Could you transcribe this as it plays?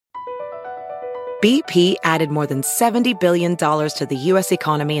BP added more than $70 billion to the U.S.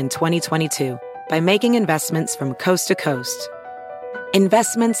 economy in 2022 by making investments from coast to coast.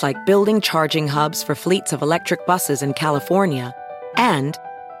 Investments like building charging hubs for fleets of electric buses in California and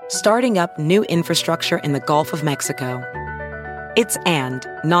starting up new infrastructure in the Gulf of Mexico. It's and,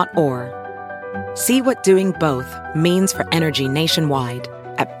 not or. See what doing both means for energy nationwide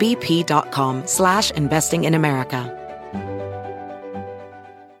at bp.com/investing in America.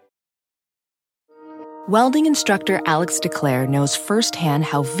 Welding instructor Alex DeClaire knows firsthand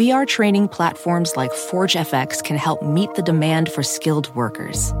how VR training platforms like ForgeFX can help meet the demand for skilled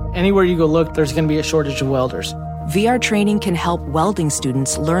workers. Anywhere you go look, there's going to be a shortage of welders. VR training can help welding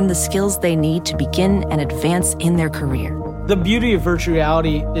students learn the skills they need to begin and advance in their career. The beauty of virtual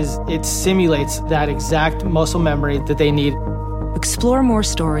reality is it simulates that exact muscle memory that they need. Explore more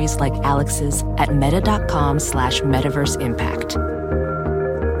stories like Alex's at meta.com/metaverseimpact.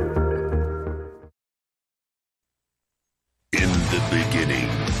 In the beginning,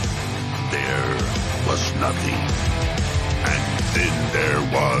 there was nothing. And then there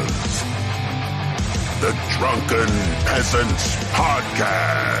was the Drunken Peasants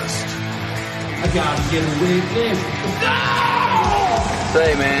Podcast. I gotta get away with this. No!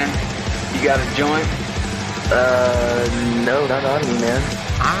 Say, man, you got a joint? No, not on me, man.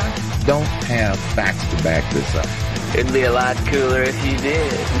 I don't have facts to back this up. It'd be a lot cooler if you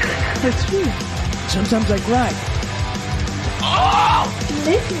did. That's true. Sometimes I cry. Oh!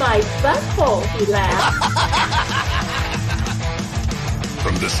 Lick my butthole, he laughed.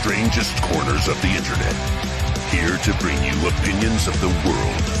 From the strangest corners of the internet, here to bring you opinions of the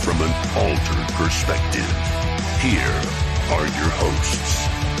world from an altered perspective. Here are your hosts,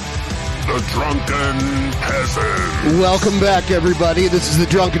 the Drunken Peasants. Welcome back, everybody. This is the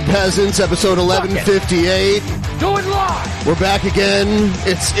Drunken Peasants, episode 1158. Do it live! We're back again.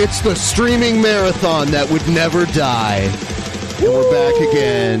 It's the streaming marathon that would never die. And we're back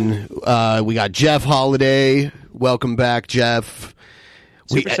again. We got Jeff Holiday. Welcome back, Jeff.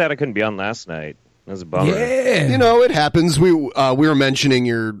 Super sad I couldn't be on last night. That was a bummer. Yeah. You know, it happens. We were mentioning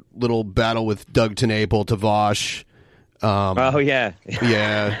your little battle with Doug Tenaple to Vosh. Oh, yeah.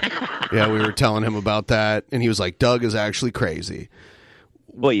 Yeah, we were telling him about that, and he was like, Doug is actually crazy.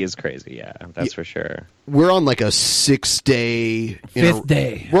 Well, he is crazy, yeah. That's for sure. We're on like a 6-day... Fifth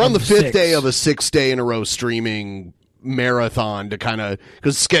day. We're on the fifth day of a 6-day in a row streaming marathon to kind of...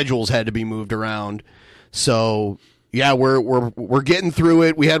 Because schedules had to be moved around. So... Yeah, we're getting through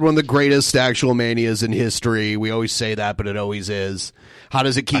it. We had one of the greatest actual manias in history. We always say that, but it always is. How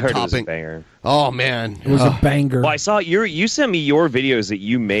does it keep topping? It was a banger. Oh man, it was a banger. Well, I saw you sent me your videos that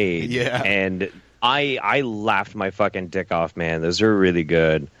you made. Yeah, and I laughed my fucking dick off, man. Those are really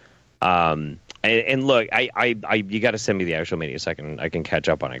good. And look, I you got to send me the actual mania so I can catch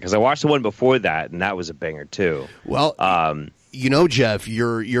up on it because I watched the one before that and that was a banger too. Well, you know, Jeff,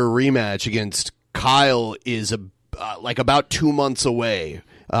 your rematch against Kyle is like about 2 months away.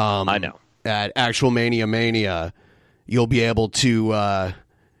 I know. At Actual Mania, you'll be able to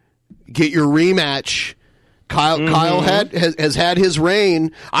get your rematch. Kyle has had his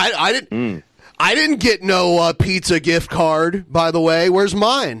reign. I didn't get no pizza gift card, by the way. Where's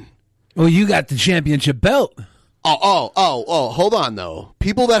mine? Well, you got the championship belt. Oh, hold on, though.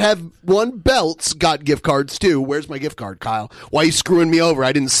 People that have won belts got gift cards, too. Where's my gift card, Kyle? Why are you screwing me over?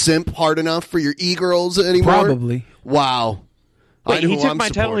 I didn't simp hard enough for your e-girls anymore? Probably. Wow. Wait, he took my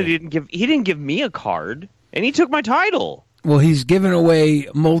title and he didn't give me a card, and he took my title. Well, he's given away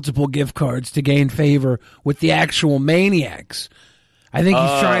multiple gift cards to gain favor with the actual maniacs. I think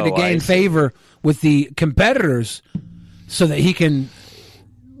he's trying to gain favor with the competitors so that he can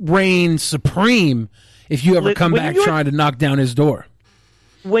reign supreme if you ever come back trying to knock down his door.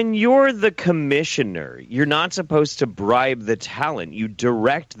 When you're the commissioner, you're not supposed to bribe the talent. You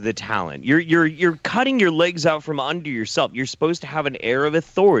direct the talent. You're cutting your legs out from under yourself. You're supposed to have an air of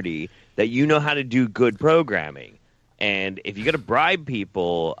authority that you know how to do good programming. And if you got to bribe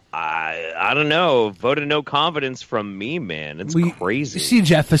people, I don't know. Vote of no confidence from me, man. It's crazy. You see,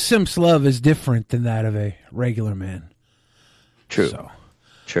 Jeff, a simp's love is different than that of a regular man. True.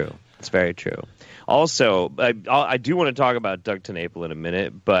 True. It's very true. Also, I do want to talk about Doug Tenaple in a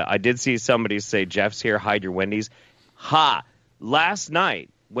minute, but I did see somebody say, Jeff's here, hide your Wendy's. Ha! Last night,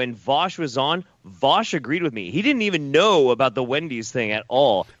 when Vosh was on, Vosh agreed with me. He didn't even know about the Wendy's thing at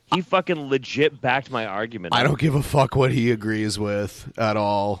all. He fucking legit backed my argument. I don't give a fuck what he agrees with at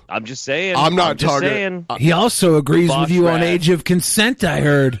all. I'm just saying. I'm not targeting. He also agrees with you on age of consent, I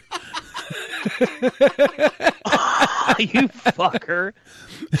heard. You fucker.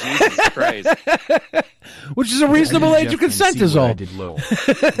 Jesus Christ. Which is a reasonable age of consent is all.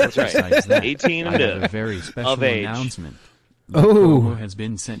 That's right. 18 and a very special of age. Announcement. Oh, has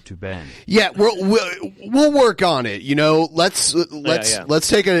been sent to Ben. Yeah, we'll work on it. You know, let's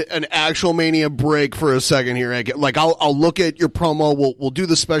take an actual Mania break for a second here. Like I'll look at your promo. We'll do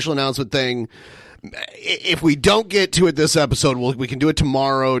the special announcement thing. If we don't get to it this episode, we can do it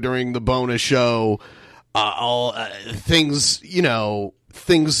tomorrow during the bonus show.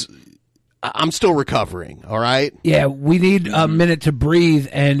 Things. I'm still recovering. All right. Yeah, we need a minute to breathe,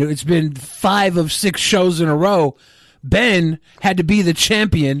 and it's been 5 of 6 shows in a row. Ben had to be the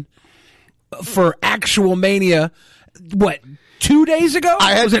champion for actual Mania. What, 2 days ago?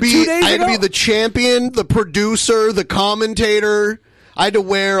 I had to be the champion, the producer, the commentator. I had to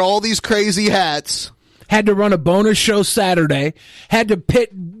wear all these crazy hats. Had to run a bonus show Saturday. Had to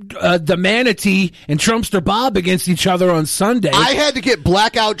pit the Manatee and Trumpster Bob against each other on Sunday. I had to get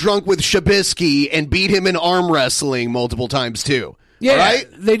blackout drunk with Shabisky and beat him in arm wrestling multiple times too. Yeah, right?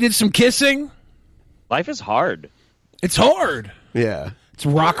 They did some kissing. Life is hard. It's hard. Yeah. It's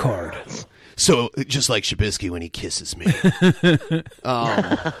rock hard. So, just like Shabisky when he kisses me.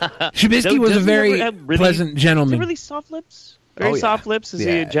 Shabisky was a very pleasant gentleman. Is he really soft lips? Very soft lips? Is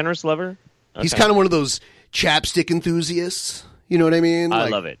he a generous lover? Okay. He's kind of one of those chapstick enthusiasts. You know what I mean? I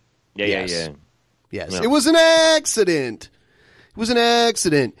love it. Yeah. Yes. No. It was an accident.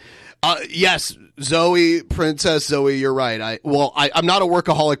 Yes, Princess Zoe, you're right. I'm not a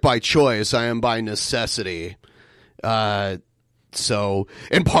workaholic by choice. I am by necessity. And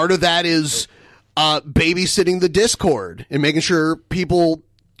part of that is babysitting the Discord and making sure people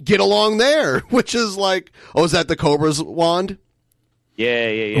get along there, which is like, is that the Cobra's wand? Yeah.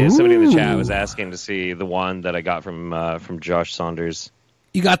 Ooh. Somebody in the chat was asking to see the wand that I got from Josh Saunders.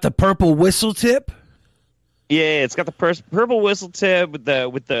 You got the purple whistle tip? Yeah, it's got the purple whistle tip with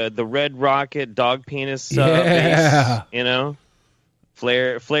the red rocket dog penis base, you know?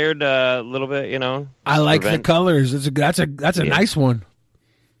 Flared a little bit, you know. I like the colors. That's a nice one.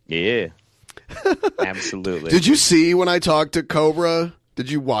 Yeah, absolutely. Did you see when I talked to Cobra? Did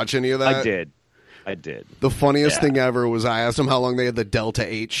you watch any of that? I did. The funniest thing ever was I asked him how long they had the Delta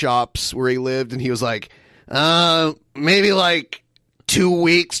 8 shops where he lived, and he was like, maybe like 2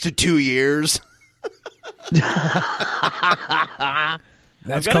 weeks to 2 years. That's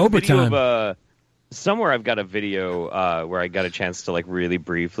Cobra time. Somewhere I've got a video where I got a chance to like really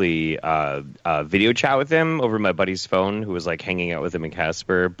briefly video chat with him over my buddy's phone, who was like hanging out with him in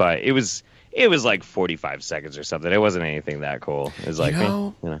Casper. But it was like 45 seconds or something. It wasn't anything that cool. It was like,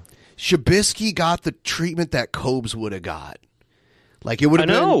 Shabisky got the treatment that Cobes would have got. Like it would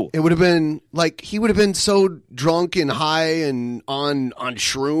have been like he would have been so drunk and high and on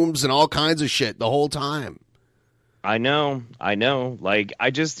shrooms and all kinds of shit the whole time. I know. Like,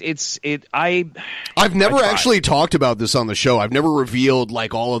 I've never actually talked about this on the show. I've never revealed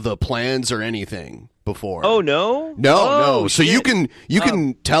like all of the plans or anything before. Oh no, no. So shit. you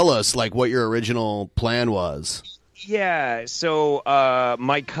can tell us like what your original plan was. Yeah. So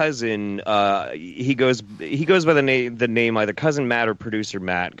my cousin, he goes by the name either Cousin Matt or Producer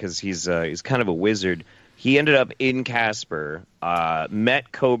Matt because he's kind of a wizard. He ended up in Casper,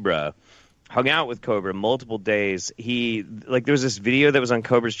 met Cobra. Hung out with Cobra multiple days. There was this video that was on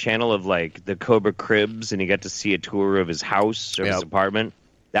Cobra's channel of like the Cobra cribs, and he got to see a tour of his house or his apartment.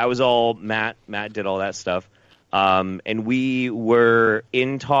 That was all Matt. Matt did all that stuff. And we were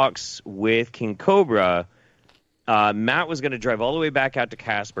in talks with King Cobra. Matt was going to drive all the way back out to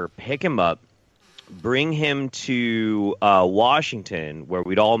Casper, pick him up, bring him to Washington, where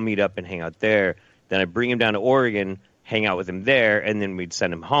we'd all meet up and hang out there. Then I'd bring him down to Oregon, hang out with him there, and then we'd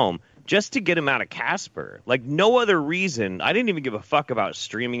send him home. Just to get him out of Casper. Like, no other reason. I didn't even give a fuck about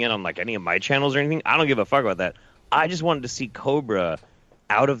streaming it on, like, any of my channels or anything. I don't give a fuck about that. I just wanted to see Cobra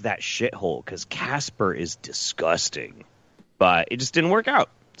out of that shithole, because Casper is disgusting. But it just didn't work out.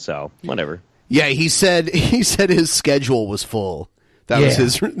 So, whatever. Yeah, he said his schedule was full. That was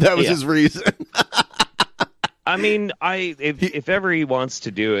his reason. I mean, if ever he wants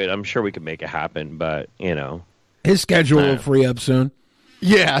to do it, I'm sure we could make it happen, but, you know. His schedule will free up soon.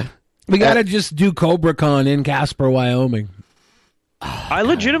 Yeah. We got to just do CobraCon in Casper, Wyoming. I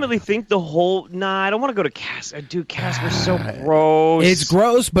legitimately think I don't want to go to Casper. Dude, Casper's so gross. It's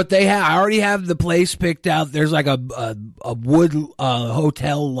gross, but I already have the place picked out. There's like a wood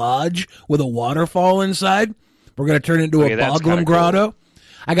hotel lodge with a waterfall inside. We're going to turn it into a Boglum Grotto. Cool.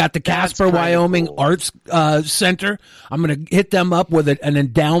 I got the Casper, Wyoming Arts Center. I'm going to hit them up with an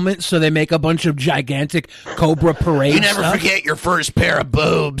endowment so they make a bunch of gigantic Cobra parade You never forget your first pair of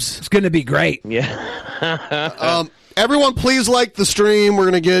boobs. It's going to be great. Yeah. Everyone, please like the stream. We're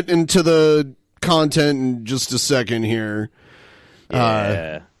going to get into the content in just a second here.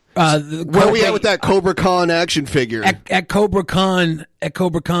 Yeah. Where are we at with that Cobra Con action figure? At Cobra Con,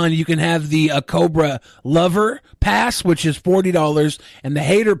 you can have the Cobra Lover Pass, which is $40, and the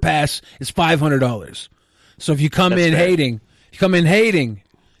Hater Pass is $500. So if you come in hating, you're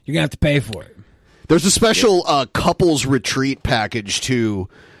gonna have to pay for it. There's a special couples retreat package too,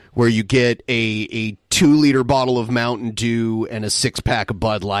 where you get a 2-liter bottle of Mountain Dew and a 6-pack of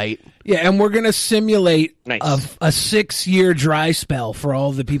Bud Light. Yeah, and we're going to simulate a 6-year dry spell for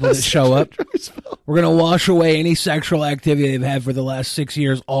all the people that show up. We're going to wash away any sexual activity they've had for the last 6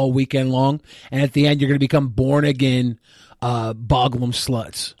 years all weekend long. And at the end, you're going to become born-again Boglum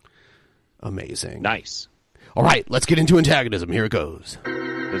sluts. Amazing. Nice. All right, let's get into antagonism. Here it goes.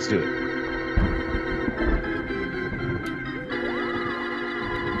 Let's do it.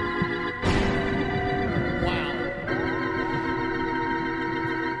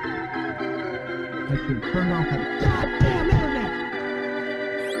 Turn off that goddamn internet.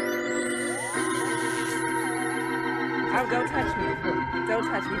 Oh, don't touch me. Don't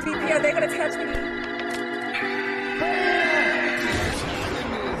touch me. TV, are they going to touch me?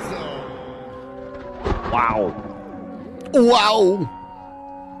 Wow.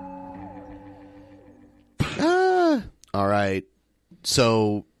 All right.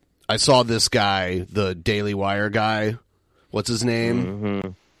 So I saw this guy, the Daily Wire guy. What's his name? Mm-hmm.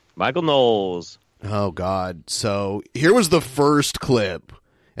 Michael Knowles. Oh God! So here was the first clip,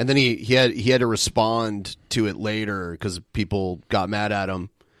 and then he had to respond to it later because people got mad at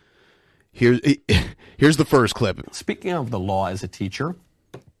him. Here's the first clip. Speaking of the law as a teacher,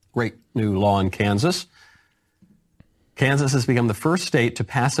 great new law in Kansas. Kansas has become the first state to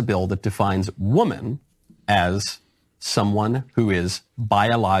pass a bill that defines woman as someone who is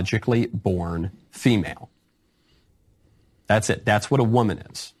biologically born female. That's it. That's what a woman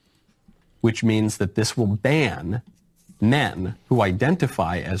is. Which means that this will ban men who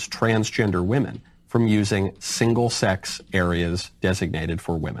identify as transgender women from using single-sex areas designated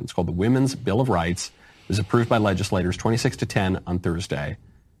for women. It's called the Women's Bill of Rights. It was approved by legislators 26-10 on Thursday.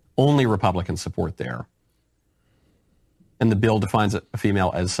 Only Republicans support there. And the bill defines a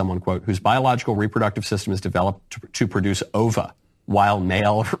female as someone, quote, whose biological reproductive system is developed to produce ova, while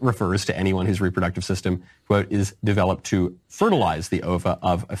male refers to anyone whose reproductive system, quote, is developed to fertilize the ova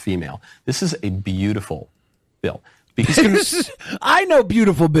of a female. This is a beautiful bill. Because I know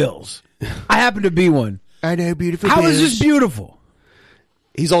beautiful bills. I happen to be one. I know beautiful How bills. is this beautiful?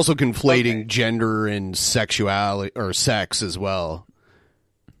 He's also conflating gender and sexuality or sex as well.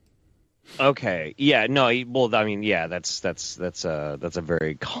 Okay. Yeah. No. Well, I mean, yeah. That's a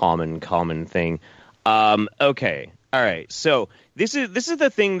very common thing. Okay. All right. So this is the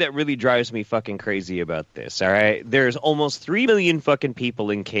thing that really drives me fucking crazy about this. All right. There's almost 3 million fucking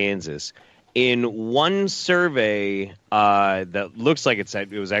people in Kansas. In one survey that looks like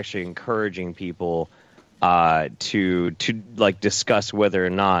it was actually encouraging people to like discuss whether or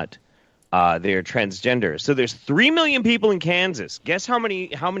not they're transgender. So there's 3 million people in Kansas. Guess how many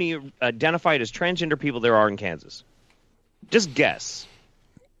identified as transgender people there are in Kansas? Just guess.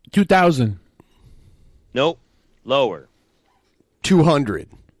 2,000. Nope. Lower. 200.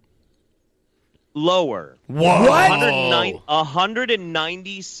 Lower. Whoa.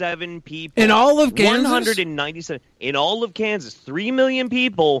 197 people. In all of Kansas? 197. In all of Kansas. 3 million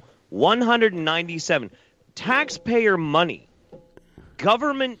people, 197. Taxpayer money.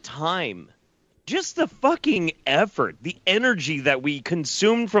 Government time. Just the fucking effort. The energy that we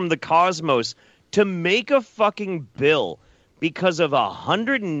consumed from the cosmos to make a fucking bill because of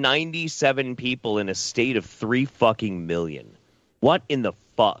 197 people in a state of 3 fucking million. What in the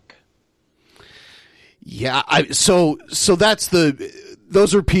fuck? Yeah, so that's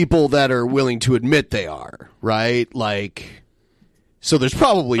those are people that are willing to admit they are, right? Like, so there's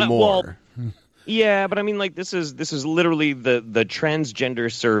probably more. Well, yeah, but I mean, like, this is literally the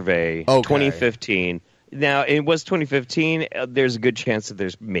transgender survey, 2015. Now, it was 2015. There's a good chance that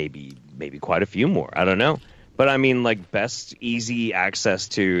there's maybe quite a few more. I don't know. But I mean, like, best easy access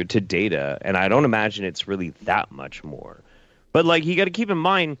to data, and I don't imagine it's really that much more. But, like, you got to keep in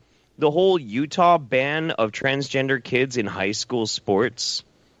mind, the whole Utah ban of transgender kids in high school sports,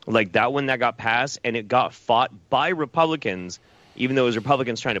 like that one that got passed, and it got fought by Republicans, even though it was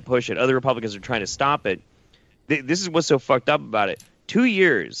Republicans trying to push it. Other Republicans are trying to stop it. This is what's so fucked up about it. 2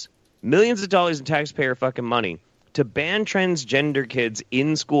 years, millions of dollars in taxpayer fucking money to ban transgender kids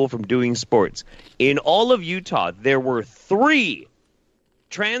in school from doing sports. In all of Utah, there were 3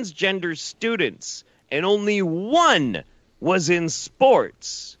 transgender students, and only 1 was in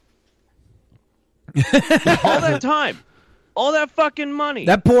sports. All that time. All that fucking money.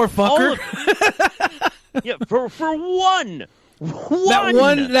 That poor fucker. Yeah, for one.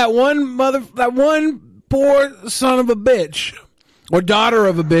 That one poor son of a bitch or daughter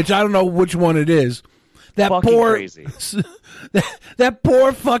of a bitch. I don't know which one it is. That fucking poor crazy. that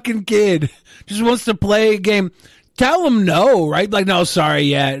poor fucking kid just wants to play a game. Tell him no, right? Like, no, sorry,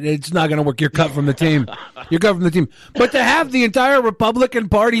 yeah, it's not going to work. You're cut from the team. You're cut from the team. But to have the entire Republican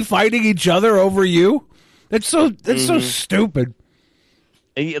Party fighting each other over you, that's so stupid.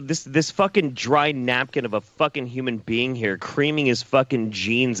 This fucking dry napkin of a fucking human being here creaming his fucking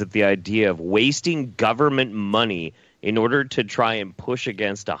jeans at the idea of wasting government money in order to try and push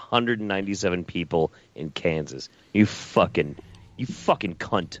against 197 people in Kansas. You fucking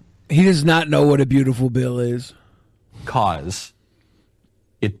cunt. He does not know what a beautiful bill is. Cause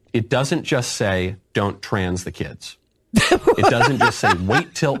it doesn't just say don't trans the kids. It doesn't just say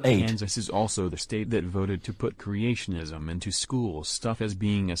wait till 8. Kansas is also the state that voted to put creationism into school stuff as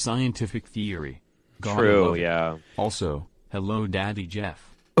being a scientific theory. True, yeah. Also, hello, Daddy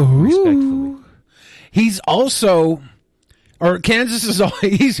Jeff. Ooh. Respectfully. He's also, or Kansas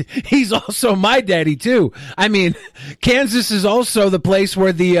is, he's also my daddy too. I mean, Kansas is also the place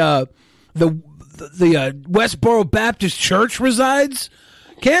where the Westboro Baptist Church resides.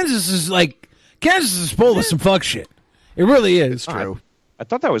 Kansas is full of some fuck shit. It really is. True. I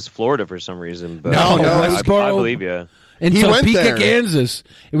thought that was Florida for some reason, but No, I believe you. In Topeka, Kansas.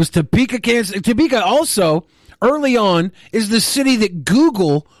 It was Topeka, Kansas. Topeka also, early on, is the city that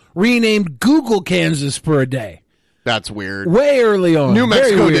Google renamed Google, Kansas for a day. That's weird. Way early on. New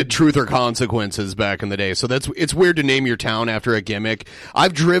Mexico Very did Truth or Consequences back in the day, so it's weird to name your town after a gimmick.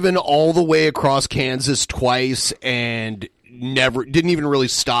 I've driven all the way across Kansas twice and didn't even really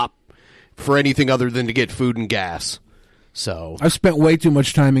stop for anything other than to get food and gas. So I've spent way too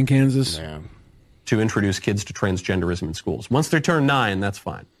much time in Kansas. Yeah. To introduce kids to transgenderism in schools. Once they turn 9, that's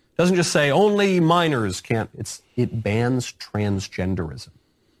fine. It doesn't just say only minors can't. It bans transgenderism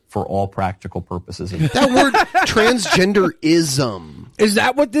for all practical purposes. That word transgenderism. Is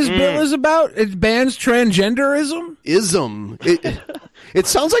that what this bill is about? It bans transgenderism? Ism. It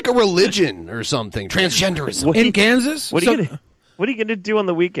sounds like a religion or something. Transgenderism. In Kansas? What are you going to do on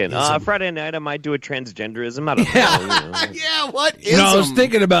the weekend? Friday night, I might do a transgenderism. I don't know. Yeah, what is I was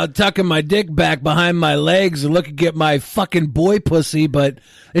thinking about tucking my dick back behind my legs and looking at my fucking boy pussy, but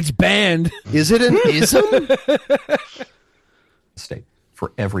it's banned. Is it an ism? State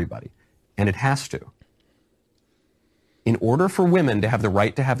for everybody. And it has to. In order for women to have the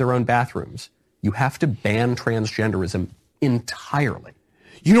right to have their own bathrooms, you have to ban transgenderism entirely.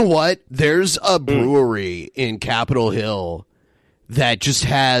 You know what? There's a brewery in Capitol Hill that just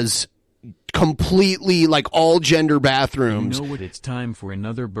has completely, like, all gender bathrooms. You know what? It's time for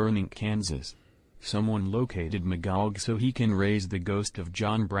another burning Kansas. Someone located Magog so he can raise the ghost of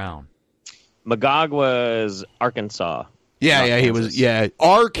John Brown. Magog was Arkansas. Yeah, he was. Yeah,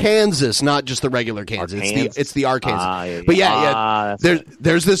 Arkansas, not just the regular Kansas. It's the Arkansas. But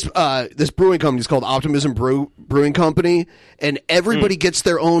there's this brewing company. It's called Optimism Brewing Company, and everybody gets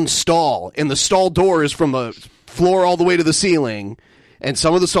their own stall, and the stall door is from the floor all the way to the ceiling. And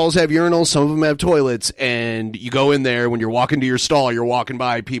some of the stalls have urinals, some of them have toilets, and you go in there. When you're walking to your stall, you're walking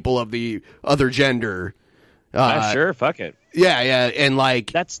by people of the other gender. Sure, fuck it. Yeah, and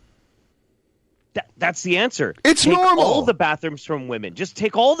like that's the answer. It's take normal. All the bathrooms from women. Just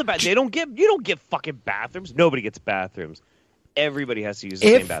take all the bathrooms. You don't get fucking bathrooms. Nobody gets bathrooms. Everybody has to use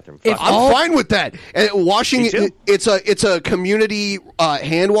the same bathroom. I'm fine with that. Washing it's a community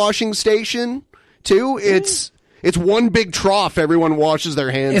hand washing station too. It's one big trough. Everyone washes their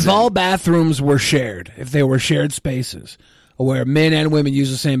hands. If all bathrooms were shared, if they were shared spaces where men and women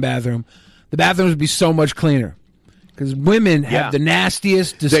use the same bathroom, the bathrooms would be so much cleaner. Because women have the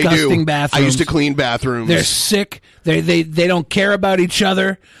nastiest, disgusting bathrooms. I used to clean bathrooms. They're sick. They don't care about each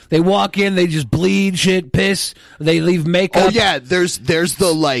other. They walk in, they just bleed, shit, piss. They leave makeup. Oh yeah, there's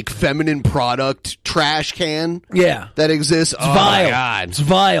the like feminine product trash can. Yeah, that exists. It's vile. My God, it's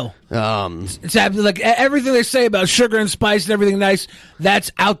vile. It's like everything they say about sugar and spice and everything nice. That's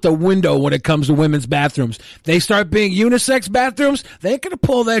out the window when it comes to women's bathrooms. They start being unisex bathrooms. They ain't gonna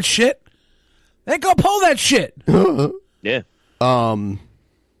pull that shit. They ain't gonna pull that shit. Yeah.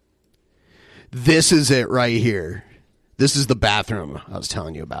 This is it right here. This is the bathroom I was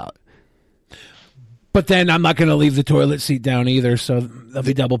telling you about. But then I'm not gonna leave the toilet seat down either, so they'll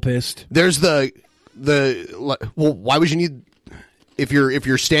be double pissed. There's the well, why would you need if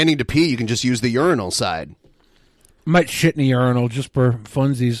you're standing to pee, you can just use the urinal side. I might shit in a urinal just for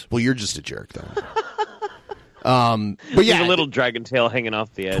funsies. Well, you're just a jerk though. But yeah, a little dragon tail hanging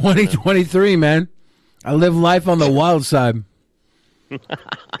off the edge. 2023, man. I live life on the wild side.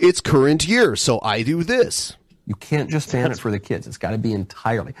 It's current year, so I do this. You can't just ban it for the kids. It's got to be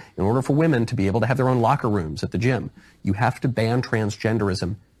entirely. In order for women to be able to have their own locker rooms at the gym, you have to ban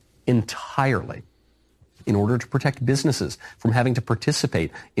transgenderism entirely. In order to protect businesses from having to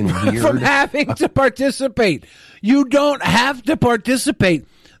participate in weird... From having to participate. You don't have to participate.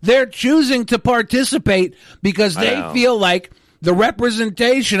 They're choosing to participate because they feel like the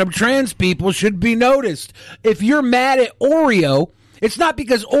representation of trans people should be noticed. If you're mad at Oreo, it's not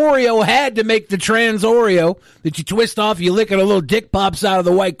because Oreo had to make the trans Oreo that you twist off, you lick it, a little dick pops out of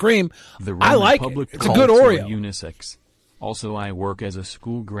the white cream. I like it. It's a good Oreo. Unisex. Also, I work as a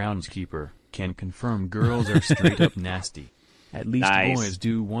school groundskeeper. Can confirm girls are straight up nasty. At least boys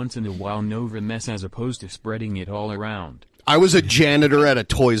do once in a while know the mess as opposed to spreading it all around. I was a janitor at a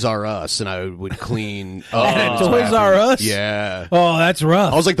Toys R Us, and I would clean. At Toys R Us? Yeah. Oh, that's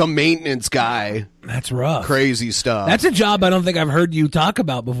rough. I was like the maintenance guy. That's rough. Crazy stuff. That's a job I don't think I've heard you talk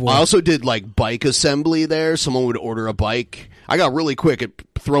about before. I also did like bike assembly there. Someone would order a bike. I got really quick at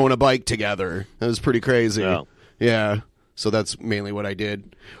throwing a bike together. That was pretty crazy. Oh. Yeah. So that's mainly what I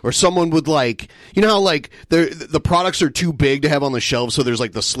did. Or someone would like, you know how like the products are too big to have on the shelf, so there's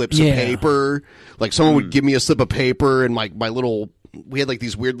like the slips of paper. Like someone would give me a slip of paper and like my little, we had like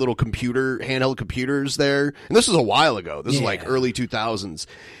these weird little handheld computers there. And this was a while ago. This is like early 2000s.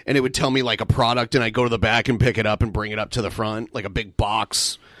 And it would tell me like a product, and I go to the back and pick it up and bring it up to the front, like a big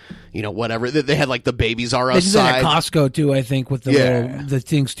box. You know, whatever. They had like the Babies R Us side. They did that at Costco too, I think, with the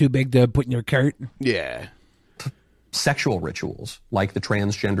things too big to put in your cart. Yeah. Sexual rituals like the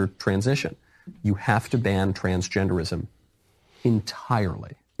transgender transition. You have to ban transgenderism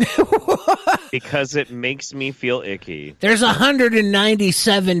entirely. Because it makes me feel icky. There's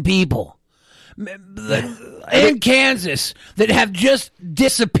 197 people in Kansas that have just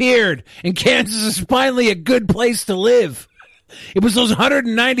disappeared, and Kansas is finally a good place to live. It was those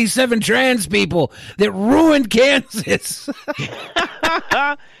 197 trans people that ruined Kansas.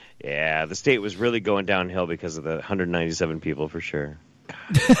 Yeah, the state was really going downhill because of the 197 people for sure.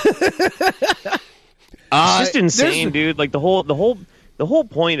 It's just insane, dude. Like the whole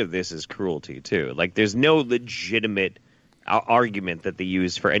point of this is cruelty too. Like there's no legitimate argument that they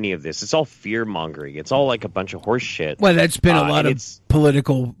use for any of this. It's all fear mongering. It's all like a bunch of horse shit. Well, that's been a lot of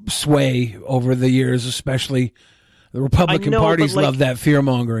political sway over the years, especially the Republican parties love that fear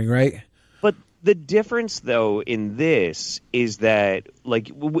mongering, right? But the difference, though, in this is that, like,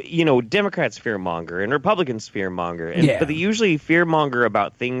 you know, Democrats fearmonger and Republicans fearmonger, but they usually fearmonger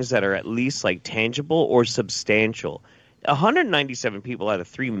about things that are at least, like, tangible or substantial. 197 people out of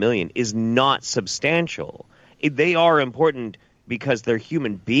 3 million is not substantial. They are important because they're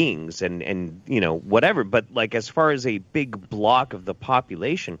human beings and you know, whatever. But, like, as far as a big block of the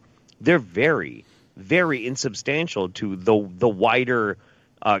population, they're very, very insubstantial to the wider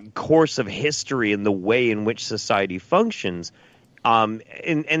course of history and the way in which society functions. And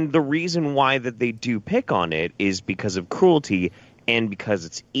the reason why that they do pick on it is because of cruelty and because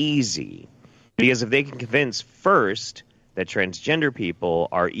it's easy. Because if they can convince first that transgender people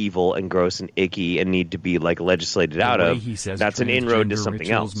are evil and gross and icky and need to be like legislated out of, that's an inroad to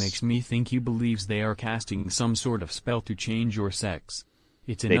something else. Makes me think he believes they are casting some sort of spell to change your sex.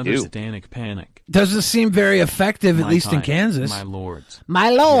 It's another satanic panic. Doesn't seem very effective, at least in Kansas. My lords.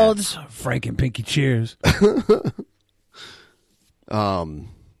 My lords. Yes. Frank and Pinky, cheers. There's another.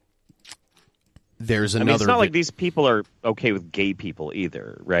 I mean, it's not like these people are okay with gay people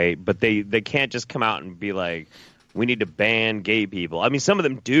either, right? But they can't just come out and be like, we need to ban gay people. I mean, some of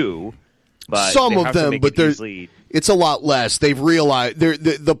them do, but some of them, but it's a lot less. They've realized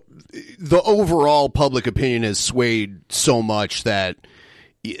the overall public opinion has swayed so much that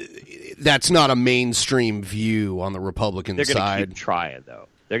that's not a mainstream view on the Republican side. They're going to keep trying, though.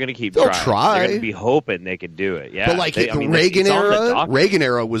 They're going to keep trying. They're going to be hoping they could do it. Yeah, but like the Reagan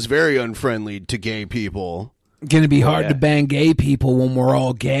era was very unfriendly to gay people. Going to be hard to ban gay people when we're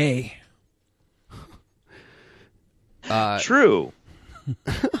all gay. True.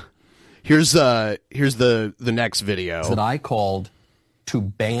 Here's the next video that I called to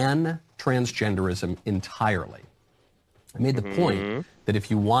ban transgenderism entirely. I made the point that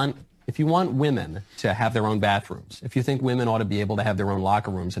if you want women to have their own bathrooms, if you think women ought to be able to have their own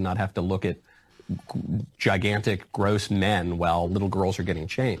locker rooms and not have to look at gigantic, gross men while little girls are getting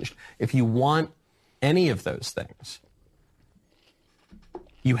changed, if you want any of those things,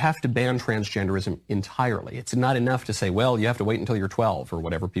 you have to ban transgenderism entirely. It's not enough to say, well, you have to wait until you're 12 or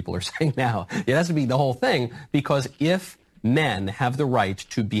whatever people are saying now. It has to be the whole thing, because if men have the right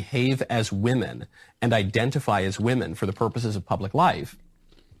to behave as women and identify as women for the purposes of public life,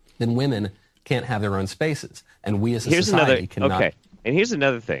 then women can't have their own spaces, and we as a society cannot. Okay, and here's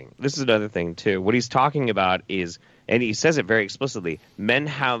another thing. This is another thing too. What he's talking about is, and he says it very explicitly: men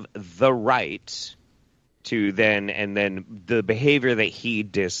have the right to then the behavior that he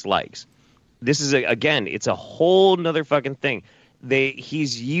dislikes. This is again, it's a whole nother fucking thing.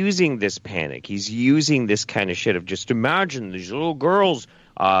 He's using this panic. He's using this kind of shit of just imagine these little girls.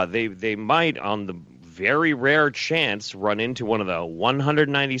 They might, on the very rare chance, run into one of the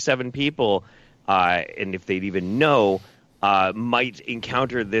 197 people, and if they'd even know, might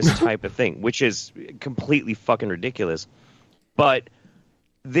encounter this type of thing, which is completely fucking ridiculous. But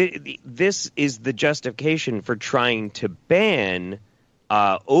this is the justification for trying to ban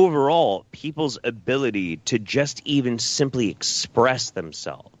overall people's ability to just even simply express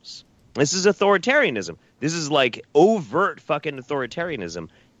themselves. This is authoritarianism. This is like overt fucking authoritarianism.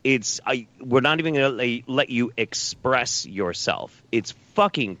 We're not even going to let you express yourself. It's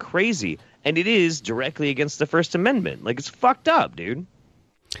fucking crazy. And it is directly against the First Amendment. Like, it's fucked up, dude.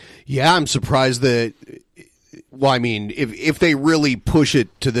 Yeah, I'm surprised that... Well, I mean, if they really push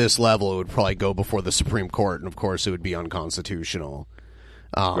it to this level, it would probably go before the Supreme Court, and of course it would be unconstitutional.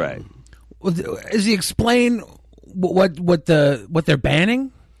 Right. Does he explain what they're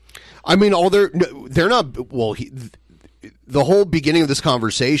banning? I mean, they're not. Well, the whole beginning of this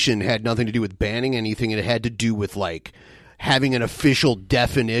conversation had nothing to do with banning anything. It had to do with like having an official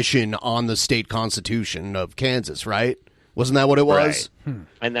definition on the state constitution of Kansas, right? Wasn't that what it was? Right.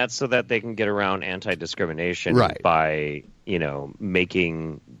 And that's so that they can get around anti-discrimination by,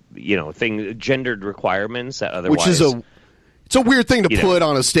 making, gendered requirements that otherwise... Which is it's a weird thing to put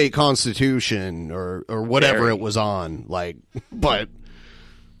on a state constitution or whatever it was on. Like, but...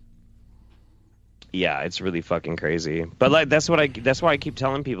 Yeah, it's really fucking crazy. But like that's why I keep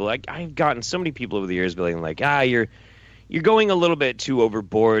telling people. Like, I've gotten so many people over the years being like, you're going a little bit too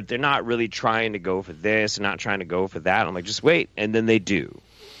overboard. They're not really trying to go for this and not trying to go for that. I'm like, just wait. And then they do.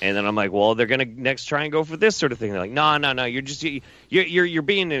 And then I'm like, well, they're going to next try and go for this sort of thing. They're like, no. You're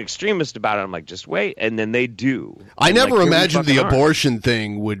being an extremist about it. I'm like, just wait. And then they do. I never imagined the abortion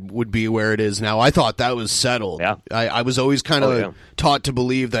thing would be where it is now. I thought that was settled. Yeah. I was always kind of taught to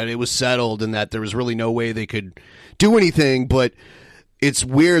believe that it was settled and that there was really no way they could do anything. But it's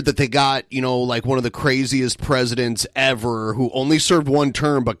weird that they got, like one of the craziest presidents ever who only served one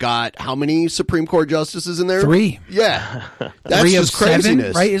term but got how many Supreme Court justices in there? 3. Yeah. That's 3 just of 7,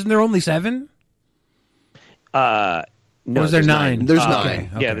 craziness. right? Isn't there only 7? No, or is there 9? There's 9.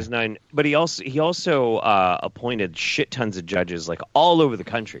 Okay. Yeah, there's 9. But he also appointed shit tons of judges like all over the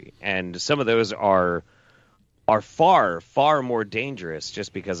country. And some of those are far, far more dangerous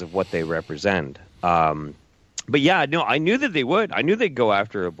just because of what they represent. But yeah, no, I knew that they would. I knew they'd go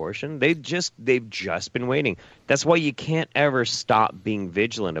after abortion. They've just been waiting. That's why you can't ever stop being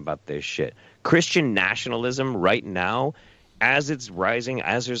vigilant about this shit. Christian nationalism right now, as it's rising,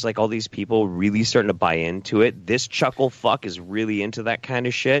 as there's like all these people really starting to buy into it, this chuckle fuck is really into that kind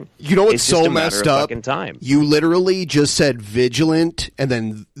of shit. You know what's it's just so a matter messed of up? fucking time. You literally just said vigilant, and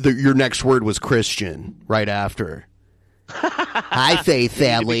then your next word was Christian right after. Hi, Faith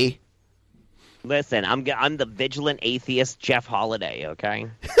family. Listen, I'm the vigilant atheist Jeff Holiday,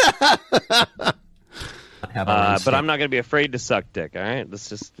 okay? But I'm not going to be afraid to suck dick, all right? Let's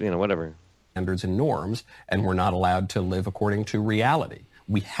just, whatever. Standards and norms, and we're not allowed to live according to reality.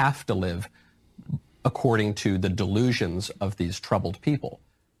 We have to live according to the delusions of these troubled people.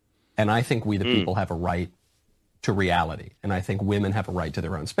 And I think we, the people, have a right to reality. And I think women have a right to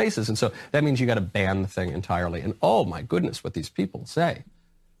their own spaces. And so that means you got to ban the thing entirely. And oh, my goodness, what these people say.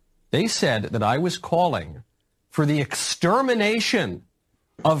 They said that I was calling for the extermination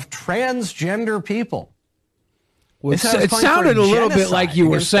of transgender people. Well, it sounded a little bit like you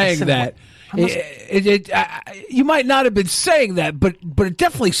were saying that. You might not have been saying that, but it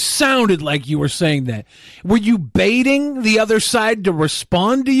definitely sounded like you were saying that. Were you baiting the other side to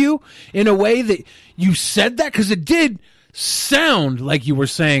respond to you in a way that you said that? Because it did sound like you were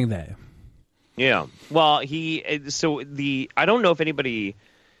saying that. Yeah. Well, I don't know if anybody...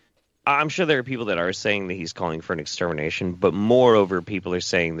 I'm sure there are people that are saying that he's calling for an extermination, but moreover, people are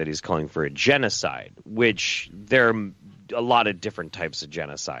saying that he's calling for a genocide, which there are a lot of different types of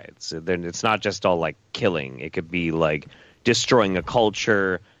genocides. It's not just all like killing. It could be like destroying a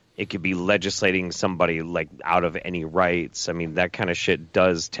culture. It could be legislating somebody like out of any rights. I mean, that kind of shit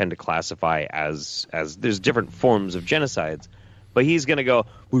does tend to classify as there's different forms of genocides. But he's going to go,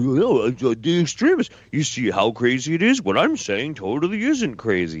 well, the extremists, you see how crazy it is? What I'm saying totally isn't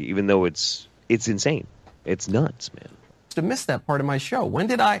crazy, even though it's insane. It's nuts, man. To miss that part of my show. When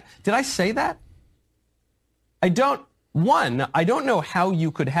did I say that? I don't One, I don't know how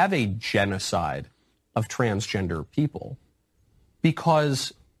you could have a genocide of transgender people,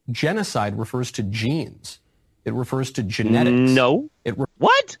 because genocide refers to genes. It refers to genetics. No.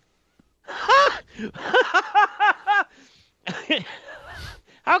 What?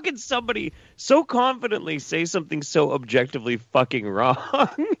 How can somebody so confidently say something so objectively fucking wrong?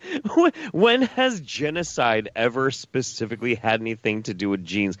 When has genocide ever specifically had anything to do with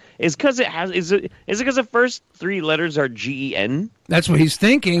genes? Is it because the first three letters are GEN? That's what he's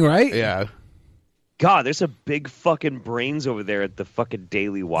thinking, right? Yeah. God, there's a big fucking brains over there at the fucking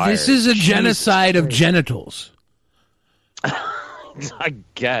Daily Wire. This is a genocide of genitals. I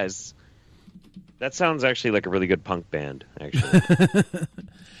guess. That sounds actually like a really good punk band, actually.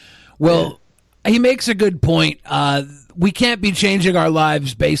 Well, he makes a good point. We can't be changing our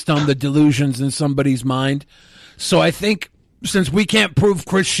lives based on the delusions in somebody's mind. So I think since we can't prove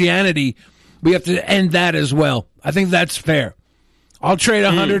Christianity, we have to end that as well. I think that's fair. I'll trade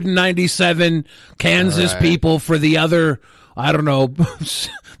 197 Kansas people for the other, I don't know,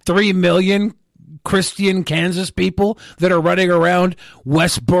 3 million Christian Kansas people that are running around,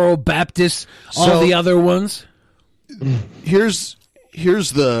 Westboro Baptist, all the other ones. Here's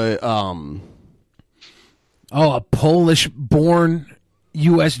the a Polish-born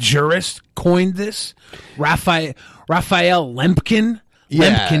U.S. jurist coined this. Raphael Lemkin.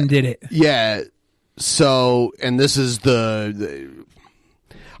 Yeah, Lemkin did it. Yeah. So, and this is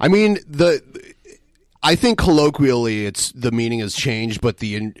I think colloquially the meaning has changed, but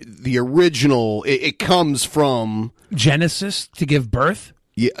the original it comes from Genesis, to give birth.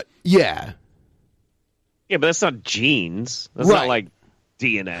 Yeah. Yeah, but that's not genes. That's not like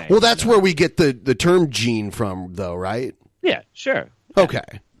DNA. Well, that's where we get the term gene from, though, right? Yeah, sure.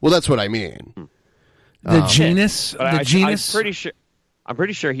 Okay. Well, that's what I mean. The genus. The genus. I'm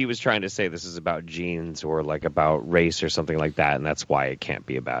pretty sure he was trying to say this is about genes or like about race or something like that, and that's why it can't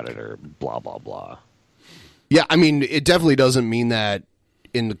be about it or blah blah blah. Yeah, I mean, it definitely doesn't mean that.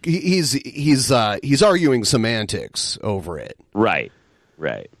 He's arguing semantics over it. Right.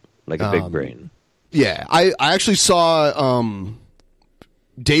 Like a big brain. Yeah, I actually saw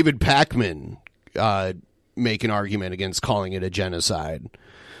David Pakman make an argument against calling it a genocide.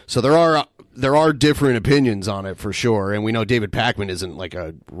 So there are different opinions on it for sure, and we know David Pakman isn't like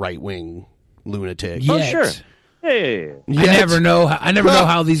a right-wing lunatic. Yet. Oh, sure. Hey. I never know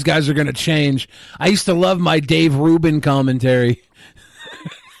how these guys are going to change. I used to love my Dave Rubin commentary.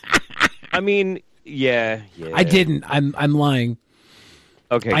 I mean, yeah. I didn't. I'm lying.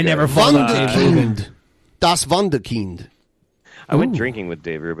 Okay. I never followed Dave Rubin. Das Wunderkind. I went drinking with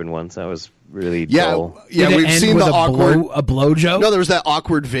Dave Rubin once. That was really dull. Yeah, Did it we've end seen with the awkward a blow joke. No, there was that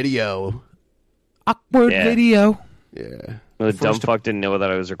awkward video. Video. Yeah. Well, the dumb fuck didn't know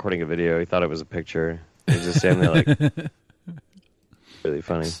that I was recording a video. He thought it was a picture. He was just standing there like, really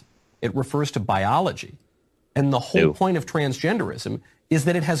funny. It refers to biology. And the whole point of transgenderism is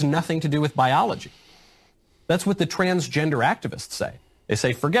that it has nothing to do with biology. That's what the transgender activists say. They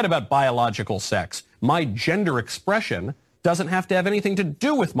say, forget about biological sex. My gender expression doesn't have to have anything to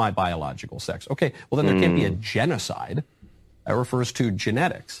do with my biological sex. Okay, well, then there can't be a genocide. That refers to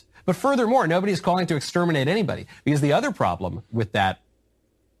genetics. But furthermore, nobody's calling to exterminate anybody, because the other problem with that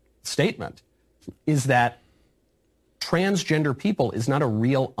statement is that transgender people is not a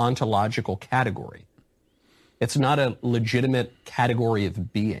real ontological category. It's not a legitimate category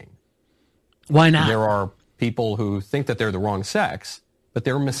of being. Why not? There are people who think that they're the wrong sex, but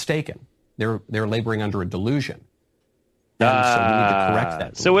they're mistaken. They're laboring under a delusion. And so we need to correct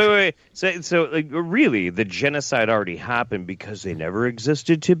that. So wait. So like, really, the genocide already happened because they never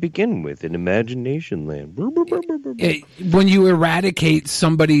existed to begin with in imagination land. When you eradicate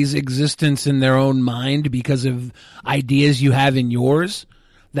somebody's existence in their own mind because of ideas you have in yours,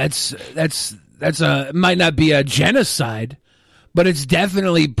 that's might not be a genocide, but it's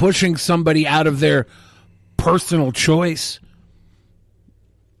definitely pushing somebody out of their personal choice.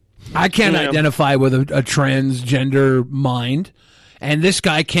 I can't identify with a transgender mind, and this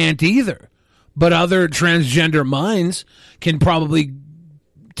guy can't either. But other transgender minds can probably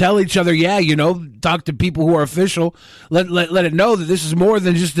tell each other, talk to people who are official, let it know that this is more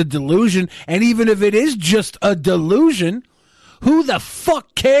than just a delusion. And even if it is just a delusion, who the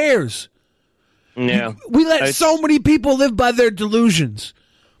fuck cares? Yeah. We let so many people live by their delusions.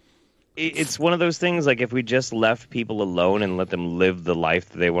 It's one of those things, like if we just left people alone and let them live the life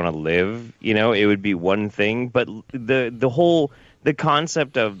that they want to live, it would be one thing. But the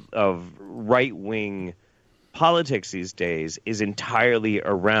concept of right-wing politics these days is entirely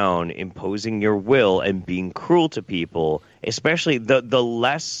around imposing your will and being cruel to people, especially the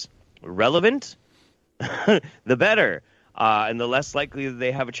less relevant the better. And the less likely that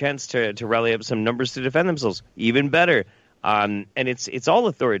they have a chance to rally up some numbers to defend themselves, even better. And it's all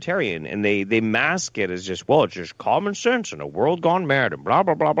authoritarian, and they mask it as just, well, it's just common sense in a world gone mad and blah,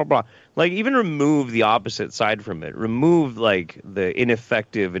 blah, blah, blah, blah. Like, even remove the opposite side from it. Remove, like, the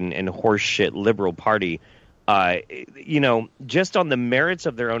ineffective and horseshit liberal party. Just on the merits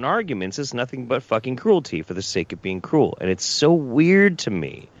of their own arguments, it's nothing but fucking cruelty for the sake of being cruel. And it's so weird to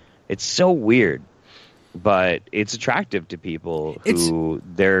me. It's so weird. But it's attractive to people who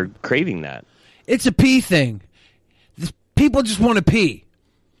they're craving that. It's a pee thing. People just want to pee.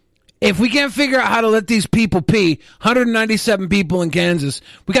 If we can't figure out how to let these people pee, 197 people in Kansas,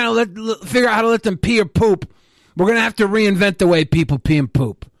 we got to figure out how to let them pee or poop. We're going to have to reinvent the way people pee and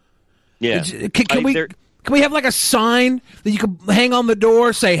poop. Yeah. Can we have like a sign that you can hang on the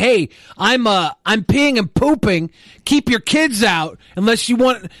door, say, "Hey, I'm peeing and pooping. Keep your kids out unless you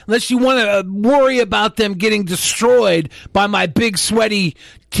want to worry about them getting destroyed by my big sweaty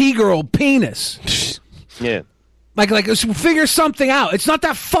T-girl penis." Yeah. Like, figure something out. It's not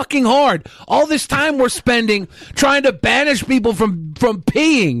that fucking hard. All this time we're spending trying to banish people from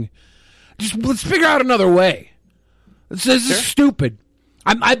peeing. Just let's figure out another way. This is stupid.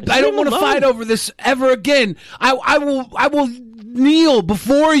 I don't want to fight over this ever again. I will kneel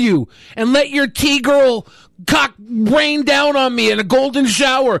before you and let your T-girl cock rain down on me in a golden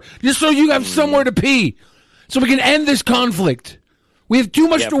shower just so you have somewhere to pee, so we can end this conflict. We have too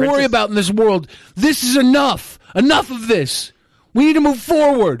much to worry about in this world. This is enough. Enough of this. We need to move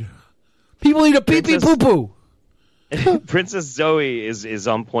forward. People need to pee-pee poo-poo. Princess Zoe is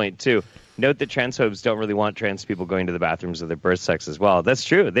on point, too. Note that transphobes don't really want trans people going to the bathrooms of their birth sex as well. That's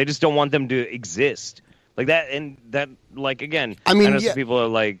true. They just don't want them to exist. Like that, and that, like, again, I know some people are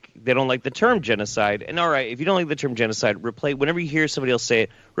like, they don't like the term genocide. And all right, if you don't like the term genocide, whenever you hear somebody else say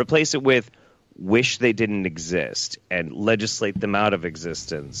it, replace it with wish they didn't exist and legislate them out of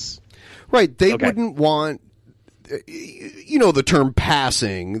existence. Right. They wouldn't want, the term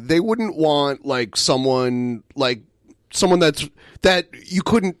passing. They wouldn't want someone that you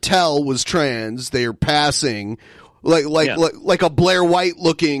couldn't tell was trans. They're passing like a Blair White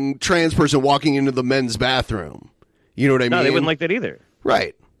looking trans person walking into the men's bathroom. You know what I mean? No, they wouldn't like that either.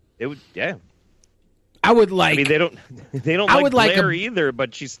 Right. They would. Yeah. I would like. I mean, they don't like Blair either,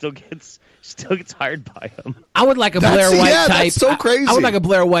 but she still gets hired by him. I would like a Blair White type. That's so crazy. I would like a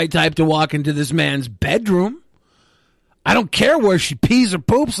Blair White type to walk into this man's bedroom. I don't care where she pees or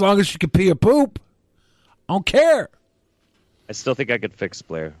poops, as long as she can pee or poop. I don't care. I still think I could fix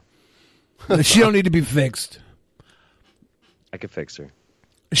Blair. She don't need to be fixed. I could fix her.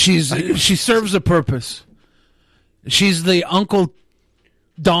 She serves a purpose. She's the Uncle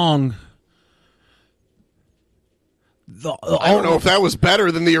Dong. I don't know if that was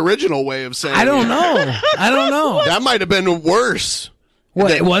better than the original way of saying it. I don't know. That might have been worse.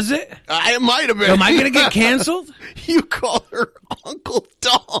 What, was it? It might have been. Am I going to get canceled? You call her Uncle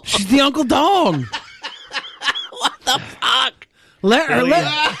Dong. She's the Uncle Dong. What the fuck? Let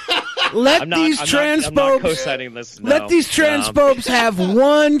these transphobes have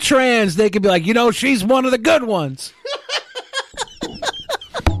one trans. They could be like, she's one of the good ones.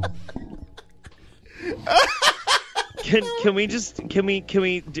 Can we just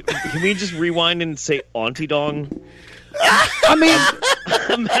rewind and say Auntie Dong? I mean,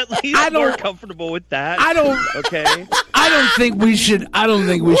 I'm at least more comfortable with that. Okay. I don't think we should.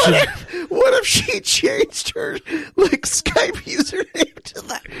 What if she changed her Skype username to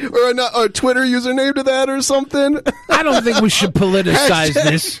that, or a Twitter username to that, or something? I don't think we should politicize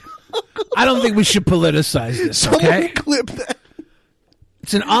this. I don't think we should politicize this. Okay, someone clip that.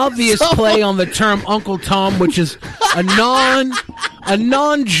 It's an obvious play on the term Uncle Tom, which is a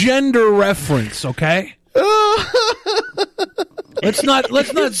non-gender reference. Okay. Let's not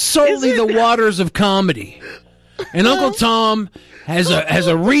sully the waters of comedy. And Uncle Tom has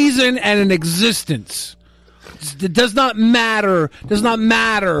a reason and an existence. It does not matter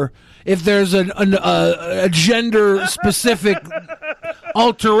if there's a gender specific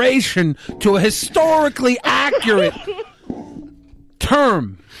alteration to a historically accurate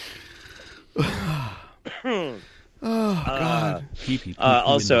term. Oh God!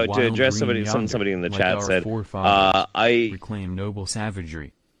 Also, to address somebody in the chat said, "I reclaim noble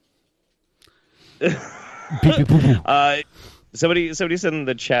savagery." Somebody said in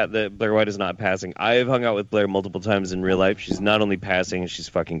the chat that Blair White is not passing. I have hung out with Blair multiple times in real life. She's not only passing, she's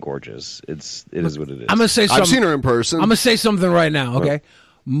fucking gorgeous. It is what it is. I'm gonna say something. I've seen her in person. I'm gonna say something right now. Okay,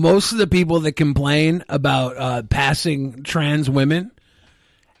 most of the people that complain about passing trans women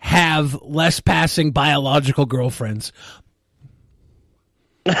have less passing biological girlfriends.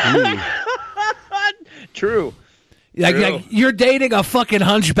 True. Like you're dating a fucking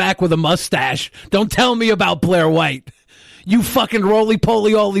hunchback with a mustache. Don't tell me about Blair White. You fucking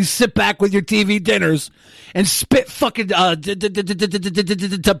roly-poly ollies sit back with your TV dinners and spit fucking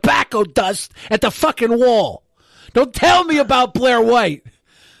tobacco dust at the fucking wall. Don't tell me about Blair White.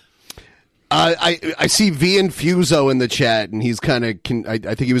 I see V Infuso in the chat, and he's kind of I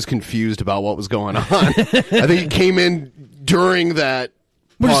think he was confused about what was going on. I think he came in during that.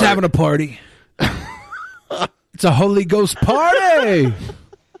 We're just having a party. It's a Holy Ghost party.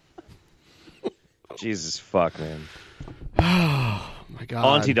 Jesus fuck, man. Oh my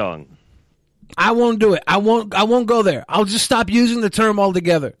god. Auntie Dong. I won't do it. I won't go there. I'll just stop using the term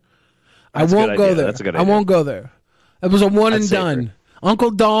altogether. I won't go there. That's a good idea. I won't go there. It was a one and done.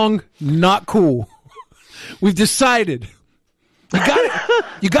 Uncle Dong, not cool. We've decided. You got it.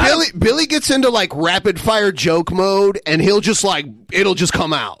 You got it. Billy gets into like rapid fire joke mode, and he'll just like it'll just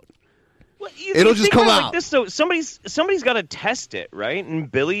come out. Well, it'll just come out. Like this, so somebody's got to test it, right?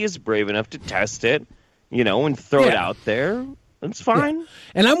 And Billy is brave enough to test it, and throw it out there. That's fine. Yeah.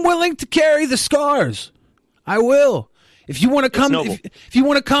 And I'm willing to carry the scars. I will. If you want to come, if you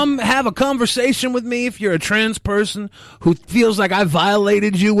want to come have a conversation with me, if you're a trans person who feels like I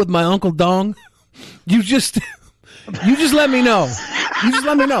violated you with my Uncle Dong, you just let me know. You just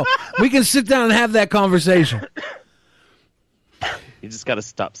let me know. We can sit down and have that conversation. You just got to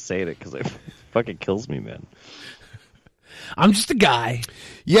stop saying it because it fucking kills me, man. I'm just a guy.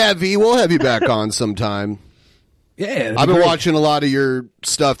 Yeah, V, we'll have you back on sometime. Yeah, I've been watching a lot of your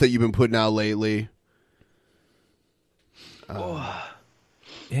stuff that you've been putting out lately. Yeah.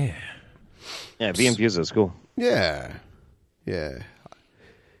 Yeah, V Infuso is cool. Yeah. Yeah.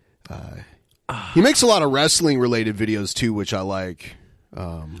 He makes a lot of wrestling-related videos, too, which I like.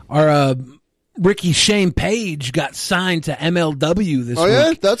 Our Ricky Shane Page got signed to MLW this week. Oh,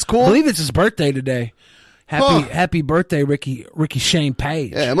 yeah? That's cool. I believe it's his birthday today. Happy birthday, Ricky Shane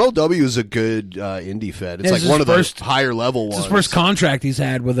Page. Yeah, MLW is a good indie fed. It's like one of the higher level ones. It's his first contract he's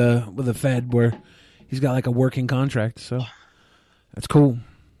had with a fed where he's got like a working contract, so that's cool.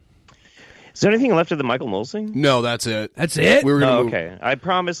 Is there anything left of the Michael Knowles thing? No, that's it. That's it? We were gonna move. Okay. I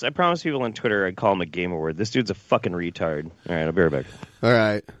promise people on Twitter I'd call him a game award. This dude's a fucking retard. All right, I'll be right back. All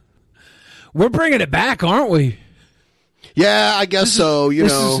right. We're bringing it back, aren't we? Yeah, I guess so,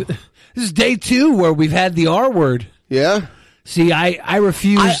 This is day 2 where we've had the R word. Yeah? See, I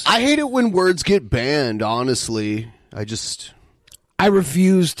refuse. I hate it when words get banned, honestly. I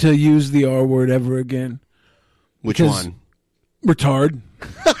refuse to use the R word ever again. Which one? Retard.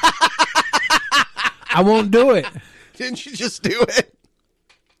 I won't do it. Didn't you just do it?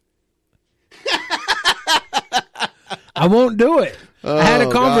 I won't do it. I had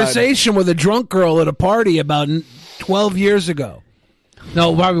a conversation with a drunk girl at a party about 12 years ago.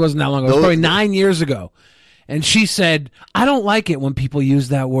 No, it probably wasn't that long ago. It was probably 9 years ago. And she said, I don't like it when people use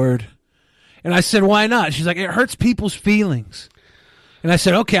that word. And I said, why not? She's like, it hurts people's feelings. And I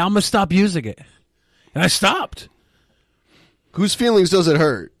said, okay, I'm going to stop using it. And I stopped. Whose feelings does it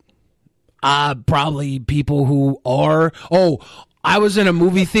hurt? Probably people who are... I was in a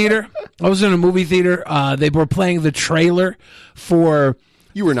movie theater. They were playing the trailer for...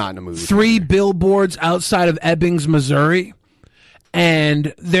 You were not in a movie 3 billboards outside of Ebbings, Missouri.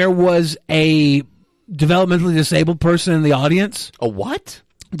 And there was a developmentally disabled person in the audience. A what?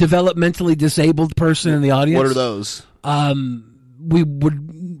 Developmentally disabled person in the audience. What are those? We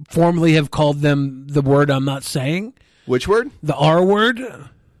would formerly have called them the word I'm not saying. Which word? The R word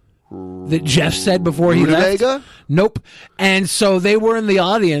that Jeff said before he left. Nope. And so they were in the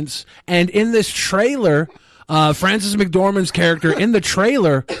audience, and in this trailer, Frances McDormand's character in the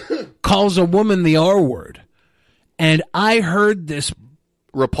trailer calls a woman the R word. And I heard this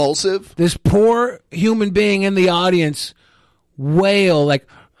repulsive, this poor human being in the audience wail like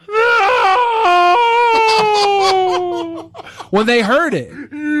when they heard it.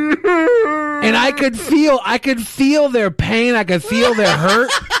 And I could feel their pain, I could feel their hurt.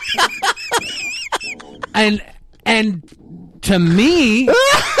 And to me,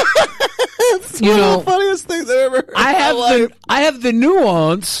 it's one of the funniest things I've ever heard. I have the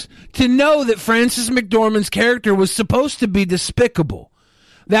nuance to know that Frances McDormand's character was supposed to be despicable.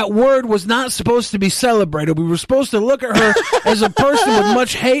 That word was not supposed to be celebrated. We were supposed to look at her as a person with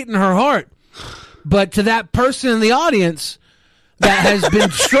much hate in her heart. But to that person in the audience that has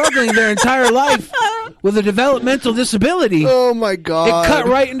been struggling their entire life with a developmental disability, oh my God, it cut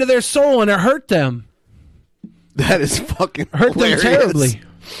right into their soul and it hurt them. That is fucking hurt hilarious. them terribly.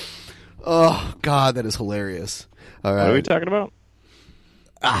 Oh God, that is hilarious. All right, what are we talking about?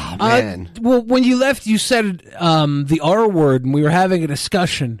 Oh man. Well, when you left, you said the R word, and we were having a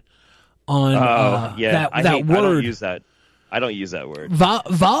discussion on that word. I don't use that. I don't use that word.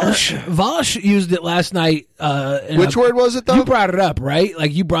 Vosh used it last night. Which word was it, though? You brought it up, right?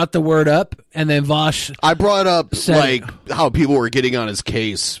 Like, you brought the word up, and then Vosh... I brought up, how people were getting on his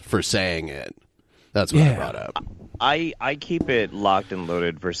case for saying it. That's what I brought up. I keep it locked and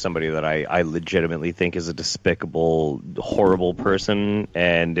loaded for somebody that I legitimately think is a despicable, horrible person.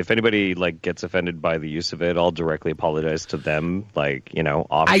 And if anybody gets offended by the use of it, I'll directly apologize to them,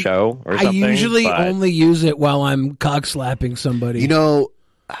 off show or something. I usually only use it while I'm cock slapping somebody. You know,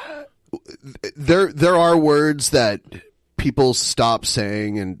 there are words that people stop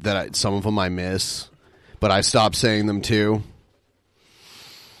saying, and that some of them I miss, but I stopped saying them too.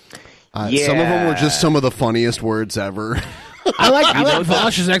 Some of them were just some of the funniest words ever. I like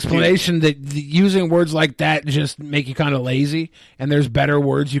Vosh's explanation that using words like that just make you kind of lazy, and there's better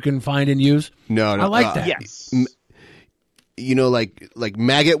words you can find and use. No, I like that. Yes. Like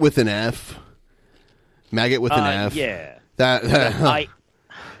maggot with an F. Maggot with an F. Yeah.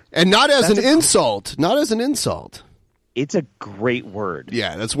 And not as an insult. Not as an insult. It's a great word.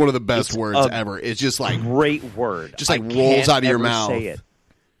 Yeah, that's one of the best words ever. It's just like great word. Just rolls out of your mouth. Say it.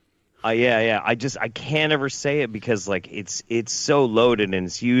 Yeah. I can't ever say it because it's so loaded and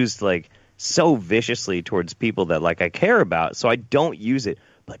it's used so viciously towards people that I care about. So I don't use it.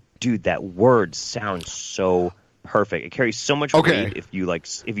 But dude, that word sounds so perfect. It carries so much weight if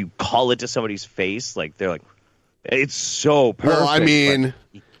you call it to somebody's face. They're like, it's so perfect. Well, I mean,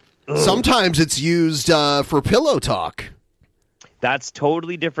 sometimes it's used for pillow talk. That's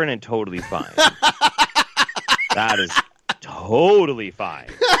totally different and totally fine. That is totally fine.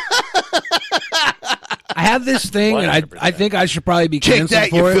 I have this thing, and I think I should probably be canceled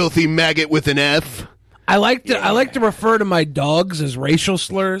Take that, for you it. filthy maggot with an F. I like to refer to my dogs as racial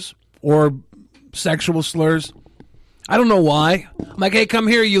slurs or sexual slurs. I don't know why. I'm like, hey, come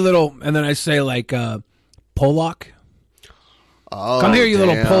here, you little, and then I say Pollock. Oh, come here, you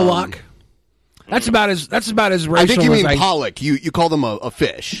little Pollock. That's about as racial. I think you mean as pollock. You call them a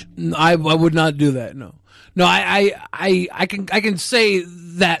fish. I would not do that. No. I can say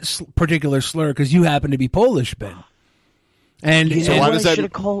that particular slur because you happen to be Polish, Ben. And so why does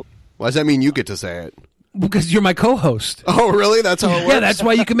that mean you get to say it? Because you're my co-host. Oh, really? That's how it works? Yeah, that's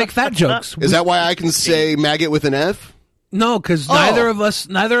why you can make fat jokes. Is that why I can say maggot with an F? No, because neither of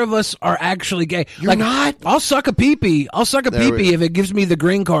us are actually gay. You're not? I'll suck a pee-pee. If it gives me the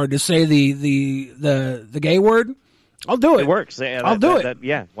green card to say the gay word. I'll do it. It works. Yeah, I'll do it.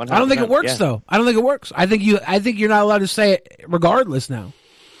 100%. I don't think it works though. I don't think it works. I think you're not allowed to say it regardless now.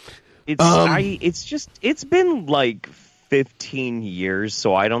 It's been 15 years,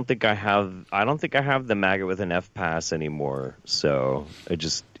 so I don't think I have the maggot with an F pass anymore. So it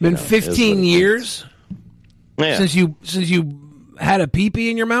just been 15 years since you had a pee-pee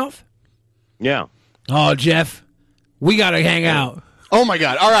in your mouth. Yeah. Oh, Jeff, we gotta hang out. Oh my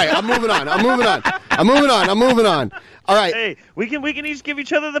God! All right, I'm moving on. All right. Hey, we can each give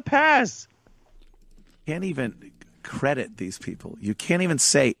each other the pass. Can't even credit these people. You can't even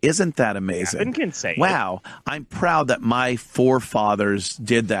say, "Isn't that amazing?" Gavin can say, "Wow, I'm proud that my forefathers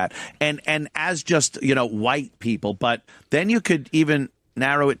did that." And as just white people, but then you could even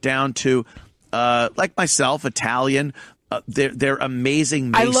narrow it down to like myself, Italian. They're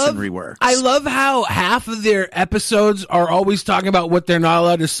amazing masonry works. I love how half of their episodes are always talking about what they're not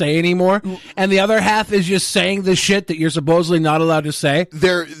allowed to say anymore, and the other half is just saying the shit that you're supposedly not allowed to say.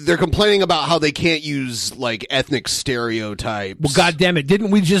 They're complaining about how they can't use ethnic stereotypes. Well, God damn it!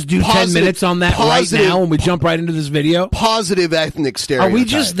 Didn't we just do 10 minutes on that right now when we jump right into this video? Positive ethnic stereotypes. Are we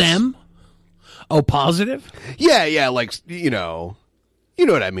just them? Oh, positive? Yeah. You know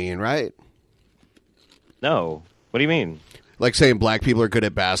what I mean, right? No. What do you mean? Like saying black people are good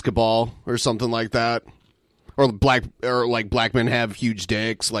at basketball or something like that, or black men have huge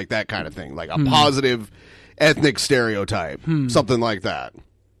dicks, like that kind of thing, like a positive ethnic stereotype, something like that.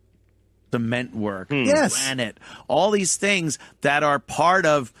 Cement work, granite, all these things that are part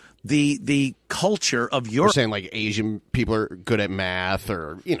of the culture of Europe. You're saying like Asian people are good at math,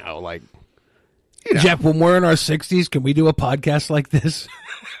 or Jeff, when we're in our 60s, can we do a podcast like this?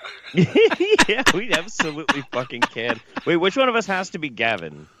 Yeah, we absolutely fucking can. Wait, which one of us has to be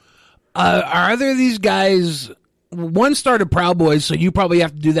Gavin? Are there these guys? One started Proud Boys, so you probably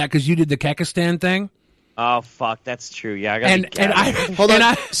have to do that because you did the Kekistan thing. Oh fuck, that's true. Yeah, I got. And I hold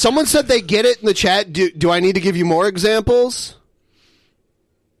on. Someone said they get it in the chat. Do I need to give you more examples?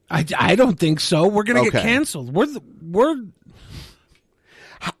 I don't think so. We're gonna get canceled.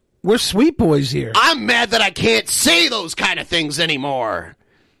 We're sweet boys here. I'm mad that I can't say those kind of things anymore.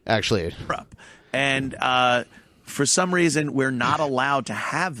 Actually, and for some reason, we're not allowed to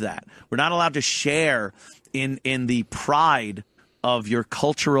have that. We're not allowed to share in the pride of your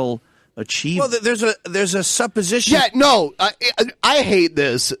cultural achievement. Well, there's a supposition. Yeah, no, I hate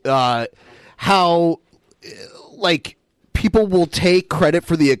this. How, like, people will take credit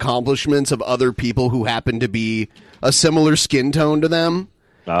for the accomplishments of other people who happen to be a similar skin tone to them.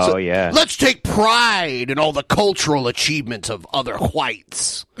 Oh, yeah. Let's take pride in all the cultural achievements of other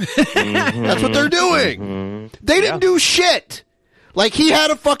whites. That's what they're doing. They didn't do shit. Like, he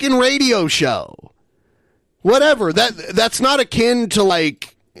had a fucking radio show. Whatever. That's not akin to,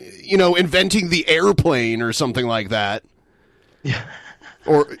 like, you know, inventing the airplane or something like that.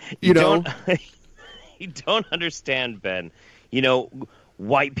 Or, you know. You don't understand, Ben. You know,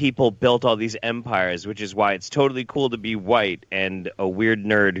 white people built all these empires, which is why it's totally cool to be white and a weird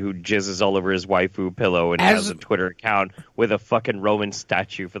nerd who jizzes all over his waifu pillow and has a Twitter account with a fucking Roman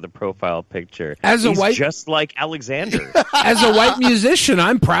statue for the profile picture. He's just like Alexander. As a white musician,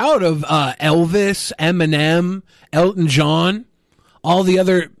 I'm proud of Elvis, Eminem, Elton John, all the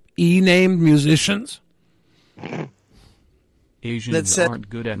other E-named musicians. Asians aren't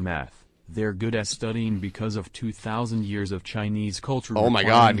good at math. They're good at studying because of 2,000 years of Chinese culture. Oh my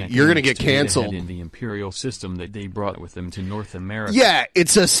God, you're going to get canceled. In the imperial system that they brought with them to North America. Yeah,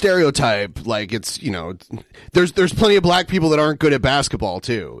 it's a stereotype. Like, it's, you know, there's plenty of black people that aren't good at basketball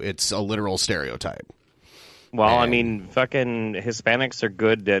too. It's a literal stereotype. Well, I mean, fucking Hispanics are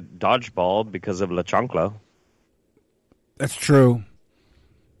good at dodgeball because of La Chancla. That's true.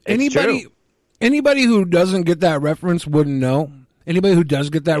 Anybody who doesn't get that reference wouldn't know. Anybody who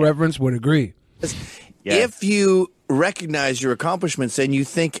does get that reference would agree. If you recognize your accomplishments and you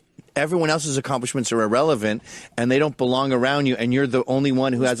think everyone else's accomplishments are irrelevant and they don't belong around you and you're the only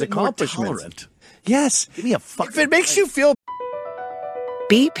one who has accomplishments. Yes. Give me a fuck. If it makes you feel...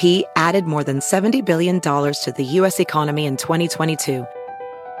 BP added more than $70 billion to the U.S. economy in 2022.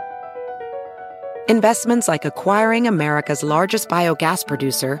 Investments like acquiring America's largest biogas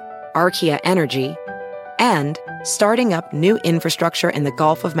producer, Archaea Energy, and starting up new infrastructure in the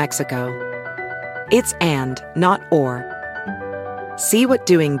Gulf of Mexico. It's and, not or. See what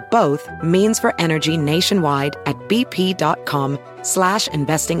doing both means for energy nationwide at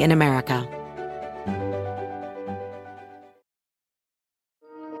bp.com/investing in America.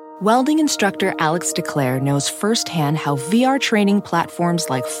 Welding instructor Alex DeClaire knows firsthand how VR training platforms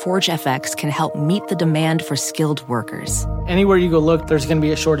like ForgeFX can help meet the demand for skilled workers. Anywhere you go look, there's going to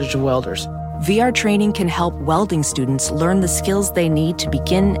be a shortage of welders. VR training can help welding students learn the skills they need to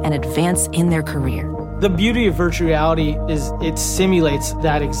begin and advance in their career. The beauty of virtual reality is it simulates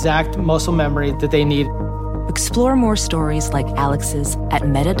that exact muscle memory that they need. Explore more stories like Alex's at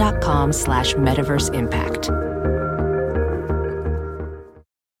meta.com/metaverseimpact.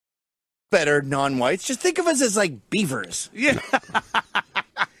 Better non-whites. Just think of us as like beavers. Yeah.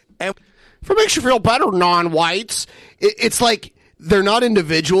 And if it makes you feel better, non-whites, it's like they're not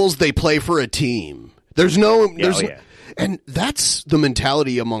individuals. They play for a team. And that's the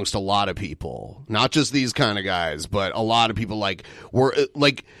mentality amongst a lot of people, not just these kind of guys, but a lot of people. Like we're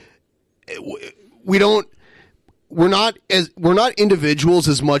not individuals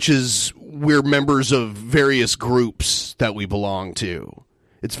as much as we're members of various groups that we belong to.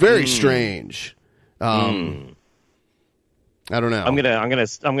 It's very strange. I don't know. I'm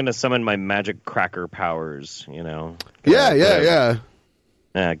gonna summon my magic cracker powers. You know. Yeah.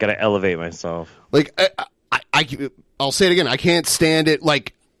 Gotta elevate myself. Like I'll say it again. I can't stand it.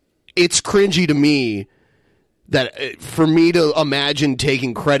 Like, it's cringy to me that for me to imagine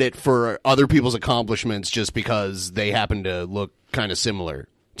taking credit for other people's accomplishments just because they happen to look kind of similar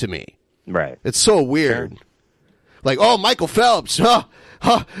to me. Right. It's so weird. Sure. Like, oh, Michael Phelps,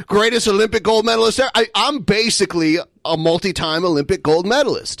 greatest Olympic gold medalist there. I'm basically a multi-time Olympic gold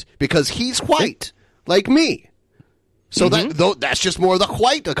medalist because he's white, like me. So that's just more of the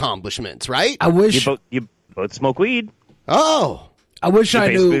white accomplishments, right? I wish you both smoke weed. Oh, I wish I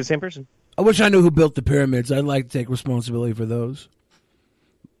knew the same person. I wish I knew who built the pyramids. I'd like to take responsibility for those.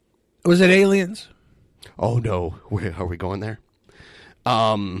 Was it aliens? Oh no, are we going there?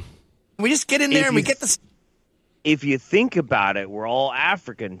 We just get in there and we get the. If you think about it, we're all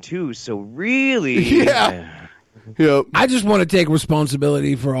African too. So really, yeah. I just want to take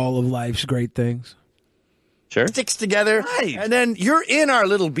responsibility for all of life's great things. Sure. Sticks together, right. And then you're in our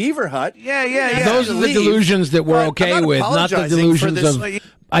little beaver hut. Yeah. Those are the delusions that we're okay with, not the delusions of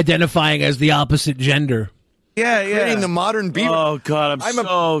identifying as the opposite gender. creating the modern beaver. Oh God, I'm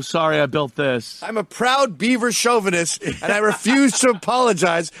so sorry I built this. I'm a proud beaver chauvinist, and I refuse to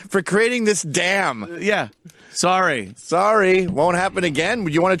apologize for creating this dam. Yeah. Sorry. Won't happen again.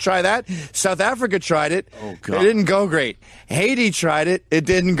 You want to try that? South Africa tried it. Oh, God. It didn't go great. Haiti tried it. It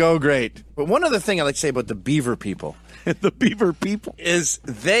didn't go great. But one other thing I like to say about the beaver people. The beaver people? Is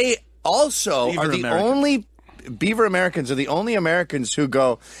they also Beaver are the Americans. only... Beaver Americans are the only Americans who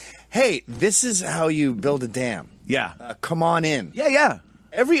go, hey, this is how you build a dam. Yeah. Come on in. Yeah.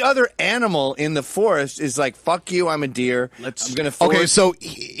 Every other animal in the forest is like, fuck you, I'm a deer. I'm going to Okay, so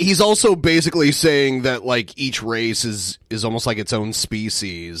he's also basically saying that like each race is almost like its own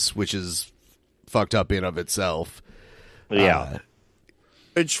species, which is fucked up in of itself. Yeah.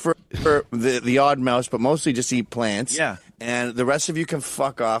 For the odd mouse, but mostly just eat plants. Yeah. And the rest of you can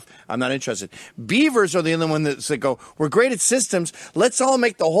fuck off. I'm not interested. Beavers are the only one that go, we're great at systems. Let's all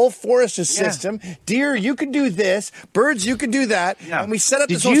make the whole forest a system. Deer, you can do this. Birds, you can do that. Yeah. And we set up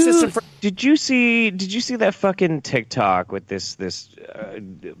this whole system for... Did you see that fucking TikTok with this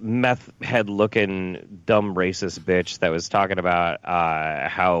meth head looking dumb racist bitch that was talking about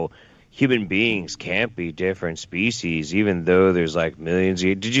how human beings can't be different species even though there's like millions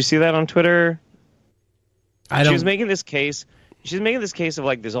of... Did you see that on Twitter? She was making this case. She's making this case of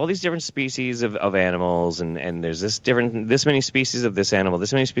like there's all these different species of animals and there's this many species of this animal,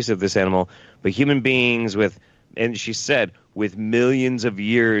 this many species of this animal, but human beings and she said with millions of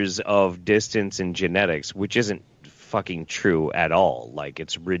years of distance in genetics, which isn't fucking true at all. Like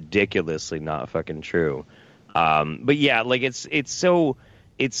it's ridiculously not fucking true. But yeah, like it's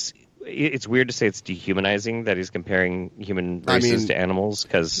weird to say it's dehumanizing that he's comparing human races to animals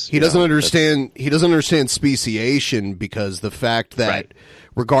because he doesn't understand. He doesn't understand speciation because the fact that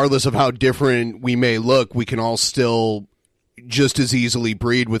regardless of how different we may look, we can all still just as easily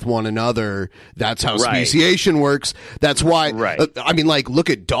breed with one another. That's how speciation works. That's why. I mean, like, look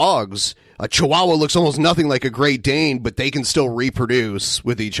at dogs. A Chihuahua looks almost nothing like a Great Dane, but they can still reproduce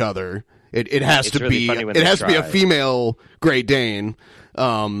with each other. It has to be. It has to be a female Great Dane.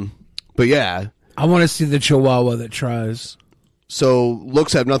 But yeah, I want to see the Chihuahua that tries. So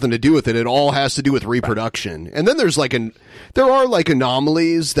looks have nothing to do with it. It all has to do with reproduction. And then there's there are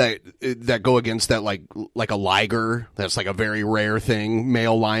anomalies that go against that, like a liger. That's like a very rare thing.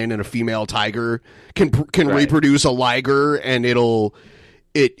 Male lion and a female tiger can reproduce a liger, and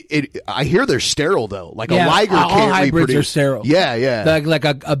I hear they're sterile though. Like a liger all can't hybrids reproduce. are sterile. Yeah. Like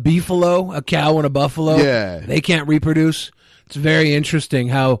a beefalo, a cow and a buffalo. Yeah, they can't reproduce. It's very interesting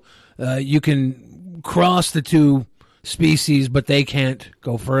how you can cross the two species, but they can't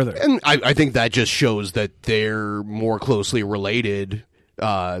go further. And I think that just shows that they're more closely related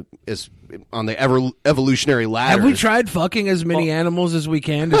as on the evolutionary ladder. Have we tried fucking as many animals as we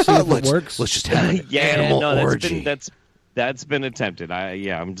can to see if it works? Let's just have an animal orgy. That's been attempted.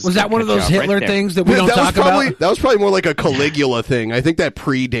 I'm just. Was that one of those Hitler things that we don't talk about? That was probably more like a Caligula thing. I think that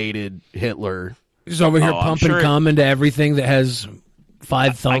predated Hitler. He's over here pumping cum into everything that has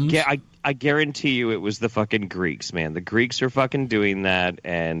 5 thumbs. I guarantee you it was the fucking Greeks, man. The Greeks are fucking doing that,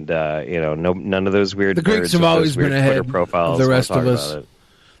 and none of those weird. The Greeks have always been ahead of the rest of us.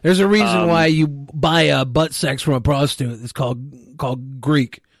 There's a reason why you buy butt sex from a prostitute. It's called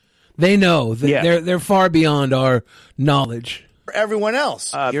Greek. They know that they're far beyond our knowledge. For everyone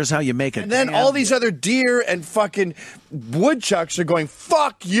else. Here's how you make it. And then all these other deer and fucking woodchucks are going,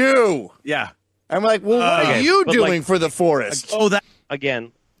 fuck you. Yeah. I'm like, well, what are you doing for the forest?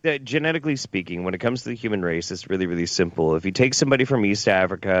 Again, genetically speaking, when it comes to the human race, it's really, really simple. If you take somebody from East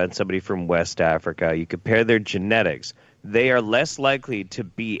Africa and somebody from West Africa, you compare their genetics, they are less likely to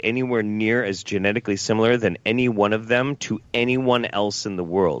be anywhere near as genetically similar than any one of them to anyone else in the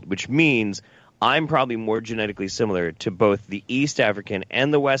world, which means I'm probably more genetically similar to both the East African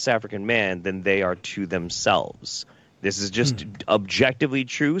and the West African man than they are to themselves. This is just objectively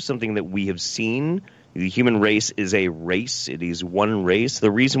true, something that we have seen. The human race is a race. It is one race.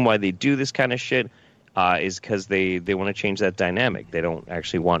 The reason why they do this kind of shit is because they want to change that dynamic. They don't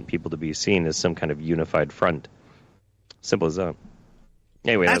actually want people to be seen as some kind of unified front. Simple as that.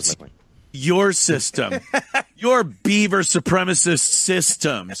 Anyway, that's my point. Your system. Your beaver supremacist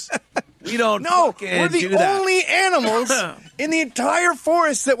systems. We don't we're the only animals in the entire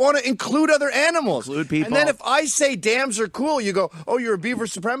forest that want to include other animals. Include people. And then if I say dams are cool, you go, oh, you're a beaver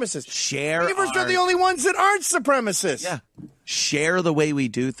supremacist. Beavers are the only ones that aren't supremacists. Yeah. Share the way we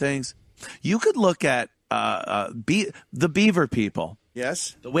do things. You could look at the beaver people.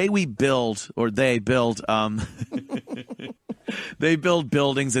 Yes. The way we build, or they build, they build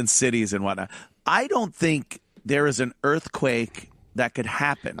buildings and cities and whatnot. I don't think there is an earthquake that could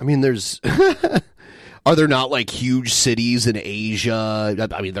happen. I mean, there's Are there not like huge cities in Asia?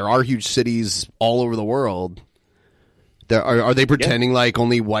 I mean, there are huge cities all over the world. Are they pretending like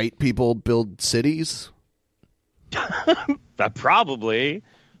only white people build cities? Probably.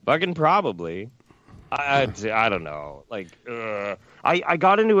 Fucking probably. I don't know. Like, I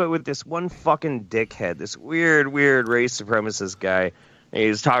got into it with this one fucking dickhead, this weird race supremacist guy. And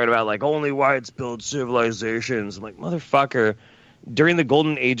he's talking about, like, only whites build civilizations. I'm like, motherfucker, during the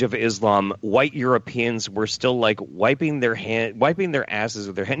golden age of Islam, white Europeans were still, like, wiping their asses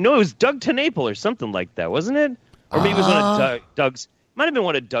with their hand. No, it was Doug TenNapel or something like that, wasn't it? Or maybe it was one of Doug's... Might have been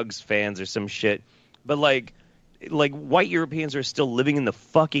one of Doug's fans or some shit. But, like white Europeans are still living in the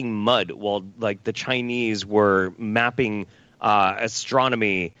fucking mud while like the Chinese were mapping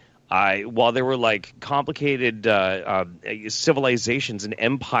astronomy while there were like complicated civilizations and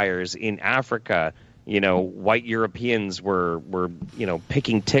empires in Africa. You know, white Europeans were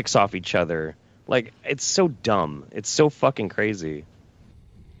picking ticks off each other. Like, it's so dumb. It's so fucking crazy.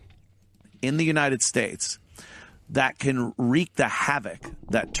 In the United States, that can wreak the havoc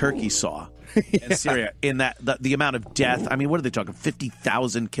that Turkey saw in Syria, in that the amount of death. I mean, what are they talking?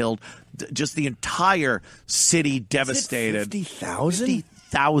 50,000 killed, just the entire city devastated. 50,000?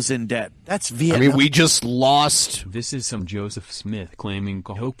 50,000 dead. That's Vietnam. I mean, we just lost. This is some Joseph Smith claiming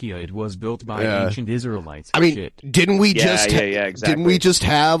Cahokia. It was built by ancient Israelites. I mean, Shit. didn't we just? Exactly. Didn't we just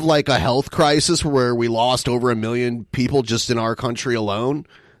have like a health crisis where we lost over 1 million people just in our country alone?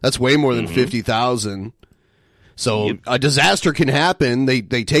 That's way more than 50,000. So a disaster can happen. They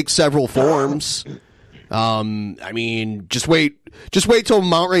take several forms. I mean, just wait till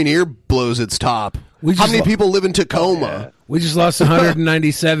Mount Rainier blows its top. How many people live in Tacoma? We just lost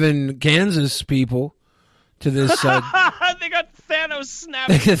 197 Kansas people to this. They got Thanos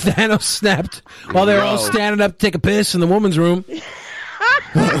snapped. Thanos snapped while they were all standing up to take a piss in the woman's room.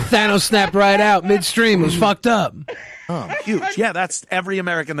 Thanos snapped right out midstream. It was fucked up. Oh, huge. Yeah, that's every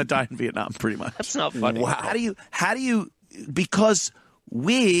American that died in Vietnam, pretty much. That's not funny. Wow. How do you, because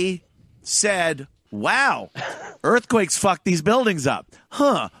we said, wow, earthquakes fuck these buildings up.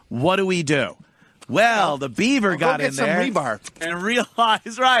 Huh, what do we do? Well, the Beaver got in there. Some rebar. And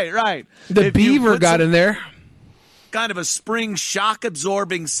realized, right. The Beaver got in there. Kind of a spring shock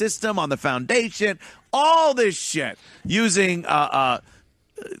absorbing system on the foundation. All this shit using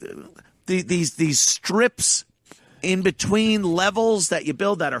these strips in between levels that you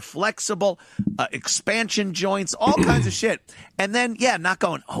build that are flexible, expansion joints, all kinds of shit. And then, not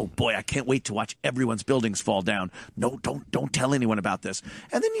going, oh boy, I can't wait to watch everyone's buildings fall down. No, don't tell anyone about this.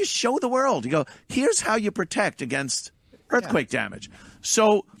 And then you show the world. You go, here's how you protect against earthquake damage.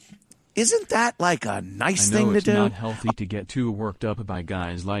 So isn't that like a nice thing to do? It's not healthy to get too worked up by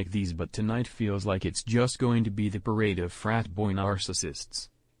guys like these, but tonight feels like it's just going to be the parade of frat boy narcissists.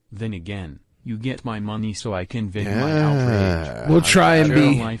 Then again, you get my money so I can vent my outrage. We'll try and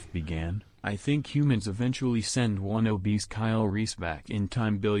be. Life began. I think humans eventually send one obese Kyle Reese back in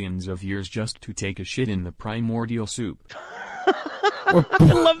time billions of years just to take a shit in the primordial soup. I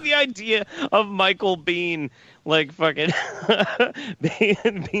love the idea of Michael Bean, like, fucking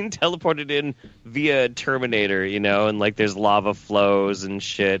being teleported in via Terminator, you know, and, like, there's lava flows and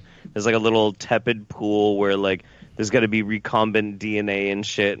shit. There's, like, a little tepid pool where, like, there's got to be recombinant DNA and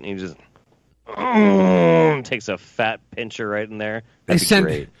shit, and he just takes a fat pincher right in there. That'd be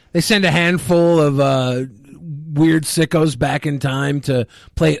great. They send a handful of weird sickos back in time to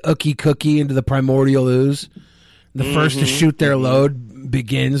play Ookie Cookie into the primordial ooze. The first to shoot their load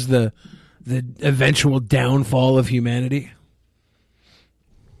begins the eventual downfall of humanity.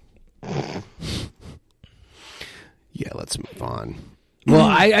 Yeah, let's move on. Well,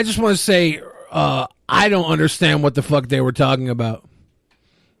 I just want to say I don't understand what the fuck they were talking about.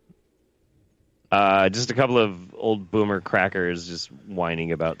 Just a couple of old boomer crackers just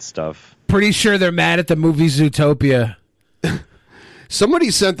whining about stuff. Pretty sure they're mad at the movie Zootopia.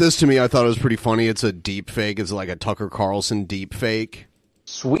 Somebody sent this to me. I thought it was pretty funny. It's a deep fake. It's like a Tucker Carlson deep fake.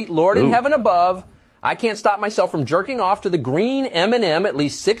 Sweet Lord in heaven above, I can't stop myself from jerking off to the green M&M at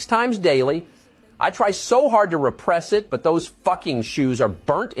least 6 times daily. I try so hard to repress it, but those fucking shoes are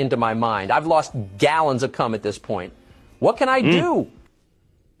burnt into my mind. I've lost gallons of cum at this point. What can I do?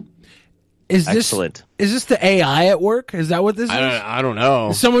 Excellent. Is this the AI at work? Is that what this is? I don't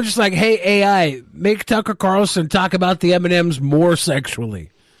know. Is someone just like, hey, AI, make Tucker Carlson talk about the M&Ms more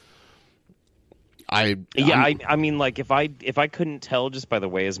sexually. I mean, like, if I couldn't tell just by the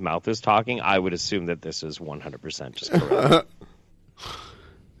way his mouth is talking, I would assume that this is 100% just correct.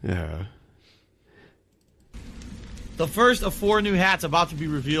 Yeah. The first of 4 new hats about to be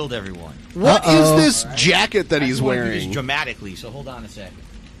revealed, everyone. What is this jacket that he's I just wanna do wearing? this dramatically, so hold on a second.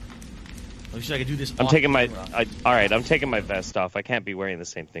 Let me see if I can do this. I'm taking my. All right, I'm taking my vest off. I can't be wearing the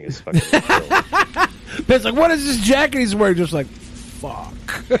same thing as fucking. Ben's like, what is this jacket he's wearing? Just like, fuck.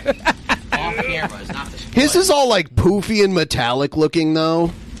 Off camera is not the. His is all like poofy and metallic looking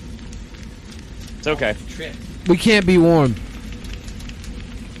though. It's okay. We can't be warm.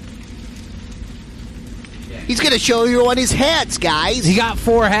 He's going to show you on his hats, guys. He got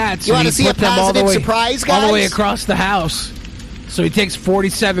 4 hats. You want to and he see a put them all the positive way- surprise, guys? All the way across the house. So he takes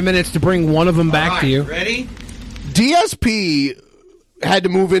 47 minutes to bring one of them back to you. Ready? DSP had to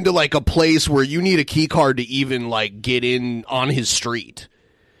move into like a place where you need a key card to even like get in on his street.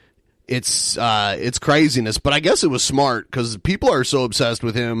 It's craziness, but I guess it was smart because people are so obsessed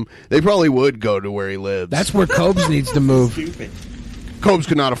with him. They probably would go to where he lives. That's where Cobes needs to move. Stupid. Cobes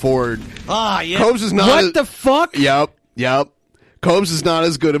could not afford. Ah, yeah. Cobes is not. What the fuck? Yep. Cobes is not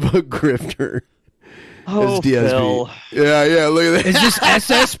as good of a grifter as DSP. Phil. Yeah. Look at that. Is this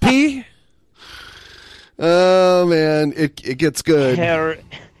SSP? Oh man, it gets good.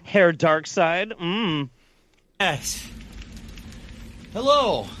 Hair dark side. Yes.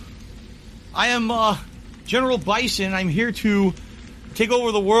 Hello. I am General Bison. I'm here to take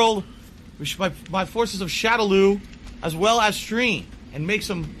over the world with my forces of Shadaloo, as well as Stream, and make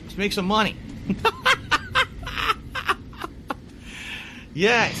some money.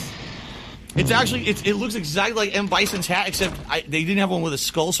 Yes. It's actually it looks exactly like M. Bison's hat, except they didn't have one with a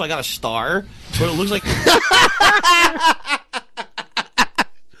skull, so I got a star. But it looks like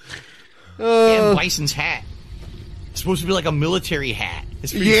M. Bison's hat. It's supposed to be like a military hat.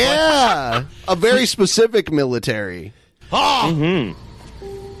 It's pretty fun. A very specific military. Oh! I don't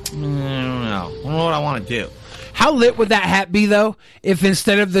know what I want to do. How lit would that hat be, though, if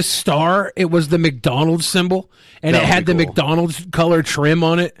instead of the star, it was the McDonald's symbol, and it had the McDonald's color trim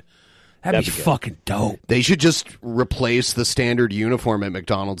on it? That'd be fucking dope. They should just replace the standard uniform at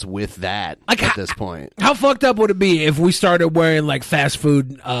McDonald's with that at this point. How fucked up would it be if we started wearing, like, fast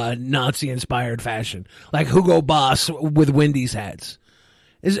food Nazi-inspired fashion? Like Hugo Boss with Wendy's hats.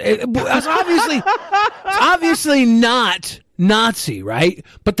 It's obviously not Nazi, right?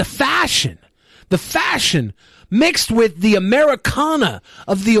 But the fashion mixed with the Americana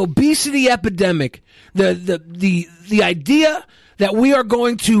of the obesity epidemic, the idea that we are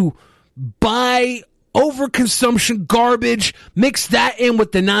going to buy overconsumption garbage, mix that in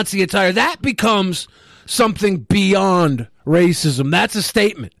with the Nazi attire, that becomes something beyond racism. That's a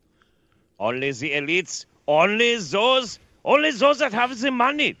statement. Only the elites, only those that have the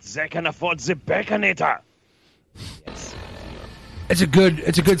money, they can afford the Baconator. Yes. It's a good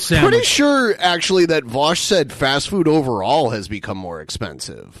sandwich. Pretty sure, actually, that Vosh said fast food overall has become more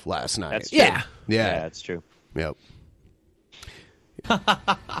expensive last night. That's true. Yeah, that's true. Yep.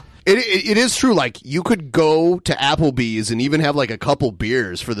 It is true. Like, you could go to Applebee's and even have like a couple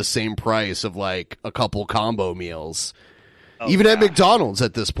beers for the same price of like a couple combo meals. Even at McDonald's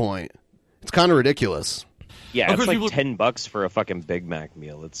at this point. It's kind of ridiculous. Yeah, it's like $10 for a fucking Big Mac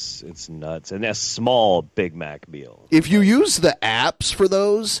meal. It's nuts. And a small Big Mac meal. If you use the apps for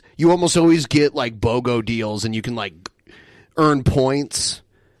those, you almost always get like BOGO deals and you can like earn points.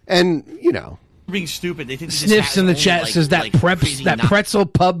 And, you know. Being stupid. They think Sniffs in the chat says that pretzel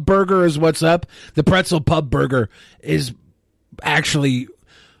pub burger is what's up. The pretzel pub burger is actually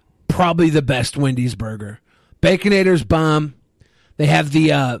probably the best Wendy's burger. Baconator's bomb. They have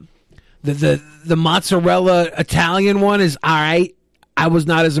the mozzarella Italian one is all right. I was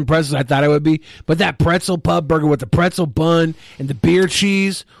not as impressed as I thought I would be, but that pretzel pub burger with the pretzel bun and the beer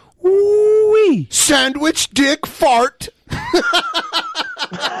cheese, ooh-wee. Sandwich dick fart.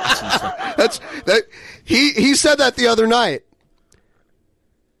 He said that the other night.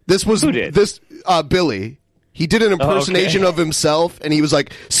 Who did? Billy. He did an impersonation of himself, and he was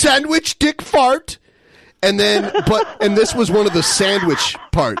like, "Sandwich dick fart," and then and this was one of the sandwich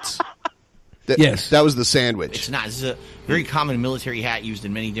parts. Yes, that was the sandwich. It's not. This is a very common military hat used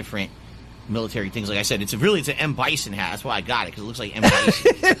in many different military things. Like I said, it's an M. Bison hat. That's why I got it, because it looks like M.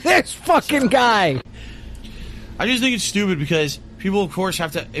 Bison. This fucking guy. I just think it's stupid because people, of course,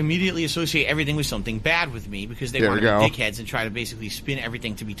 have to immediately associate everything with something bad with me because they want to be dickheads and try to basically spin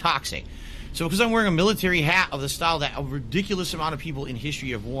everything to be toxic. So because I'm wearing a military hat of the style that a ridiculous amount of people in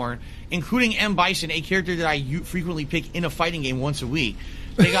history have worn, including M. Bison, a character that I frequently pick in a fighting game once a week,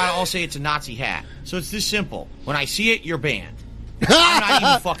 they gotta all say it's a Nazi hat. So it's this simple. When I see it, you're banned. I'm not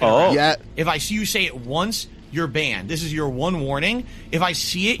even fucking around. Yeah. If I see you say it once, you're banned. This is your one warning. If I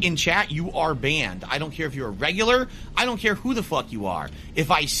see it in chat, you are banned. I don't care if you're a regular. I don't care who the fuck you are. If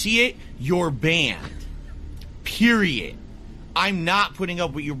I see it, you're banned. Period. I'm not putting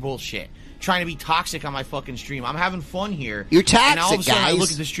up with your bullshit. trying to be toxic on my fucking stream. I'm having fun here. You're toxic, and all of a sudden guys. I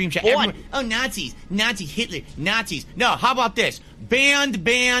look at the stream chat. Everyone, oh, Nazis, Hitler, Nazis. No, how about this? Banned.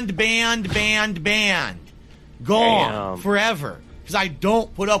 Gone forever. Because I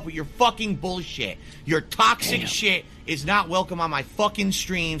don't put up with your fucking bullshit. Your toxic shit is not welcome on my fucking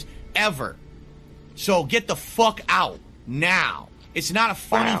streams ever. So get the fuck out now. It's not a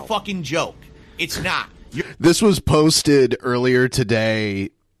funny fucking joke. It's not. This was posted earlier today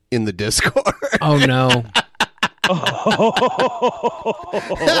in the Discord. Oh, no.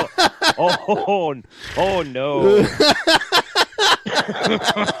 Oh no.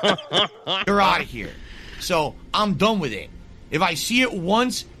 You're out of here. So I'm done with it. If I see it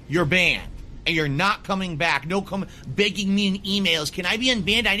once, you're banned. And you're not coming back. No begging me in emails. Can I be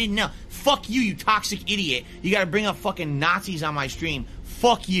unbanned? I didn't know. Fuck you, you toxic idiot. You gotta bring up fucking Nazis on my stream.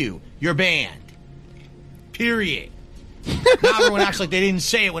 Fuck you. You're banned. Period. Now everyone acts like they didn't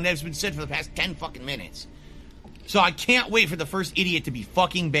say it when it's been said for the past 10 fucking minutes. So I can't wait for the first idiot to be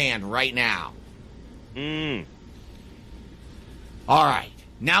fucking banned right now. Alright.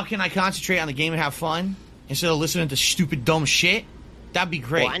 Now can I concentrate on the game and have fun? Instead of listening to stupid, dumb shit? That'd be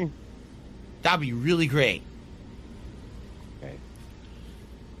great. That'd be really great. Okay.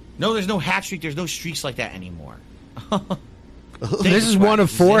 No, there's no hat streak. There's no streaks like that anymore. This is one of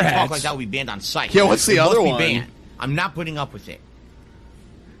 4 hats. Talk like that would be banned on site. Yeah, what's the other one? Banned. I'm not putting up with it.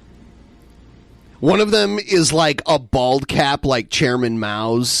 One of them is like a bald cap, like Chairman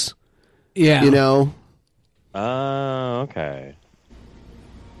Mao's. Yeah. You know? Okay.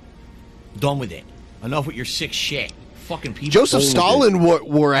 Done with it. Enough with your sick shit. Fucking people. Joseph Stalin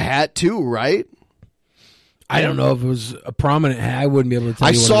wore a hat too, right? I don't know if it was a prominent hat. I wouldn't be able to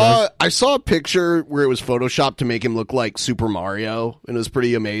tell you what it was. I saw a picture where it was photoshopped to make him look like Super Mario, and it was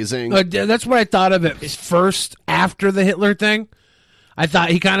pretty amazing. That's what I thought of it first after the Hitler thing. I thought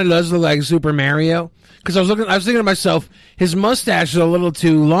he kind of does look like Super Mario. Because I was thinking to myself, his mustache is a little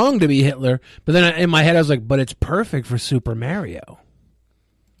too long to be Hitler. But then in my head, I was like, but it's perfect for Super Mario.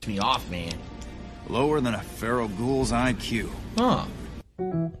 Me off, man. Lower than a Pharaoh Ghoul's IQ. Huh.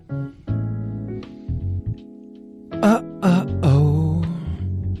 Oh.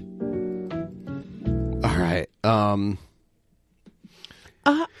 All right.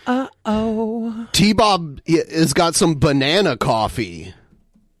 Oh. T-Bob has got some banana coffee.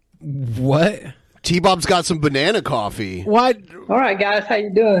 What? T-Bob's got some banana coffee. What? All right, guys, how you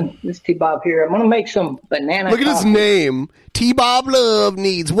doing? This is T-Bob here. I'm gonna make some banana. Look at his name. T-Bob Love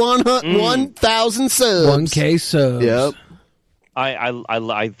needs 1,000 subs. 1K subs. Yep.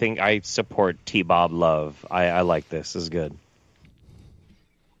 I think I support T-Bob Love. I like this. This is good.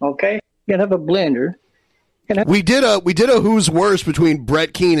 Okay, you gotta have a blender. We did a who's worse between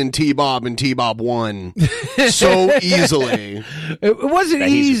Brett Keane and T-Bob won so easily. It wasn't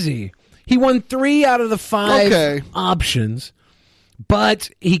easy. He won 3 out of the 5 options, but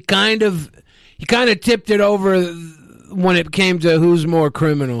he kind of tipped it over when it came to who's more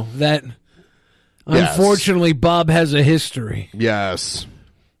criminal. That unfortunately Bob has a history. Yes,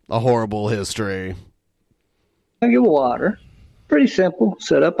 a horrible history. I get water. Pretty simple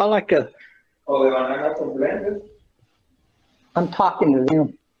setup. I like to. I'm talking to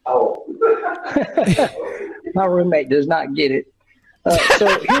them. Oh. My roommate does not get it.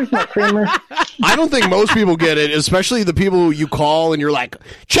 So here's my creamer. I don't think most people get it, especially the people you call and you're like,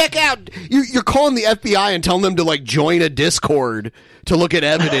 check out. You're calling the FBI and telling them to like join a Discord to look at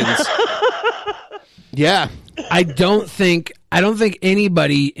evidence. Yeah. I don't think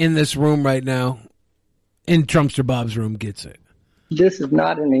anybody in this room right now, in Trumpster Bob's room, gets it. This is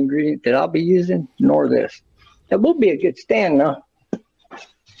not an ingredient that I'll be using, nor this. That will be a good stand, though.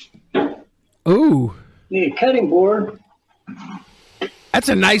 Ooh. Need a cutting board. That's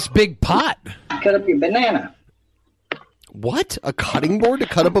a nice big pot. Cut up your banana. What? A cutting board to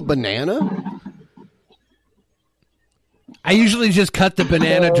cut up a banana? I usually just cut the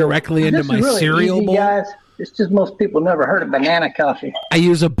banana directly into my really cereal easy, bowl. Guys. It's just most people never heard of banana coffee. I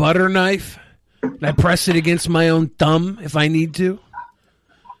use a butter knife. And I press it against my own thumb if I need to.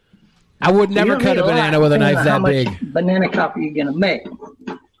 I would never cut a banana with a knife that big. How much banana coffee you gonna make?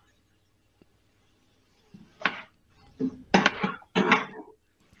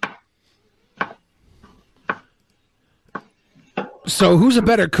 So who's a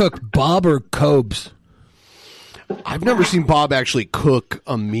better cook, Bob or Cobes? I've never seen Bob actually cook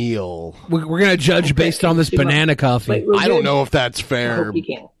a meal. We're going to judge based on this banana coffee. I don't know if that's fair.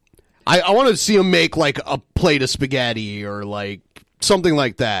 I want to see him make like a plate of spaghetti or like something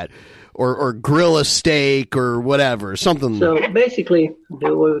like that. Or grill a steak or whatever. Something. So basically,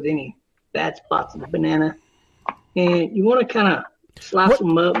 do away with any bad spots of the banana. And you want to kind of Slice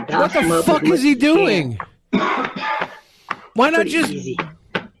them up, dice them up. What the fuck is he doing? Why not just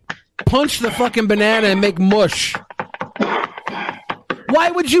punch the fucking banana and make mush? Why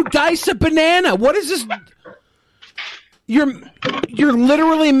would you dice a banana? What is this? You're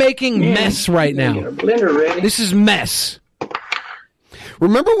literally making mess right now. Blender ready. This is mess.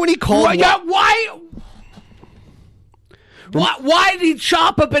 Remember when he called? Why did he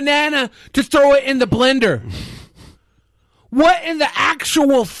chop a banana to throw it in the blender? What in the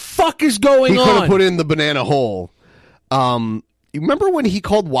actual fuck is going on? He could have put it in the banana hole. You remember when he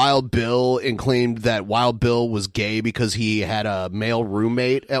called Wild Bill and claimed that Wild Bill was gay because he had a male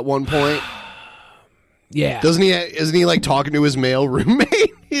roommate at one point? Yeah. Isn't he like talking to his male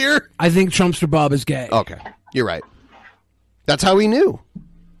roommate here? I think Trumpster Bob is gay. Okay. You're right. That's how he knew.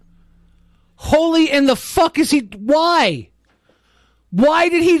 Holy in the fuck is he? Why? Why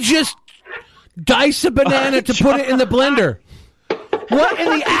did he just dice a banana to put it in the blender? What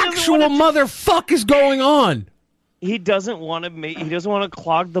in the actual motherfuck is going on? He doesn't want to He doesn't want to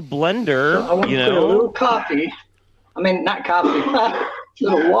clog the blender. I want to put a little coffee. I mean, not coffee. A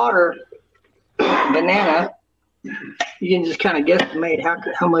little water. Banana. You can just kind of guesstimate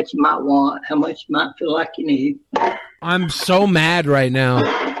how much you might want, how much you might feel like you need. I'm so mad right now.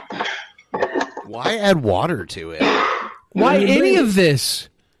 Why add water to it? Why any of this?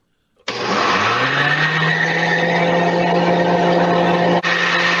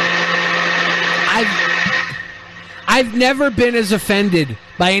 I've never been as offended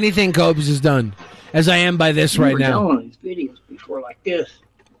by anything Cobes has done as I am by this right now. I've done these videos before like this,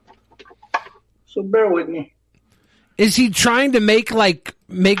 so bear with me. Is he trying to make like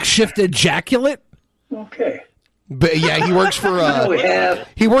makeshift ejaculate? Okay. But yeah, he works for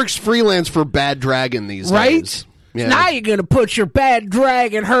he works freelance for Bad Dragon these days. Yeah. Now you're going to put your Bad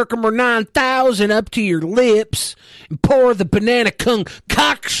Dragon Herkimer 9000 up to your lips and pour the banana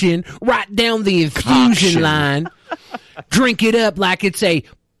concoction right down the infusion line. Drink it up like it's a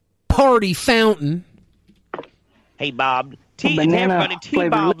party fountain. Hey, Bob. Everybody,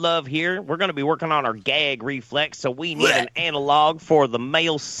 T-Bob Love here. We're going to be working on our gag reflex, so we need an analog for the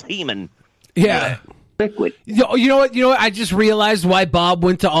male semen. Yeah. Liquid. You know what? I just realized why Bob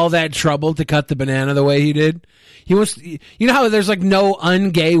went to all that trouble to cut the banana the way he did. He wants. You know how there's like no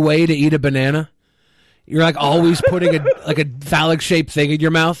ungay way to eat a banana. You're like always putting a phallic shaped thing in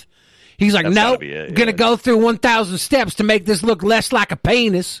your mouth. He's like, nope, gonna go through 1,000 steps to make this look less like a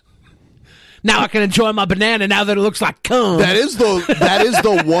penis. Now I can enjoy my banana now that it looks like cum. That is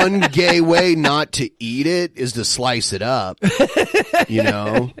the one gay way not to eat it is to slice it up. You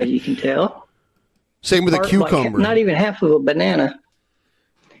know, you can tell. Same with a cucumber. Not even half of a banana.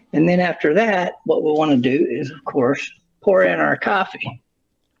 And then after that, what we want to do is, of course, pour in our coffee.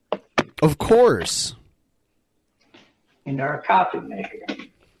 Of course. Into our coffee maker.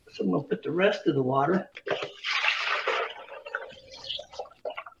 So I'm going to put the rest of the water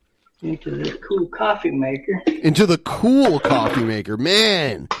into this cool coffee maker. Into the cool coffee maker.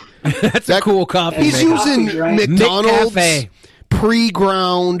 Man. That's a cool coffee maker. He's using McDonald's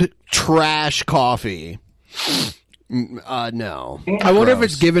pre-ground trash coffee. No. I wonder if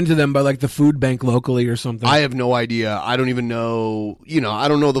it's given to them by like the food bank locally or something. I have no idea. I don't even know. I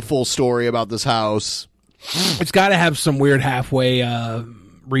don't know the full story about this house. It's got to have some weird halfway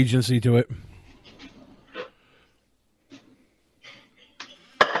Regency to it.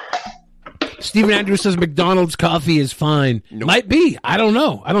 Stephen Andrews says McDonald's coffee is fine. Nope. Might be. I don't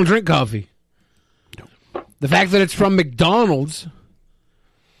know. I don't drink coffee. Nope. The fact that it's from McDonald's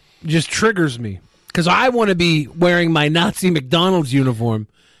just triggers me. Because I want to be wearing my Nazi McDonald's uniform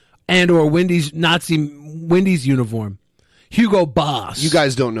and or Nazi Wendy's uniform. Hugo Boss. You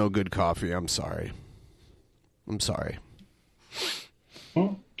guys don't know good coffee. I'm sorry.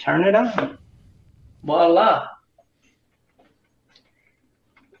 Turn it on. Voila.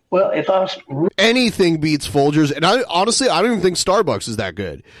 Well, if I was... Anything beats Folgers. And I don't even think Starbucks is that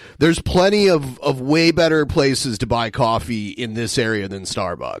good. There's plenty of way better places to buy coffee in this area than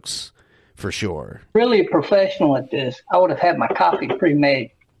Starbucks. For sure. Really professional at this, I would have had my coffee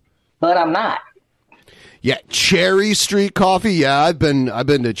pre-made, but I'm not. Yeah, Cherry Street Coffee. Yeah, I've been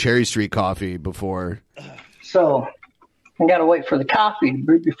to Cherry Street Coffee before. So I got to wait for the coffee to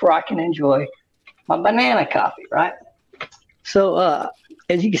brew before I can enjoy my banana coffee, right? So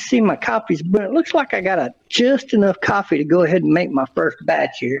as you can see, my coffee's brewing. It looks like I got just enough coffee to go ahead and make my first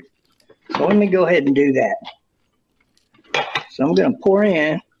batch here. So let me go ahead and do that. So I'm going to pour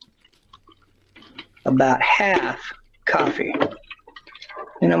in about half coffee.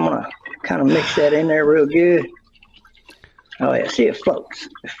 And I'm going to kind of mix that in there real good. Oh, yeah. See, it floats.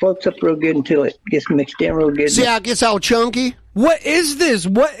 It floats up real good until it gets mixed in real good. See how it gets all chunky? What is this?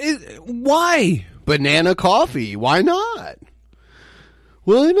 Why? Banana coffee. Why not?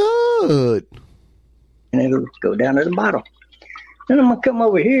 Why not? And it'll go down to the bottle. Then I'm going to come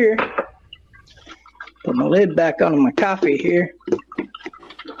over here, put my lid back on my coffee here.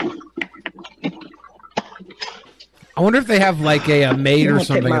 I wonder if they have like a maid or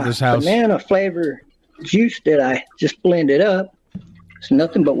something at this house. Banana flavor juice that I just blended up. It's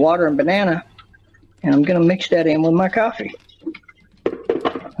nothing but water and banana. And I'm going to mix that in with my coffee.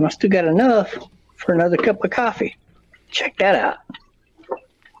 And I still got enough for another cup of coffee. Check that out.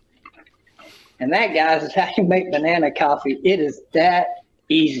 And that, guys, is how you make banana coffee. It is that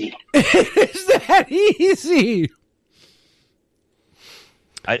easy. It's that easy.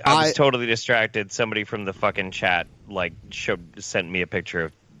 I was totally distracted. Somebody from the fucking chat sent me a picture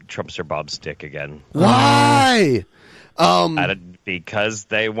of Trump's or Bob's dick again. Why? Because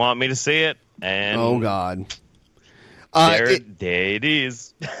they want me to see it. And oh God. There it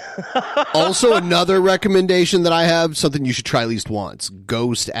is. Also, another recommendation that I have, something you should try at least once: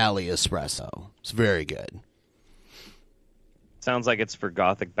 Ghost Alley Espresso. It's very good. Sounds like it's for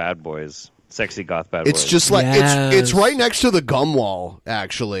gothic bad boys, sexy goth bad boys. It's just like it's right next to the gum wall.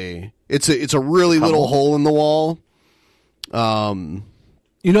 Actually, it's a really little hole in the wall.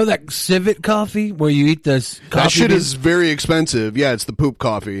 You know that civet coffee where you eat this coffee? That shit is very expensive. Yeah, it's the poop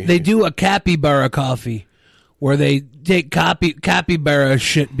coffee. They do a capybara coffee where they take capybara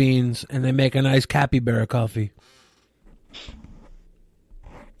shit beans and they make a nice capybara coffee.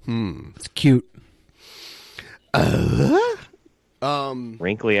 It's cute.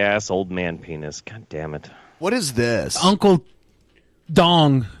 Wrinkly ass old man penis. God damn it. What is this? Uncle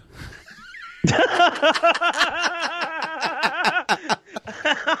Dong.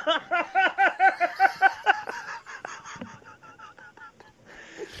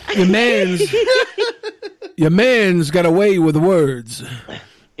 Your man's got away with the words.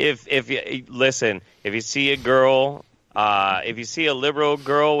 If you see a girl, if you see a liberal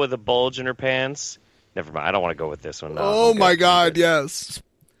girl with a bulge in her pants, never mind. I don't want to go with this one. No, oh my God, yes.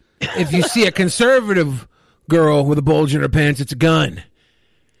 If you see a conservative girl with a bulge in her pants, it's a gun.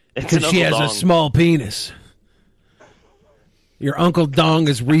 Because she has a small penis. Your Uncle Dong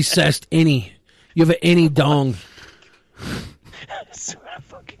is recessed any. You have an any dong.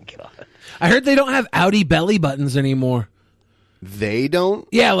 I heard they don't have outie belly buttons anymore. They don't?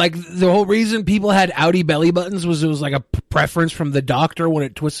 Yeah, like the whole reason people had outie belly buttons was it was like a preference from the doctor when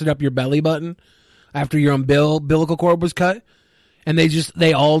it twisted up your belly button after your umbilical cord was cut. And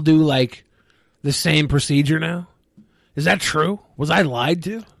they all do like the same procedure now. Is that true? Was I lied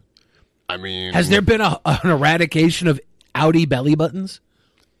to? I mean, has there been an eradication of outie belly buttons?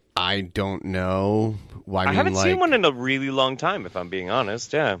 I don't know. Well, I haven't seen one in a really long time, if I'm being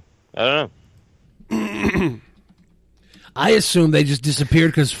honest. Yeah. I don't know. I assume they just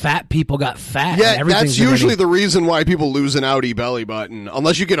disappeared because fat people got fat. Yeah, and that's usually the reason why people lose an outie belly button.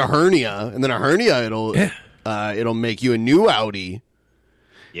 Unless you get a hernia, and then a hernia it'll make you a new outie.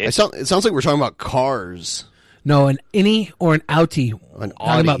 Yeah. It sounds like we're talking about cars. No, an innie or an outie. An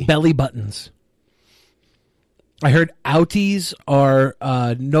talking about belly buttons. I heard outies are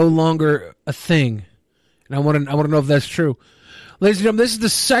no longer a thing, and I want to know if that's true. Ladies and gentlemen, this is the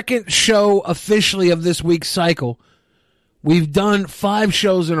second show officially of this week's cycle. We've done 5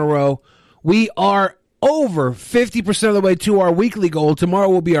 shows in a row. We are over 50% of the way to our weekly goal. Tomorrow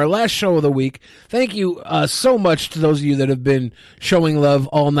will be our last show of the week. Thank you so much to those of you that have been showing love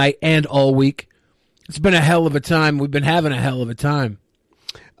all night and all week. It's been a hell of a time. We've been having a hell of a time.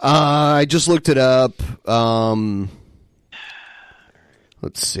 I just looked it up.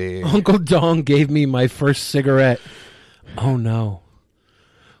 Let's see. Uncle Dong gave me my first cigarette. Oh, no.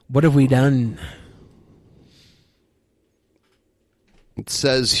 What have we done? It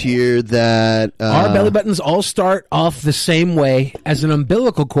says here that our belly buttons all start off the same way as an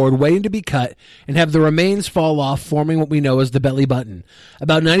umbilical cord waiting to be cut and have the remains fall off, forming what we know as the belly button.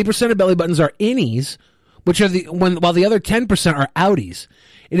 About 90% of belly buttons are innies, while the other 10% are outies.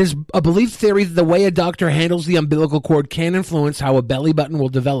 It is a belief theory that the way a doctor handles the umbilical cord can influence how a belly button will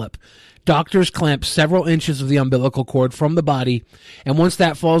develop. Doctors clamp several inches of the umbilical cord from the body, and once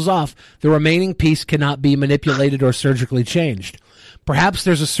that falls off, the remaining piece cannot be manipulated or surgically changed. Perhaps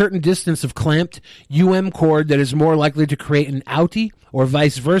there's a certain distance of clamped cord that is more likely to create an outie, or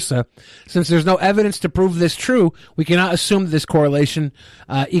vice versa. Since there's no evidence to prove this true, we cannot assume that this correlation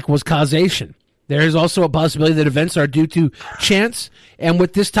equals causation. There is also a possibility that events are due to chance, and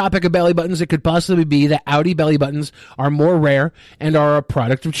with this topic of belly buttons, it could possibly be that outie belly buttons are more rare and are a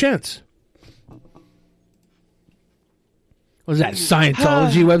product of chance. Was that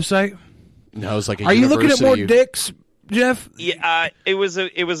Scientology website? No, it's like a Are you looking at more university. dicks, Jeff? Yeah, it was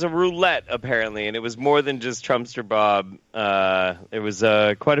a roulette apparently, and it was more than just Trumpster Bob. It was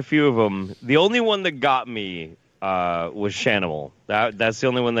quite a few of them. The only one that got me was Shanimal. That's the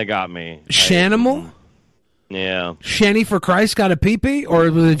only one that got me. Shanimal? Yeah. Shanny for Christ got a pee-pee, or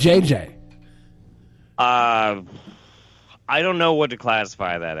was it JJ? I don't know what to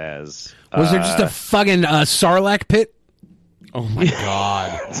classify that as. Was there just a fucking Sarlacc pit? Oh my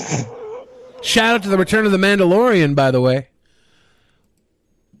god! Shout out to the Return of the Mandalorian, by the way.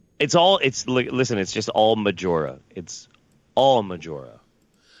 Listen, it's just all Majora. It's all Majora.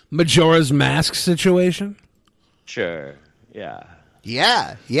 Majora's Mask situation? Sure. Yeah.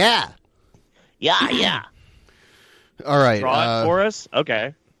 Yeah. Yeah. All right. Draw it for us?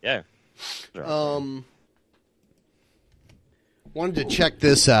 Okay. Yeah. Wanted to check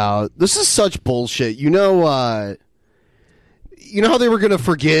this out. This is such bullshit. You know how they were going to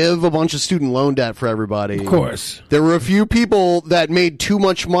forgive a bunch of student loan debt for everybody? Of course. There were a few people that made too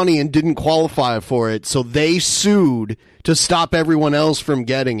much money and didn't qualify for it, so they sued to stop everyone else from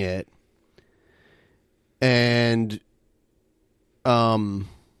getting it. And, where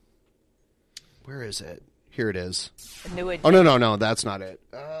is it? Here it is. Oh, no, that's not it.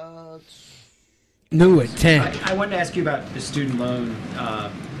 New at 10. I wanted to ask you about the student loan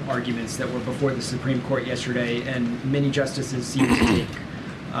arguments that were before the Supreme Court yesterday, and many justices seem to take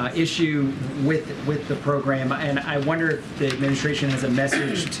issue with the program. And I wonder if the administration has a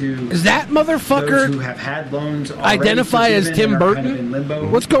message to Is that motherfucker those who have had loans already identify as forgiven Tim and are Burton? kind of in limbo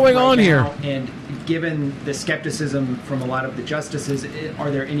What's going right on now. here? And given the skepticism from a lot of the justices,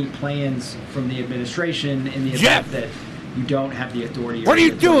 are there any plans from the administration in the event that you don't have the authority? What are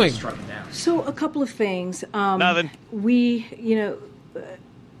you doing? So a couple of things. Nothing.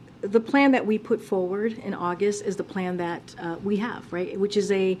 The plan that we put forward in August is the plan that we have, right? Which is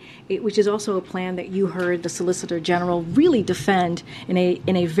also a plan that you heard the Solicitor General really defend in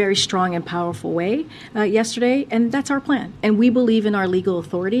a very strong and powerful way yesterday, and that's our plan. And we believe in our legal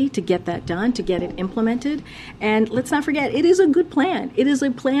authority to get that done, to get it implemented. And let's not forget, it is a good plan. It is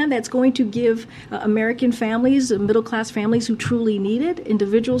a plan that's going to give American families, middle-class families who truly need it,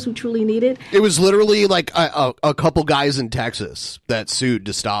 individuals who truly need it. It was literally like a couple guys in Texas that sued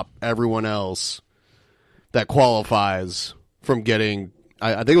to stop everyone else that qualifies from getting,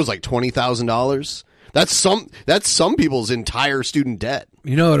 I think it was like $20,000. That's some people's entire student debt.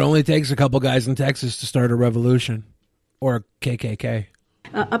 You know, it only takes a couple guys in Texas to start a revolution or a KKK.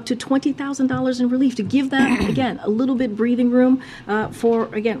 Up to $20,000 in relief to give them, again, a little bit breathing room for,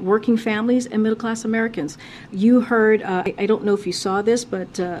 again, working families and middle-class Americans. You heard, I don't know if you saw this,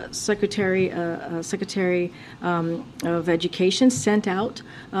 but Secretary of Education sent out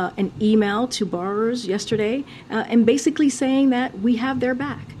an email to borrowers yesterday and basically saying that we have their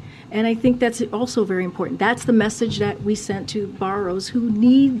back. And I think that's also very important. That's the message that we sent to borrowers who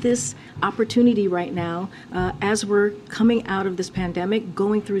need this opportunity right now as we're coming out of this pandemic,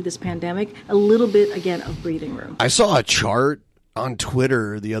 going through this pandemic, a little bit, again, of breathing room. I saw a chart on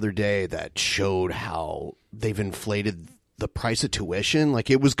Twitter the other day that showed how they've inflated the price of tuition. Like,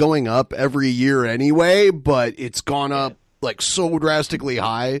 it was going up every year anyway, but it's gone up like so drastically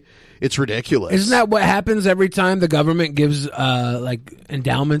high. It's ridiculous. Isn't that what happens every time the government gives like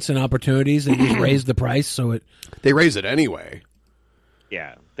endowments and opportunities? They just raise the price, so they raise it anyway.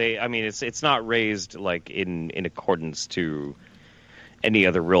 Yeah, it's not raised like in accordance to any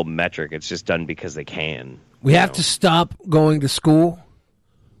other real metric. It's just done because they can. We have to stop going to school.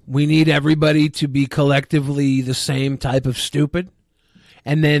 We need everybody to be collectively the same type of stupid,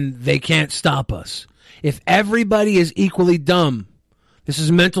 and then they can't stop us. If everybody is equally dumb, this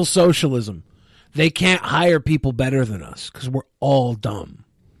is mental socialism. They can't hire people better than us because we're all dumb.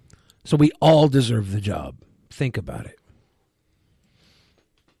 So we all deserve the job. Think about it.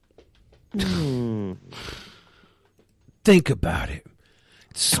 Think about it.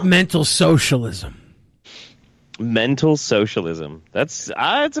 It's mental socialism. Mental socialism. That's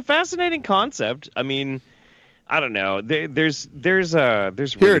it's a fascinating concept. I mean, I don't know. There's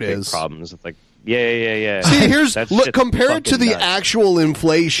really big problems with like. Yeah. See, compare it to the actual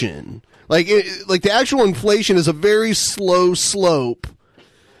inflation. Like the actual inflation is a very slow slope,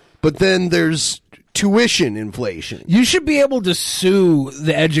 but then there's tuition inflation. You should be able to sue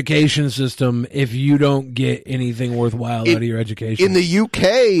the education system if you don't get anything worthwhile out of your education. In the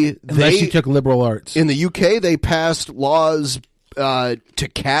UK, unless you took liberal arts. In the UK, they passed laws to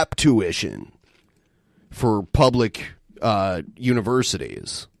cap tuition for public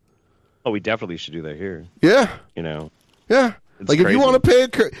universities. Oh, we definitely should do that here. Yeah. You know. Yeah. Like if you want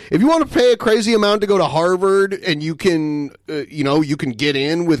to pay a crazy amount to go to Harvard and you can you can get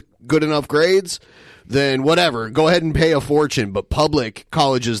in with good enough grades, then whatever, go ahead and pay a fortune. But public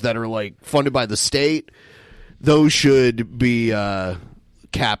colleges that are like funded by the state, those should be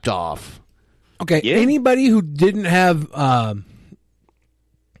capped off. Okay, anybody who didn't have a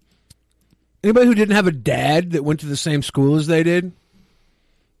dad that went to the same school as they did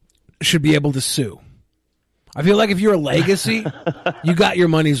should be able to sue. I feel like if you're a legacy, you got your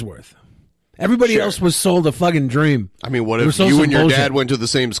money's worth. Everybody else was sold a fucking dream. I mean, what if you and your dad went to the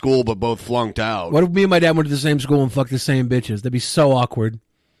same school but both flunked out? What if me and my dad went to the same school and fucked the same bitches? That'd be so awkward.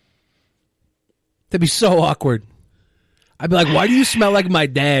 That'd be so awkward. I'd be like, why do you smell like my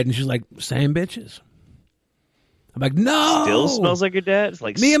dad? And she's like, same bitches. I'm like, no. Still smells like your dad? It's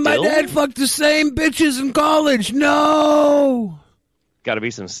like, me and my dad fucked the same bitches in college. No. Got to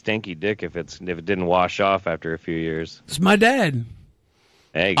be some stinky dick if it didn't wash off after a few years. It's my dad.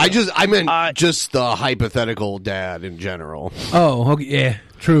 I meant just the hypothetical dad in general. Oh, okay, yeah,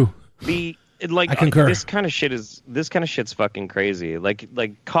 true. I concur. This kind of shit's fucking crazy.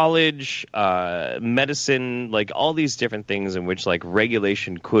 Like college, medicine, like all these different things in which like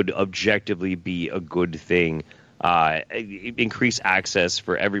regulation could objectively be a good thing. Increase access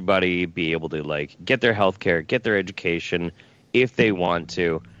for everybody, be able to like get their healthcare, get their education if they want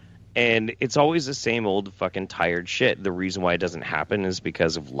to. And it's always the same old fucking tired shit. The reason why it doesn't happen is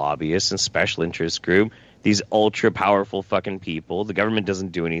because of lobbyists and special interest group. These ultra powerful fucking people. The government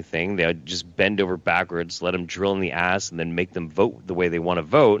doesn't do anything. They just bend over backwards, let them drill in the ass, and then make them vote the way they want to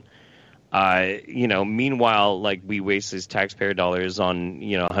vote. Meanwhile, like we waste these taxpayer dollars on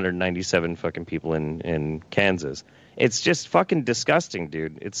 197 fucking people in Kansas. It's just fucking disgusting,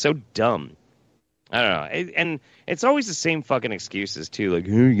 dude. It's so dumb. I don't know. And it's always the same fucking excuses, too. Like,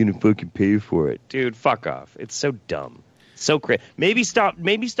 who are you going to fucking pay for it? Dude, fuck off. It's so dumb. So crazy. Maybe stop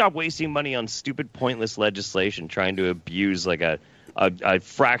wasting money on stupid, pointless legislation trying to abuse, like, a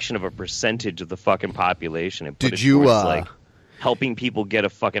fraction of a percentage of the fucking population and put towards, helping people get a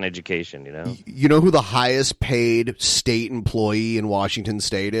fucking education, you know? You know who the highest paid state employee in Washington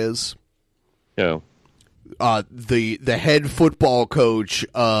State is? No. The head football coach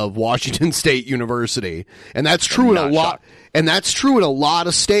of Washington State University, and that's true in a lot. And that's true in a lot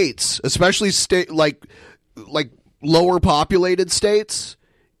of states, especially like lower populated states.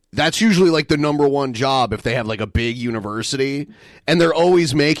 That's usually like the number one job if they have like a big university, and they're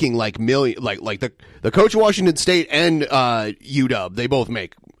always making like like the coach of Washington State and UW. They both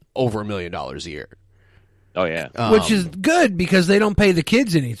make over $1 million a year. Oh yeah, which is good because they don't pay the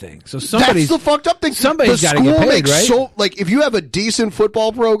kids anything. So that's the fucked up thing. Somebody's got to get paid, right? So, like, if you have a decent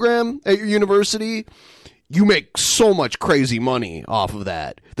football program at your university, you make so much crazy money off of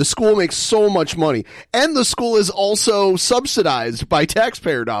that. The school makes so much money, and the school is also subsidized by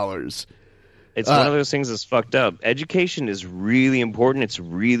taxpayer dollars. It's one of those things that's fucked up. Education is really important. It's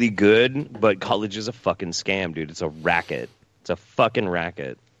really good, but college is a fucking scam, dude. It's a racket. It's a fucking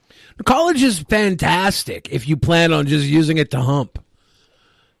racket. College is fantastic if you plan on just using it to hump.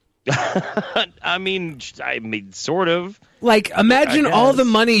 I mean, sort of. Like, imagine all the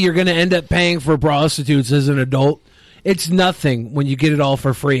money you're going to end up paying for prostitutes as an adult. It's nothing when you get it all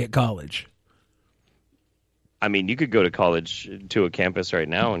for free at college. I mean, you could go to college to a campus right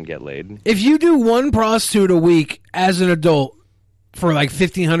now and get laid. If you do one prostitute a week as an adult for like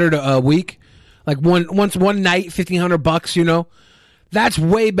 $1,500 a week, like one night, $1,500, you know, that's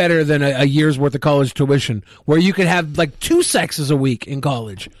way better than a year's worth of college tuition, where you could have like 2 sexes a week in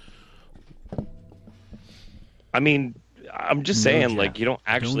college. I mean, I'm just saying, like, you don't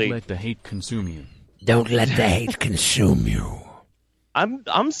actually... Don't let the hate consume you. Don't let the hate consume you.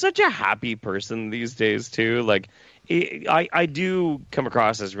 I'm such a happy person these days, too. Like, I do come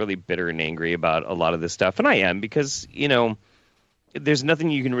across as really bitter and angry about a lot of this stuff, and I am, because, you know, there's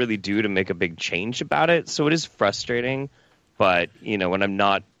nothing you can really do to make a big change about it, so it is frustrating. But, you know, when I'm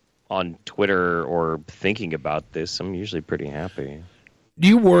not on Twitter or thinking about this, I'm usually pretty happy. Do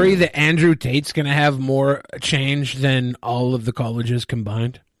you worry that Andrew Tate's going to have more change than all of the colleges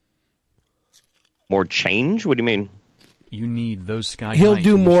combined? More change? What do you mean? You need those sky He'll high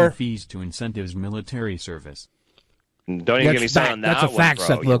do more fees to incentives military service. Don't even get me started on that. That's a fact, bro.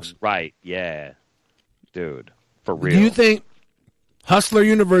 Seth Looks. Right, yeah. Dude, for real. Do you think Hustler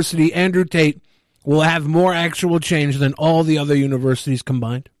University, Andrew Tate, will have more actual change than all the other universities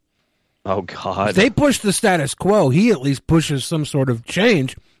combined? Oh, God. If they push the status quo, he at least pushes some sort of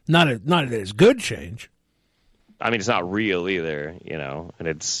change, not as good change. I mean, it's not real either, you know, and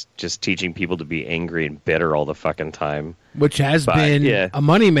it's just teaching people to be angry and bitter all the fucking time. Which has been a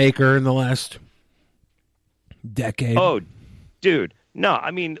moneymaker in the last decade. Oh, Dude, no,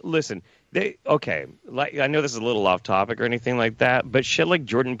 I mean, listen, like I know this is a little off topic or anything like that, but shit like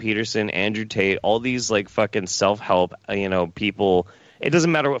Jordan Peterson, Andrew Tate, all these like fucking self-help, people, it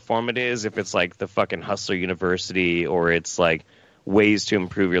doesn't matter what form it is, if it's like the fucking Hustler University or it's like ways to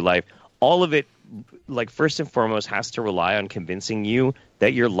improve your life, all of it, like first and foremost, has to rely on convincing you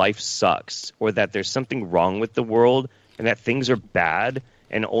that your life sucks or that there's something wrong with the world and that things are bad,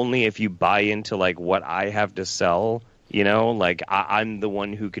 and only if you buy into like what I have to sell, like I'm the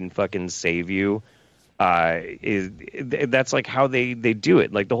one who can fucking save you. That's like how they do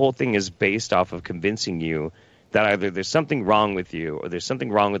it. Like the whole thing is based off of convincing you that either there's something wrong with you or there's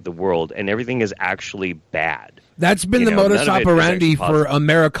something wrong with the world, and everything is actually bad. That's been the modus operandi for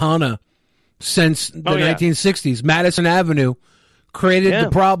Americana since the 1960s. Madison Avenue created the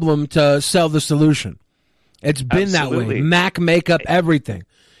problem to sell the solution. It's been that way. Mac makeup, everything.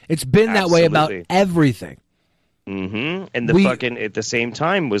 It's been that way about everything. Mm-hmm. And at the same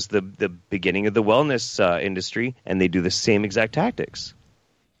time was the beginning of the wellness industry, and they do the same exact tactics.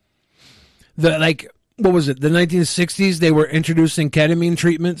 What was it? The 1960s, they were introducing ketamine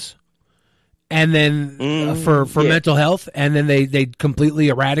treatments, and then for mental health, and then they completely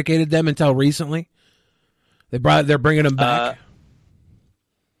eradicated them until recently. They're bringing them back.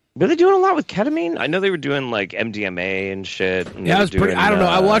 Were they doing a lot with ketamine? I know they were doing like MDMA and shit. And yeah, it was pretty. I don't know.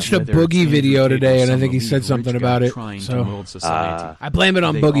 I watched a Boogie video today, and I think he said something about it. So I blame it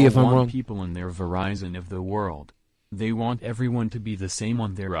on Boogie if I'm wrong. People in their Verizon of the world. They want everyone to be the same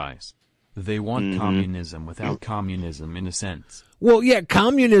on their eyes. They want communism without communism, in a sense. Well, yeah,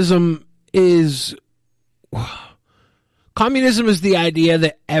 communism is the idea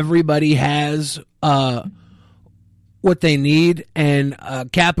that everybody has what they need, and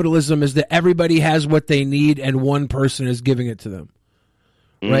capitalism is that everybody has what they need and one person is giving it to them.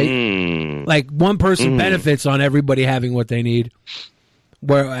 Right? Like one person benefits on everybody having what they need,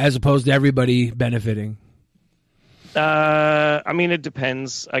 as opposed to everybody benefiting. I mean, it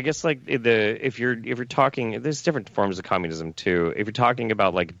depends. I guess like if you're talking, there's different forms of communism too. If you're talking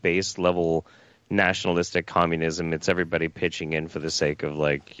about like base level nationalistic communism, it's everybody pitching in for the sake of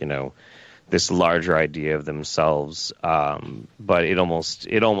like, this larger idea of themselves. But it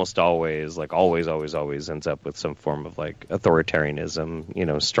almost always ends up with some form of like authoritarianism,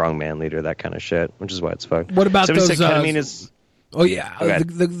 strongman leader, that kind of shit, which is why it's fucked. What about those? Ketamine is. Oh yeah,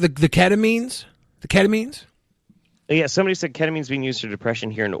 the ketamines. The ketamines. Yeah, somebody said ketamine's being used for depression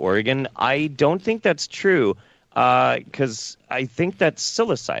here in Oregon. I don't think that's true, because I think that's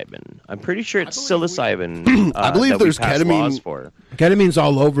psilocybin. I'm pretty sure it's psilocybin. I believe there's ketamine. Ketamine's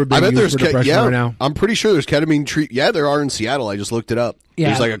all over being used for depression right now. I'm pretty sure there's ketamine Yeah, there are in Seattle. I just looked it up. Yeah,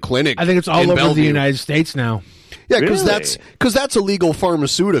 there's like a clinic. I think it's all over Bellevue. The United States now. Yeah, because that's a legal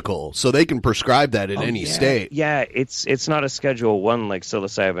pharmaceutical, so they can prescribe that in any state. Yeah, it's not a Schedule 1 like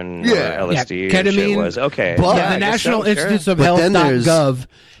psilocybin or LSD. Ketamine was okay. But the National Institutes of Health.gov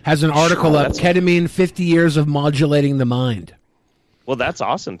has an article up. Ketamine: 50 years of modulating the mind. Well, that's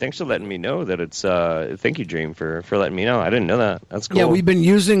awesome. Thanks for letting me know that it's. Thank you, Dream, for letting me know. I didn't know that. That's cool. Yeah, we've been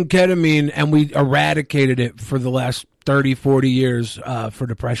using ketamine, and we eradicated it for the last 30, 40 years for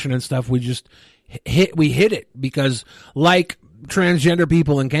depression and stuff. We just hit it because, like transgender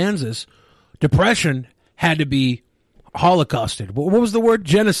people in Kansas, depression had to be holocausted. What was the word?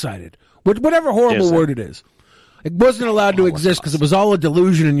 Genocided. Whatever horrible word it is. It wasn't allowed to exist because it was all a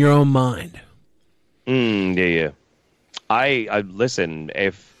delusion in your own mind. Yeah. I listen.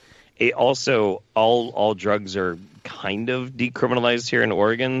 If it also all drugs are kind of decriminalized here in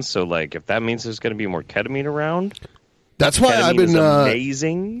Oregon, so like if that means there's going to be more ketamine around. That's why I've been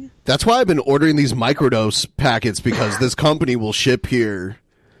amazing. That's why I've been ordering these microdose packets, because this company will ship here.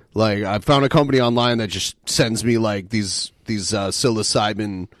 Like I found a company online that just sends me like these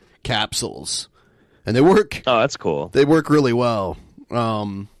psilocybin capsules, and they work. Oh, that's cool. They work really well.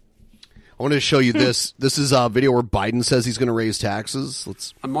 I want to show you this. This is a video where Biden says he's going to raise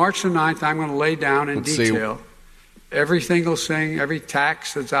taxes. On March the 9th, I'm going to lay down in detail every single thing, every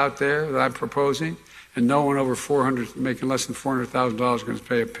tax that's out there that I'm proposing. And no one over 400, making less than $400,000 is going to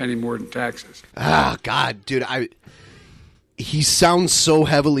pay a penny more than taxes. Ah, God, dude, he sounds so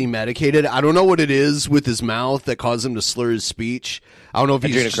heavily medicated. I don't know what it is with his mouth that caused him to slur his speech. I don't know if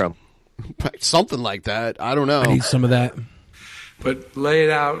he's something like that. I don't know. I need some of that. But lay it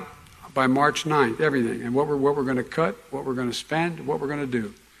out by March 9th, everything, and what we're going to cut, what we're going to spend, what we're going to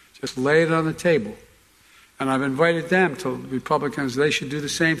do. Just lay it on the table. And I've invited them, to Republicans, they should do the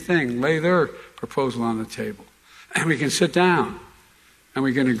same thing, lay their proposal on the table. And we can sit down, and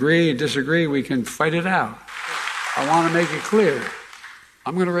we can agree and disagree, we can fight it out. I want to make it clear,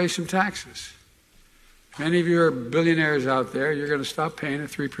 I'm going to raise some taxes. Many of you are billionaires out there. You're going to stop paying at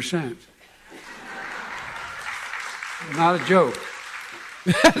 3%. Not a joke.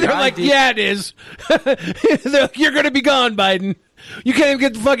 They're like, yeah, it is. You're going to be gone, Biden. You can't even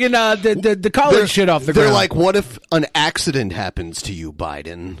get the fucking the college shit off the ground. They're like, what if an accident happens to you,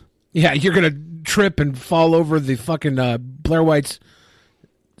 Biden? Yeah, you're going to trip and fall over the fucking Blair White's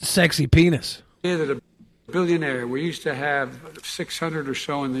sexy penis. Yeah, that a billionaire, we used to have 600 or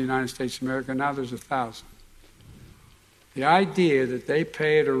so in the United States of America. Now there's 1,000. The idea that they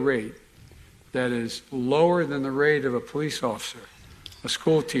pay at a rate that is lower than the rate of a police officer, a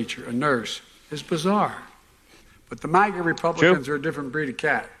school teacher, a nurse, is bizarre. But the MAGA Republicans are a different breed of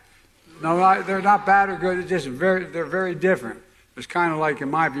cat. No, they're not bad or good. They're very different. There's kind of like,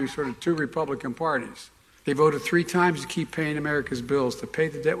 in my view, sort of two Republican parties. They voted 3 times to keep paying America's bills, to pay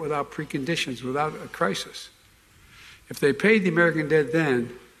the debt without preconditions, without a crisis. If they paid the American debt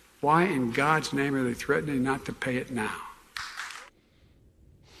then, why in God's name are they threatening not to pay it now?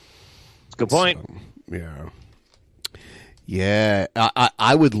 Good point. Yeah.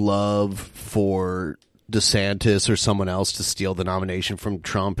 I would love for DeSantis or someone else to steal the nomination from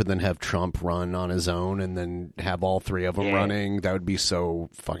Trump and then have Trump run on his own and then have all 3 of them running. That would be so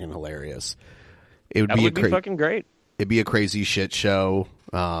fucking hilarious. It would be fucking great. It'd be a crazy shit show,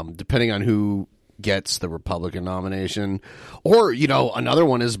 depending on who gets the Republican nomination. Or, another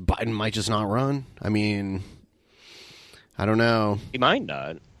one is Biden might just not run. I mean, I don't know. He might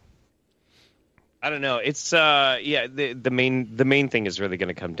not. I don't know. It's the main thing is really going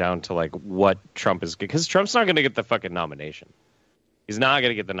to come down to like what Trump is, because Trump's not going to get the fucking nomination. He's not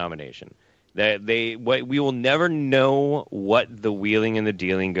going to get the nomination. We will never know what the wheeling and the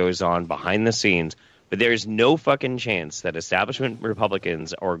dealing goes on behind the scenes, but there's no fucking chance that establishment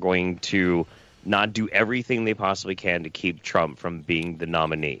Republicans are going to not do everything they possibly can to keep Trump from being the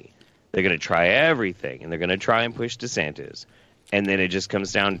nominee. They're going to try everything, and they're going to try and push DeSantis. And then it just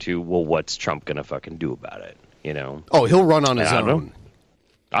comes down to, well, what's Trump going to fucking do about it, Oh, he'll run on his own.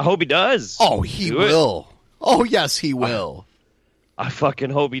 I hope he does. Oh, he will. Oh, yes, he will. I fucking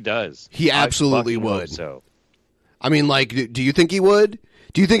hope he does. He absolutely would. So, I mean, like, do you think he would?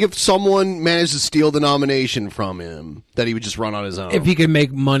 Do you think if someone managed to steal the nomination from him, that he would just run on his own? If he can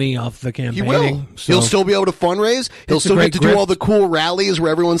make money off the campaign. He will. So He'll still be able to fundraise. He'll still get to do all the cool rallies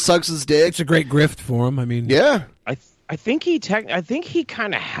where everyone sucks his dick. It's a great grift for him. I mean, yeah. I think he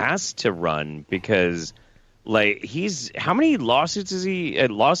kind of has to run because, like, how many lawsuits is he?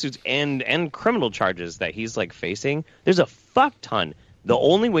 Lawsuits and criminal charges that he's like facing. There's a fuck ton. The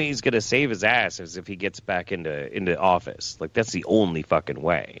only way he's gonna save his ass is if he gets back into office. Like, that's the only fucking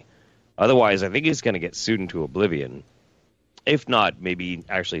way. Otherwise, I think he's gonna get sued into oblivion. If not, maybe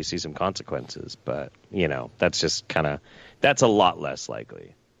actually see some consequences. But that's just that's a lot less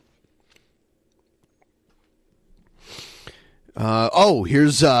likely.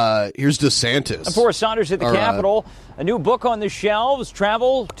 Here's DeSantis. For Saunders at the Capitol, a new book on the shelves,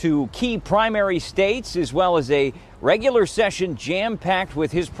 travel to key primary states, as well as a regular session jam-packed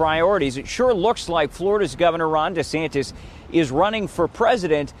with his priorities. It sure looks like Florida's Governor Ron DeSantis is running for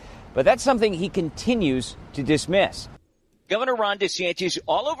president, but that's something he continues to dismiss. Governor Ron DeSantis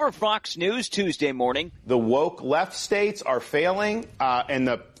all over Fox News Tuesday morning. The woke left states are failing, and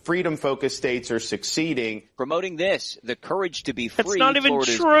the freedom-focused states are succiding. Promoting this, the courage to be free. That's not even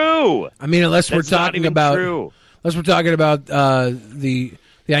true. I mean, unless we're talking about the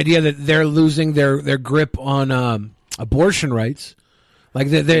idea that they're losing their grip on abortion rights, like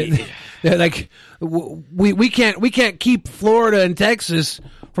they're like we can't keep Florida and Texas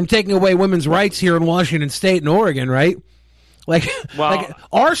from taking away women's rights here in Washington State and Oregon, right? Like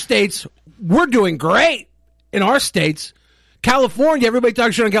our states, we're doing great in our states. California, everybody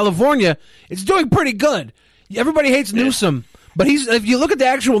talks shit on California. It's doing pretty good. Everybody hates Newsom, but if you look at the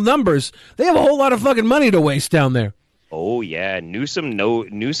actual numbers, they have a whole lot of fucking money to waste down there. Oh yeah,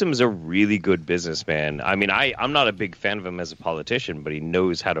 Newsom's a really good businessman. I mean, I'm not a big fan of him as a politician, but he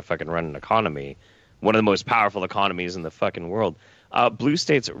knows how to fucking run an economy, one of the most powerful economies in the fucking world. Blue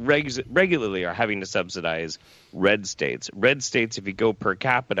states regularly are having to subsidize red states. Red states, if you go per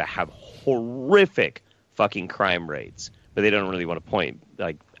capita, have horrific fucking crime rates, but they don't really want to point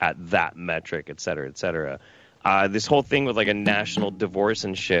like at that metric, et cetera, et cetera. This whole thing with like a national divorce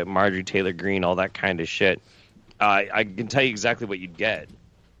and shit, Marjorie Taylor Greene, all that kind of shit. I can tell you exactly what you'd get.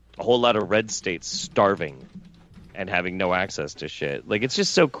 A whole lot of red states starving and having no access to shit. Like, it's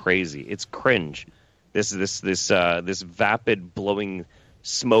just so crazy. It's cringe. This vapid blowing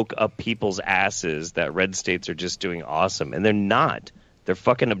smoke up people's asses that red states are just doing awesome. And they're not. They're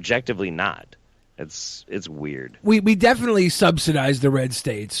fucking objectively not. It's weird. We definitely subsidize the red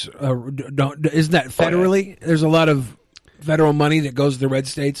states. Isn't that federally? There's a lot of federal money that goes to the red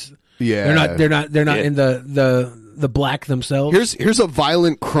states. Yeah, they're not in the black themselves. Here's a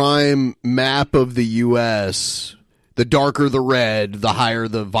violent crime map of the U.S. The darker the red, the higher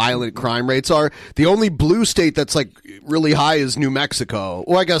the violent crime rates are. The only blue state that's like really high is New Mexico.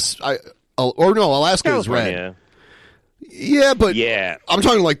 Well, I guess Alaska is red. Yeah, but I'm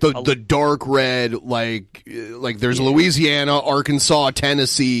talking like the dark red, like there's Louisiana, Arkansas,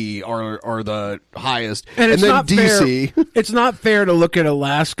 Tennessee are the highest, and it's then not DC. Fair. It's not fair to look at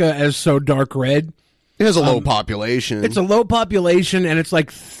Alaska as so dark red. It has a low population. It's a low population, and it's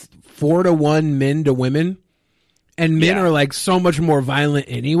like 4-1 men to women, and men are like so much more violent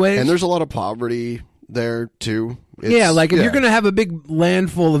anyways. And there's a lot of poverty there too. If you're going to have a big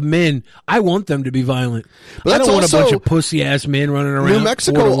land full of men, I want them to be violent. But I don't want a bunch of pussy ass men running around. New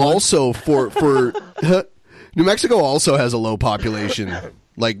Mexico also New Mexico also has a low population.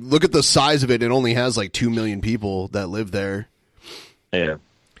 Like, look at the size of it. It only has like 2 million people that live there. Yeah.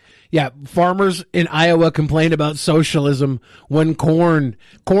 Yeah, farmers in Iowa complain about socialism when corn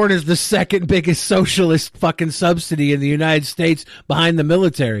is the second biggest socialist fucking subsidy in the United States behind the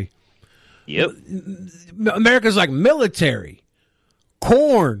military. Yep. America's like military,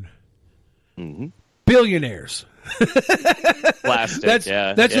 corn, billionaires. Plastic.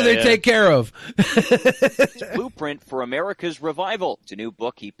 That's who they take care of. Blueprint for America's Revival. It's a new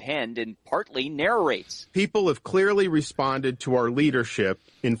book he penned and partly narrates. People have clearly responded to our leadership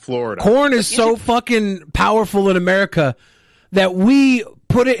in Florida. Corn is so fucking powerful in America that we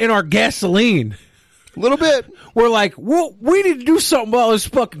put it in our gasoline. A little bit. We're like, well, we need to do something about this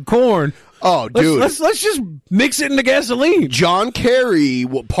fucking corn. Oh, dude. Let's just mix it in the gasoline. John Kerry,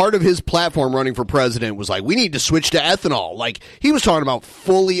 part of his platform running for president was like, we need to switch to ethanol. Like, he was talking about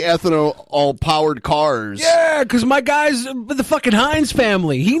fully ethanol-powered cars. Yeah, because my guy's the fucking Heinz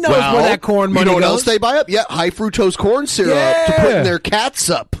family. He knows where that corn money goes. You know what goes. else they buy up? Yeah, high-fructose corn syrup to put in their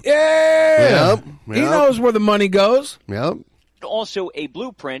catsup. Yeah. Yep. He knows where the money goes. Yep. Also a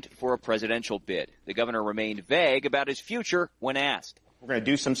blueprint for a presidential bid. The governor remained vague about his future when asked. We're going to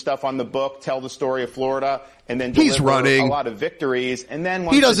do some stuff on the book, tell the story of Florida, and then He's deliver running. a lot of victories. And then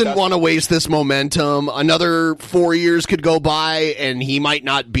once he doesn't want to waste this momentum. Another 4 years could go by, and he might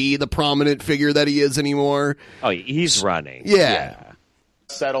not be the prominent figure that he is anymore. Oh, he's running. Yeah.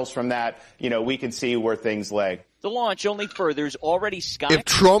 Settles from that, we can see where things lay. The launch only furthers already sky. If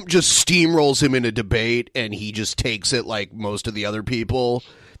Trump just steamrolls him in a debate and he just takes it like most of the other people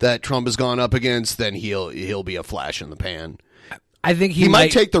that Trump has gone up against, then he'll be a flash in the pan. I think he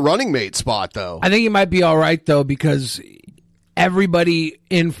might take the running mate spot, though. I think he might be all right, though, because everybody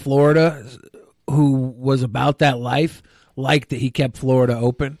in Florida who was about that life liked that he kept Florida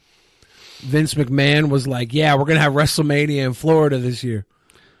open. Vince McMahon was like, yeah, we're going to have WrestleMania in Florida this year.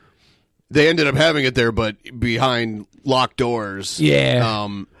 They ended up having it there, but behind locked doors. Yeah.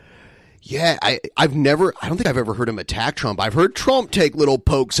 I don't think I've ever heard him attack Trump. I've heard Trump take little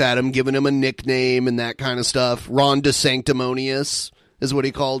pokes at him, giving him a nickname and that kind of stuff. Ron DeSanctimonious is what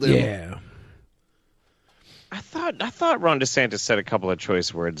he called him. Yeah. I thought Ron DeSantis said a couple of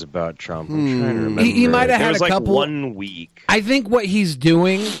choice words about Trump. I'm trying to remember. He might have had a couple. 1 week. I think what he's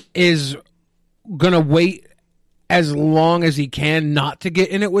doing is going to wait as long as he can not to get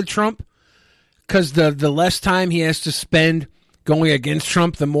in it with Trump, because the less time he has to spend going against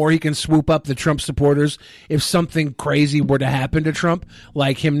Trump, the more he can swoop up the Trump supporters if something crazy were to happen to Trump,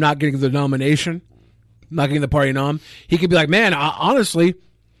 like him not getting the nomination, not getting the party nom. He could be like, man, honestly,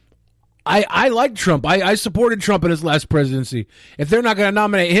 I like Trump. I supported Trump in his last presidency. If they're not going to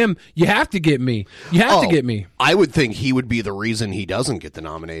nominate him, you have to get me. You have to get me. I would think he would be the reason he doesn't get the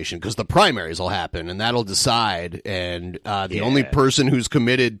nomination, because the primaries will happen, and that'll decide. And the only person who's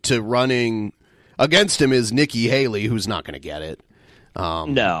committed to running against him is Nikki Haley, who's not going to get it.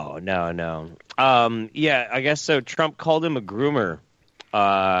 No. Yeah, I guess so. Trump called him a groomer.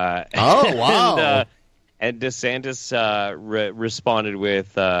 Oh, wow. And DeSantis responded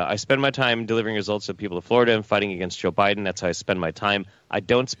with, I spend my time delivering results to the people of Florida and fighting against Joe Biden. That's how I spend my time. I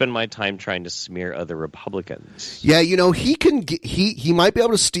don't spend my time trying to smear other Republicans. Yeah, he might be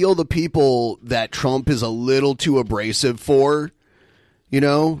able to steal the people that Trump is a little too abrasive for. He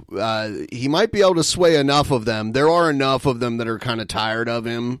might be able to sway enough of them. There are enough of them that are kind of tired of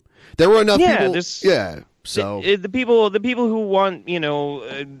him. There were enough people. So the people who want,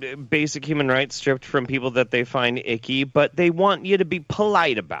 basic human rights stripped from people that they find icky, but they want you to be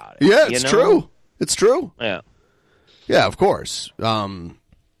polite about it. Yeah, it's true. It's true. Yeah. Yeah, of course.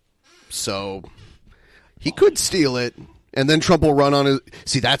 So he could steal it. And then Trump will run on his.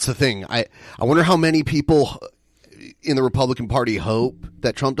 See, that's the thing. I wonder how many people in the Republican Party hope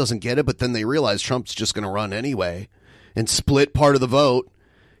that Trump doesn't get it, but then they realize Trump's just going to run anyway and split part of the vote.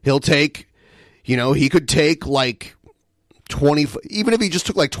 He'll take, he could take like 20, even if he just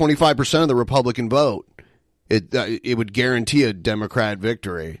took like 25% of the Republican vote, it would guarantee a Democrat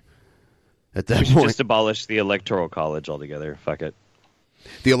victory at that point. Just abolish the Electoral College altogether. Fuck it.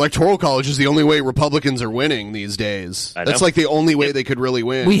 The Electoral College is the only way Republicans are winning these days. That's like the only way they could really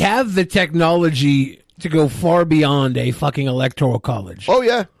win. We have the technology to go far beyond a fucking Electoral College. Oh,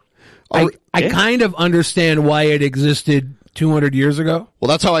 yeah. I kind of understand why it existed 200 years ago. Well,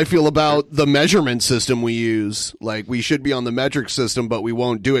 that's how I feel about the measurement system we use. Like, we should be on the metric system, but we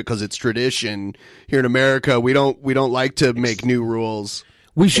won't do it because it's tradition. Here in America, we don't like to make new rules.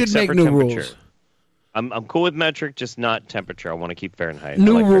 We should make new rules. I'm cool with metric, just not temperature. I want to keep Fahrenheit.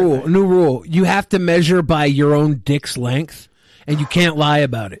 New rule. You have to measure by your own dick's length, and you can't lie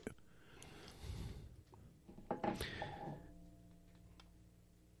about it.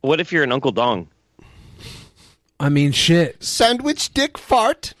 What if you're an Uncle Dong? I mean, shit. Sandwich dick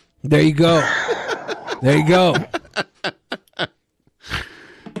fart. There you go. There you go.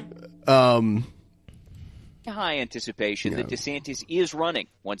 High anticipation that DeSantis is running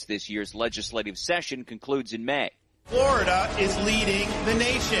once this year's legislative session concludes in May. Florida is leading the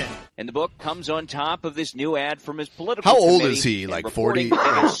nation. And the book comes on top of this new ad from his political How old committee is he? and Like reporting 40?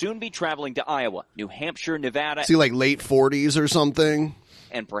 that he'll soon be traveling to Iowa, New Hampshire, Nevada. Is he like late 40s or something?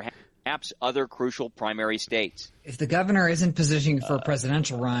 And perhaps other crucial primary states. If the governor isn't positioning for a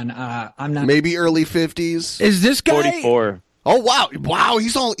presidential run, I'm not. Maybe early 50s. Is this guy 44? Oh wow!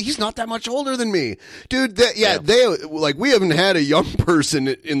 He's not that much older than me, dude. We haven't had a young person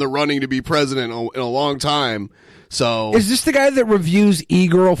in the running to be president in a long time. So is this the guy that reviews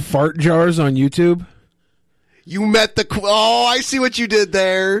e-girl fart jars on YouTube? You met the. Oh, I see what you did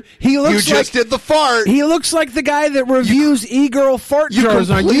there. You just did the fart. He looks like the guy that reviews e-girl fart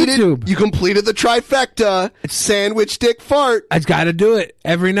jars on YouTube. You completed the trifecta. Sandwich dick fart. I've got to do it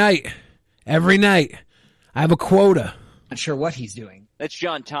every night. Every night, I have a quota. Not sure what he's doing. That's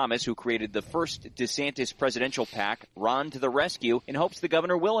John Thomas, who created the first DeSantis presidential PAC, Ron to the Rescue, in hopes the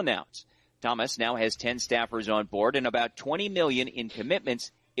governor will announce. Thomas now has 10 staffers on board and about $20 million in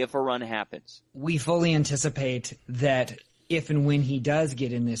commitments if a run happens. We fully anticipate that if and when he does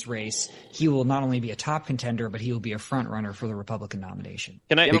get in this race, he will not only be a top contender, but he will be a front runner for the Republican nomination.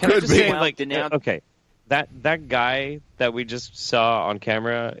 Can I just say, okay, that guy that we just saw on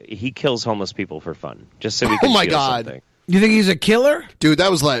camera, he kills homeless people for fun, just so we can feel something. You think he's a killer? Dude,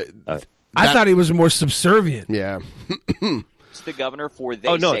 that was like... I thought he was more subservient. Yeah. It's the governor for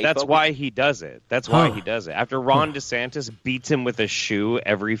that's why he does it. That's why he does it. After Ron DeSantis beats him with a shoe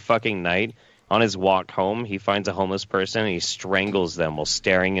every fucking night, on his walk home, he finds a homeless person and he strangles them while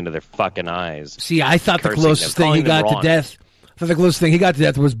staring into their fucking eyes. See, I thought the closest thing he got to death... I thought the closest thing he got to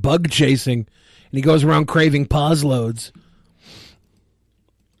death was bug chasing, and he goes around craving pause loads.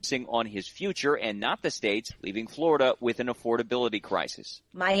 On his future and not the states, leaving Florida with an affordability crisis.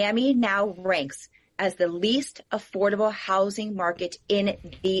 Miami now ranks as the least affordable housing market in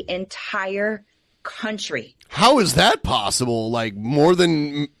the entire country. How is that possible? Like more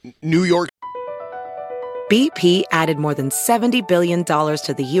than New York? BP added more than $70 billion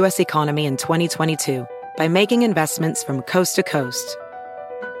to the U.S. economy in 2022 by making investments from coast to coast.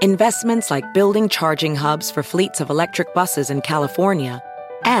 Investments like building charging hubs for fleets of electric buses in California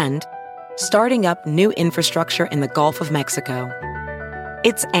and starting up new infrastructure in the Gulf of Mexico.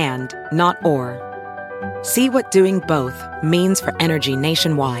 It's and, not or. See what doing both means for energy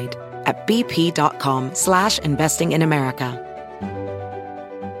nationwide at bp.com/investing in America.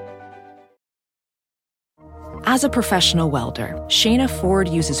 As a professional welder, Shayna Ford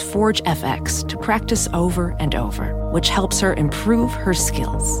uses Forge FX to practice over and over, which helps her improve her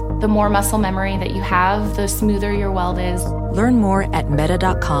skills. The more muscle memory that you have, the smoother your weld is. Learn more at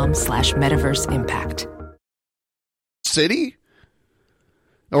meta.com/metaverse impact. City?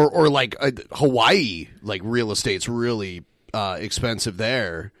 Or like Hawaii, like real estate's really expensive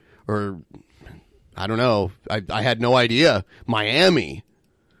there. Or, I don't know. I had no idea. Miami.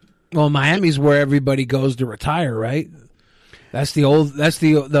 Well, Miami's where everybody goes to retire, right? That's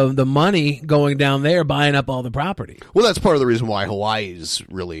the money going down there, buying up all the property. Well, that's part of the reason why Hawaii is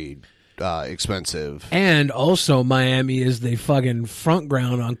really expensive. And also, Miami is the fucking front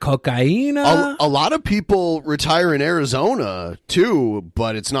ground on cocaine. A lot of people retire in Arizona, too,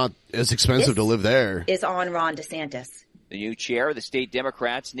 but it's not as expensive to live there. Is on Ron DeSantis. The new chair of the state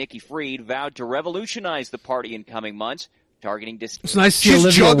Democrats, Nikki Fried, vowed to revolutionize the party in coming months, targeting It's nice to see She's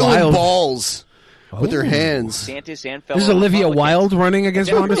Olivia juggling Wilde. balls. with their hands. DeSantis and This is Olivia Wilde running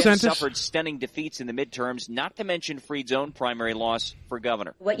against Ron Democrats DeSantis? suffered stunning defeats in the midterms, not to mention Fried's own primary loss for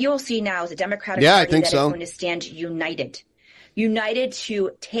governor. What you'll see now is a Democratic Yeah, I Party think that so. is going to stand united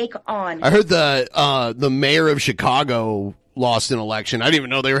to take on. I heard the mayor of Chicago lost an election. I didn't even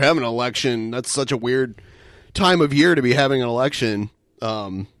know they were having an election. That's such a weird time of year to be having an election.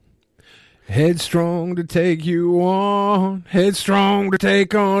 Headstrong to take you on, headstrong to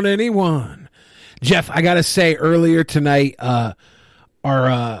take on anyone. Jeff, I gotta say, earlier tonight,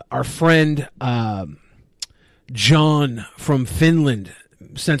 our friend John from Finland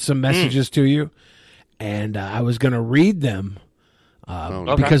sent some messages to you, and I was gonna read them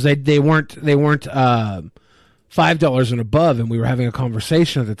because they weren't $5 and above, and we were having a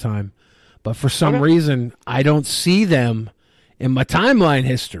conversation at the time. But for some reason, I don't see them in my timeline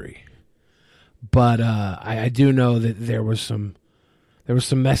history. But I do know that there were some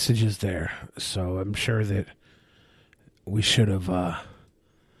messages there, so I'm sure that we should have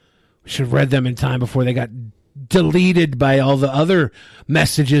read them in time before they got deleted by all the other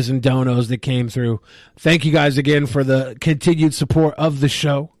messages and donos that came through. Thank you guys again for the continued support of the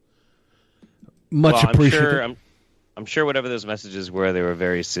show. Much appreciated. I'm sure whatever those messages were, they were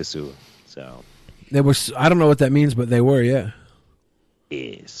very sisu. So they were. I don't know what that means, but they were. Yeah.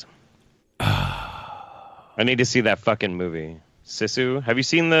 Yes. I need to see that fucking movie, Sisu. Have you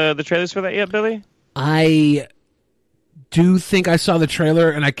seen the trailers for that yet, Billy? I do think I saw the trailer,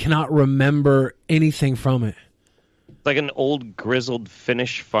 and I cannot remember anything from it. It's like an old grizzled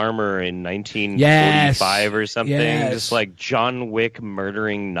Finnish farmer in 1945 or something, just like John Wick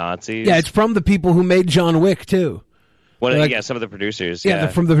murdering Nazis. Yeah, it's from the people who made John Wick too. Some of the producers. Yeah,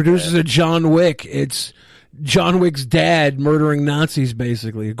 from the producers of John Wick. It's John Wick's dad murdering Nazis,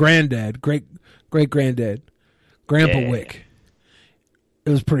 basically. Granddad, great-granddad, Grandpa Wick. It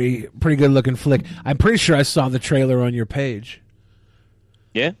was pretty good looking flick. I'm pretty sure I saw the trailer on your page.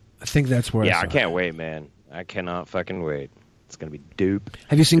 Yeah? I think that's where I saw I can't wait, man. I cannot fucking wait. It's going to be dope.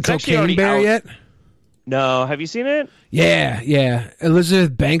 Have you seen Cocaine Bear yet? No. Have you seen it? Yeah.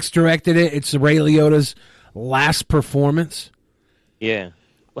 Elizabeth Banks directed it. It's Ray Liotta's last performance. Yeah.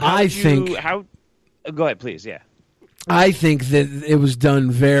 Go ahead, please. Yeah. I think that it was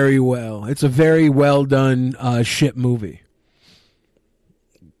done very well. It's a very well done shit movie.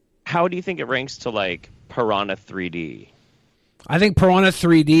 How do you think it ranks to like Piranha 3D? I think Piranha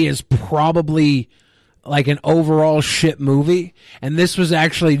 3D is probably like an overall shit movie, and this was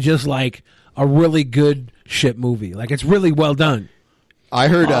actually just like a really good shit movie. Like it's really well done. I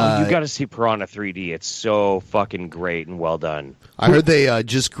heard you got to see Piranha 3D. It's so fucking great and well done. I heard they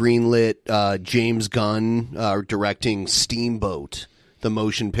just greenlit James Gunn directing Steamboat, the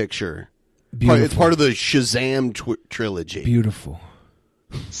motion picture. Beautiful. It's part of the Shazam trilogy. Beautiful.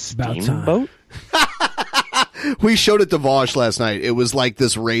 It's about time. We showed it to Vosh last night. It was like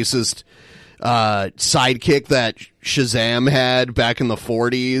this racist sidekick that Shazam had back in the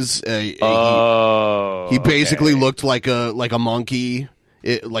 40s. He basically looked like a monkey.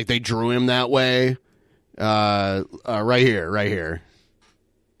 Like they drew him that way. Right here.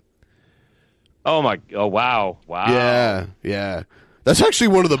 Oh wow. Yeah. That's actually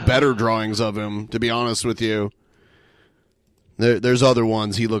one of the better drawings of him, to be honest with you. There's other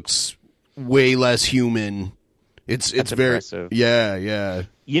ones. He looks way less human. It's very impressive. Yeah.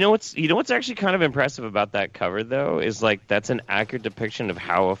 You know what's actually kind of impressive about that cover though is like that's an accurate depiction of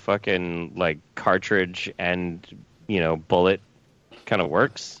how a fucking like cartridge and bullet kind of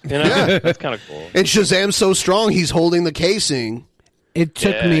works. Yeah. That's kind of cool. And Shazam's so strong, he's holding the casing. It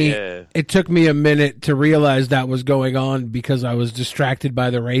took me a minute to realize that was going on because I was distracted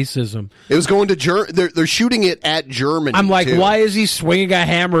by the racism. It was going to Germany. They're shooting it at Germany. I'm like, too. why is he swinging a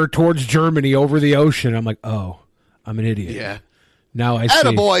hammer towards Germany over the ocean? I'm like, oh, I'm an idiot. Yeah. Now I see.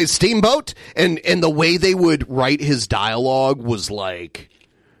 Attaboy, Steamboat. And the way they would write his dialogue was like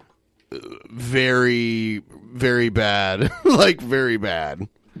very, very bad. Like very bad.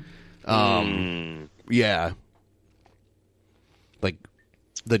 Yeah. Like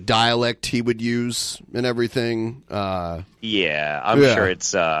the dialect he would use and everything. I'm sure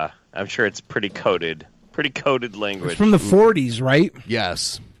it's pretty coded language. It's from the 40s, right?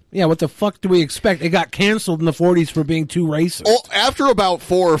 Yes. Yeah, what the fuck do we expect? It got canceled in the 40s for being too racist. Well, after about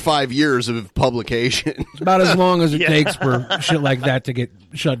 4 or 5 years of publication. It's about as long as it takes for shit like that to get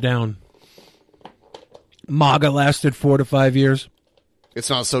shut down. MAGA lasted 4 to 5 years. It's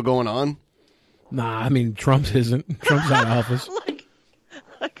not still going on? Nah, I mean, Trump isn't. Trump's out of office.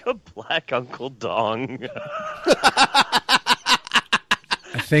 Like a black Uncle Dong.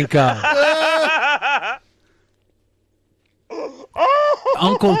 I think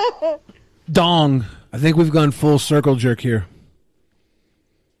Dong. I think we've gone full circle jerk here.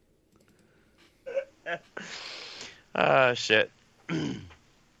 Shit.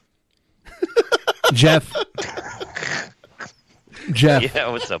 Jeff. Yeah,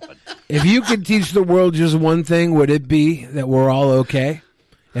 what's up, bud? If you could teach the world just one thing, would it be that we're all okay?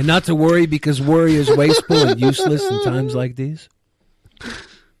 And not to worry, because worry is wasteful and useless in times like these?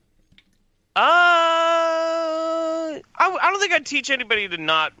 I don't think I'd teach anybody to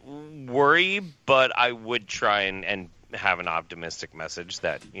not worry, but I would try and have an optimistic message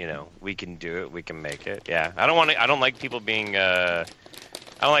that, we can do it, we can make it. Yeah. I don't like people being I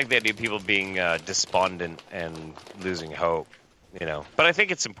don't like the idea of people being despondent and losing hope, But I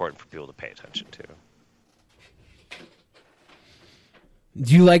think it's important for people to pay attention to.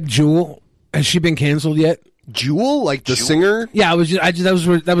 Do you like Jewel? Has she been canceled yet? Jewel, like the singer? Yeah,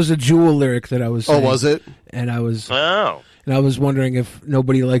 that was a Jewel lyric that I was saying. Oh, was it? And I was and I was wondering if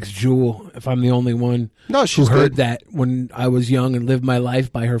nobody likes Jewel, if I'm the only one who heard that when I was young and lived my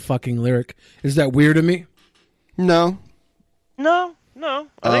life by her fucking lyric. Is that weird to me? No. No.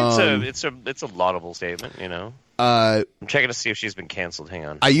 I think it's a laudable statement, I'm checking to see if she's been canceled. Hang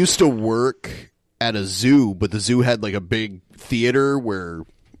on. I used to work at a zoo, but the zoo had like a big theater where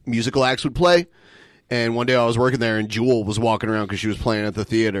musical acts would play. And one day I was working there, and Jewel was walking around because she was playing at the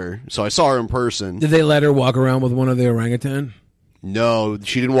theater. So I saw her in person. Did they let her walk around with one of the orangutan? No,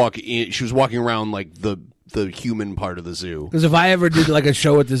 she didn't walk in. She was walking around like the human part of the zoo. Because if I ever did like a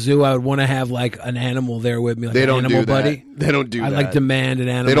show at the zoo, I would want to have like an animal there with me, like they an don't animal do that. buddy. They don't do I that. like demand an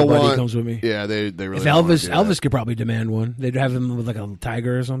animal buddy comes with me. Yeah, they really. If don't Elvis could probably demand one. They'd have him with like a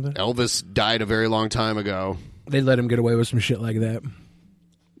tiger or something. Elvis died a very long time ago. They'd let him get away with some shit like that.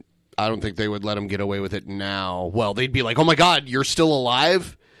 I don't think they would let him get away with it now. Well, they'd be like, "Oh my God, you're still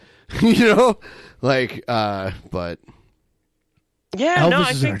alive," but yeah, Elvis no, I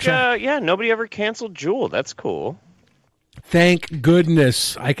is in our think chat. nobody ever canceled Jewel. That's cool. Thank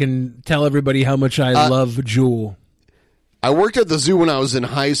goodness I can tell everybody how much I love Jewel. I worked at the zoo when I was in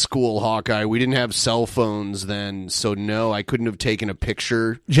high school, Hawkeye. We didn't have cell phones then, so no, I couldn't have taken a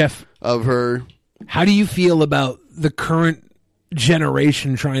picture, Jeff, of her. How do you feel about the current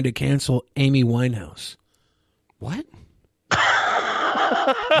generation trying to cancel Amy Winehouse? What?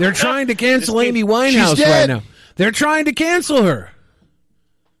 They're trying to cancel Amy Winehouse right now. They're trying to cancel her.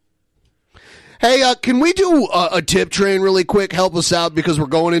 Hey, can we do a tip train really quick? Help us out because we're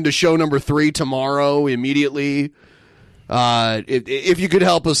going into show number 3 tomorrow immediately. If you could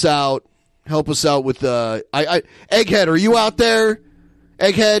help us out with Egghead. Are you out there,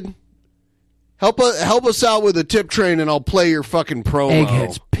 Egghead? Help us out with a tip train, and I'll play your fucking promo.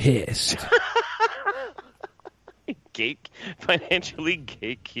 Egghead's pissed. Financially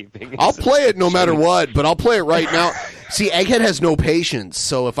gatekeeping. I'll play it no matter what, but I'll play it right now. See, Egghead has no patience,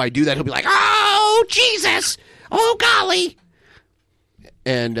 so if I do that, he'll be like, "Oh, Jesus! Oh, golly!"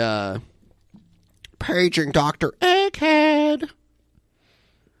 And, paging Dr. Egghead.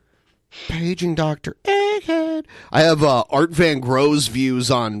 Paging Dr. Egghead. I have Art Van Gro's views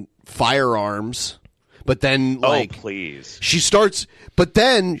on firearms, but then, please. But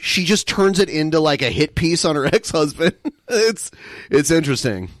then she just turns it into like a hit piece on her ex-husband. It's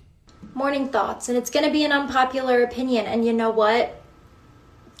interesting. Morning thoughts, and it's going to be an unpopular opinion, and you know what?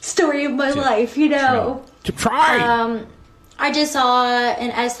 Story of my life, To try. I just saw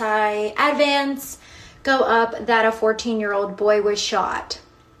an SI advance go up that a 14-year-old boy was shot.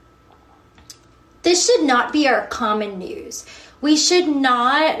 This should not be our common news. We should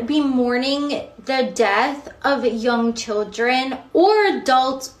not be mourning the death of young children or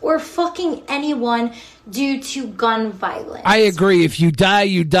adults or fucking anyone due to gun violence. I agree. If you die,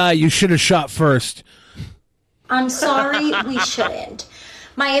 you die. You should have shot first. I'm sorry, we shouldn't.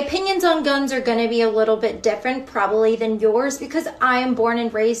 My opinions on guns are going to be a little bit different probably than yours because I am born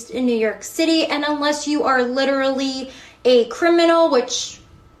and raised in New York City, and unless you are literally a criminal, which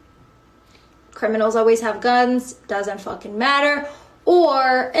criminals always have guns, doesn't fucking matter,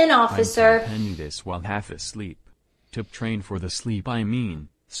 or an officer. I'm this while half asleep. Tip train for the sleep, I mean,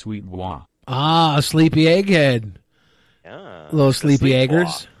 sweet wah. Ah, a sleepy egghead. Yeah. Little sleepy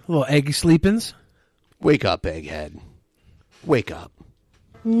eggers. Little eggy sleepins. Wake up, Egghead. Wake up.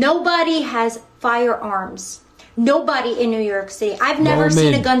 Nobody has firearms. Nobody in New York City. I've never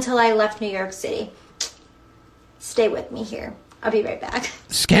seen a gun till I left New York City. Stay with me here. I'll be right back.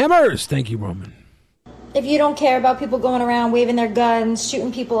 Scammers! Thank you, Roman. If you don't care about people going around waving their guns,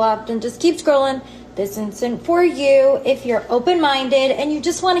 shooting people up, then just keep scrolling. This isn't for you. If you're open-minded and you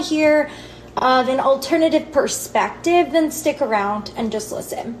just want to hear of an alternative perspective, then stick around and just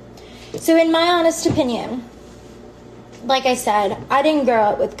listen. So in my honest opinion, like I said, I didn't grow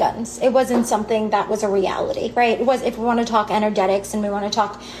up with guns. It wasn't something that was a reality, right? It was, if we want to talk energetics and we want to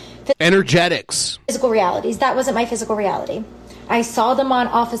talk physical realities, that wasn't my physical reality. I saw them on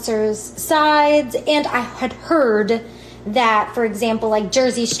officers' sides, and I had heard that, for example, like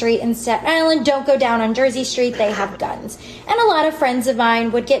Jersey Street and Staten Island, don't go down on Jersey Street, they have guns. And a lot of friends of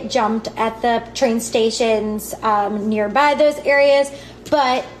mine would get jumped at the train stations nearby those areas,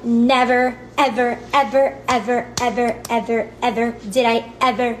 but never, ever, ever, ever, ever, ever, ever did I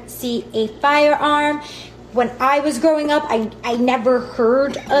ever see a firearm. When I was growing up, I never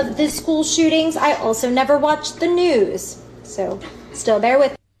heard of the school shootings. I also never watched the news. So, still bear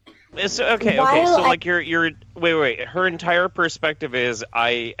with me. It's okay. So, like, wait. Her entire perspective is,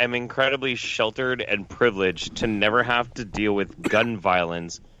 I am incredibly sheltered and privileged to never have to deal with gun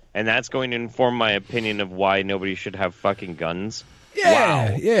violence, and that's going to inform my opinion of why nobody should have fucking guns.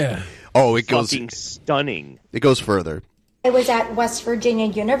 Yeah, wow. Yeah. Oh, it goes fucking stunning. It goes further. I was at West Virginia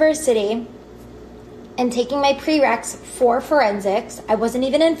University and taking my prereqs for forensics. I wasn't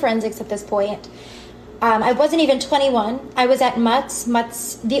even in forensics at this point. I wasn't even 21. I was at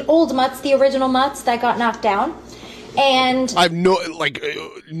Mutz, the old Mutz, the original Mutz that got knocked down. And I've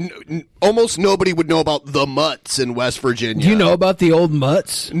almost nobody would know about the Mutts in West Virginia. Do you know about the old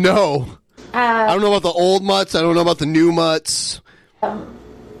Mutts? No. I don't know about the old Mutts. I don't know about the new Mutts.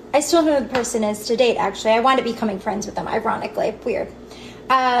 I still don't know who the person is to date, actually. I wound up becoming friends with them, ironically. Weird.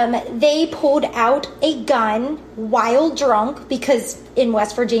 They pulled out a gun while drunk, because in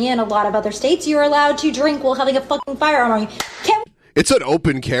West Virginia and a lot of other states, you're allowed to drink while having a fucking firearm on you. It's an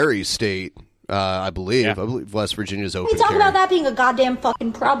open carry state, I believe. Yeah. I believe West Virginia's open carry. We talk about that being a goddamn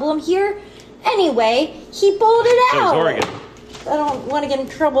fucking problem here. Anyway, he pulled it out. Oregon. I don't want to get in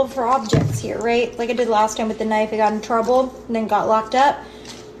trouble for objects here, right? Like I did last time with the knife. I got in trouble and then got locked up.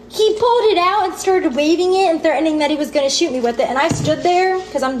 He pulled it out and started waving it and threatening that he was going to shoot me with it. And I stood there,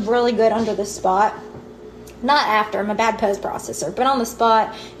 because I'm really good under the spot. Not after, I'm a bad post processor. But on the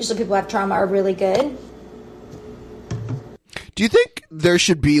spot, usually people who have trauma are really good. Do you think there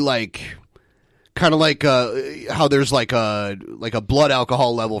should be kind of like how there's like a blood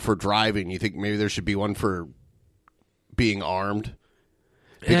alcohol level for driving? You think maybe there should be one for being armed?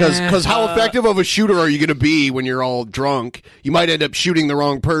 Because how effective of a shooter are you going to be when you're all drunk? You might end up shooting the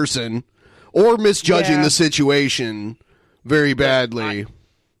wrong person or misjudging the situation very badly.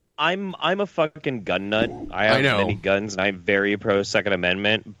 I'm a fucking gun nut. I have many guns, and I'm very pro Second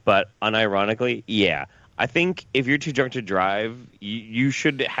Amendment. But unironically, yeah, I think if you're too drunk to drive, you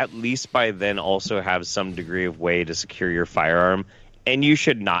should at least by then also have some degree of way to secure your firearm, and you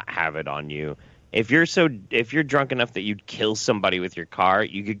should not have it on you. If you're drunk enough that you'd kill somebody with your car,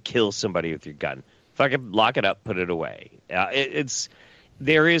 you could kill somebody with your gun. Fucking lock it up, put it away.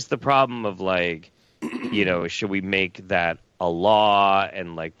 There is the problem of should we make that a law,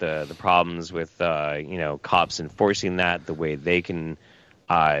 and the problems with cops enforcing that, the way they can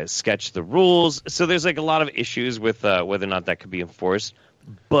sketch the rules. So there's a lot of issues with whether or not that could be enforced.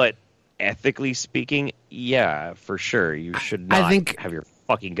 But ethically speaking, yeah, for sure, you should not have your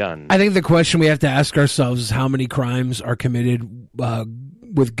fucking gun. I think the question we have to ask ourselves is how many crimes are committed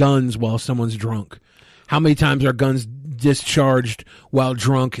with guns while someone's drunk. How many times are guns discharged while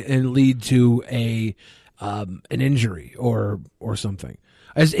drunk and lead to an injury or something?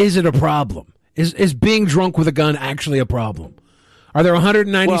 Is it a problem? Is being drunk with a gun actually a problem? Are there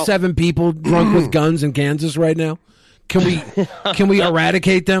 197 people drunk with guns in Kansas right now? Can we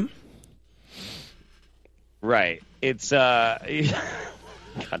eradicate them? Right. It's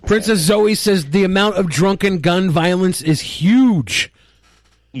Princess Zoe says the amount of drunken gun violence is huge.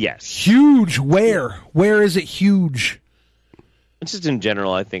 Yes. Huge. Where? Where is it huge? Just in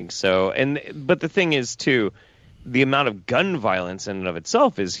general, I think so. But the thing is, too, the amount of gun violence in and of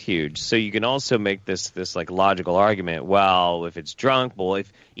itself is huge. So you can also make this logical argument. Well, if it's drunk,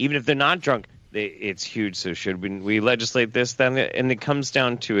 even if they're not drunk, it's huge. So should we legislate this then? And it comes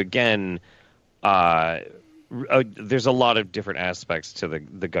down to, again, there's a lot of different aspects to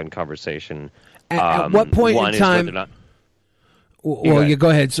the gun conversation. At what point in time? Go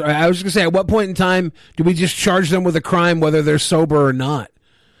ahead. Sorry, I was just going to say, at what point in time do we just charge them with a crime, whether they're sober or not?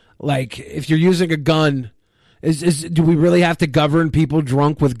 Like, if you're using a gun, do we really have to govern people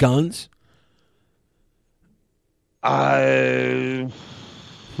drunk with guns? Okay,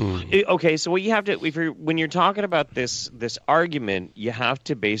 so what you have to, when you're talking about this argument, you have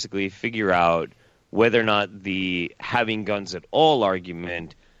to basically figure out whether or not the having guns at all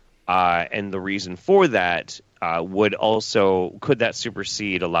argument and the reason for that could that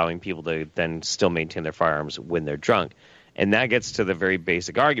supersede allowing people to then still maintain their firearms when they're drunk? And that gets to the very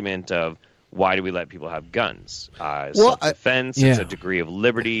basic argument of, why do we let people have guns? Self-defense, it's a degree of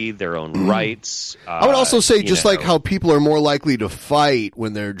liberty, their own rights. I would also say, just like how people are more likely to fight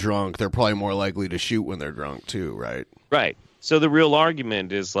when they're drunk, they're probably more likely to shoot when they're drunk too, right? Right. So the real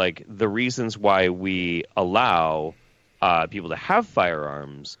argument is like the reasons why we allow people to have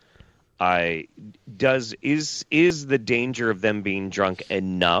firearms. Is the danger of them being drunk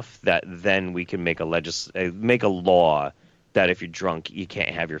enough that then we can make a law that if you're drunk you can't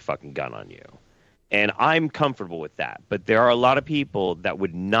have your fucking gun on you? And I'm comfortable with that, but there are a lot of people that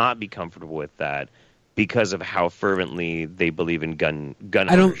would not be comfortable with that because of how fervently they believe in gun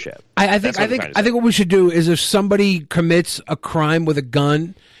ownership. I think what we should do is if somebody commits a crime with a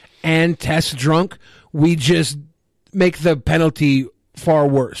gun and tests drunk, we just make the penalty far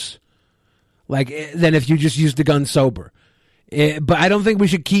worse, like than if you just use the gun sober. But I don't think we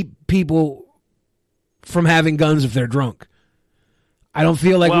should keep people from having guns if they're drunk. I don't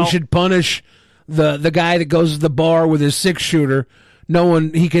feel like we should punish the guy that goes to the bar with his 6-shooter,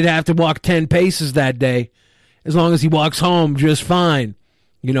 knowing he could have to walk 10 paces that day, as long as he walks home just fine.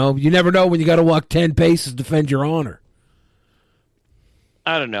 You know, you never know when you got to walk 10 paces to defend your honor.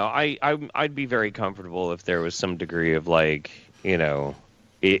 I don't know. I'd be very comfortable if there was some degree of like, you know,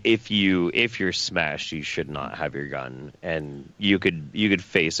 if you're smashed, you should not have your gun, and you could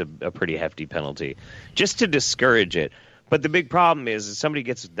face a pretty hefty penalty just to discourage it. But the big problem is if somebody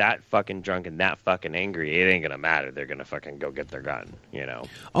gets that fucking drunk and that fucking angry, it ain't gonna matter. They're gonna fucking go get their gun, you know.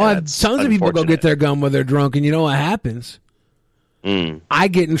 Tons of people go get their gun when they're drunk, and you know what happens? I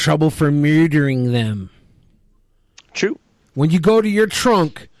get in trouble for murdering them. True. When you go to your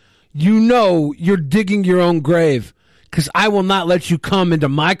trunk, you know you're digging your own grave, because I will not let you come into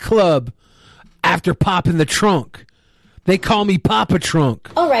my club after popping the trunk. They call me Papa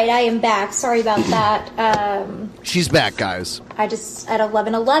Trunk. All right, I am back. Sorry about that. She's back, guys. I just, at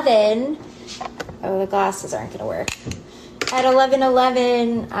 11:11, the glasses aren't going to work. At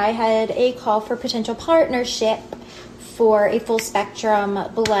 11:11, I had a call for potential partnership for a full spectrum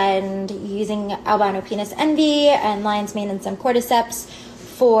blend using albino penis envy and lion's mane and some cordyceps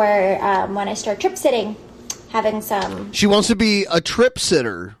for when I start trip sitting, having some... She wants to be a trip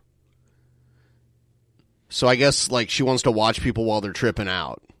sitter. So I guess like she wants to watch people while they're tripping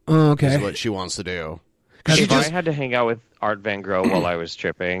out. Oh, okay. Is what she wants to do. If I had to hang out with Art Van Gogh while I was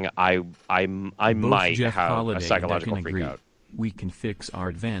tripping, I might Jeff have Holiday a psychological can freak agree. out. We can fix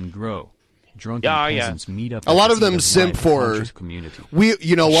Art Van Gogh. Drunken peasants meet up. A lot of them simp for her. Community.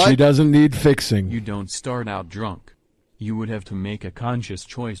 You know what? She doesn't need fixing. You don't start out drunk. You would have to make a conscious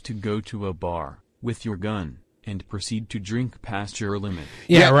choice to go to a bar with your gun and proceed to drink past your limit.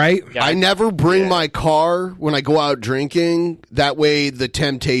 Yeah, right? I never bring my car when I go out drinking. That way the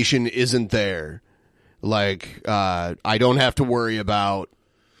temptation isn't there. Like, I don't have to worry about,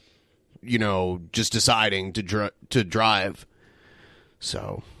 you know, just deciding to drive.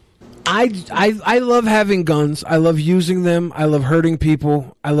 So... I love having guns. I love using them. I love hurting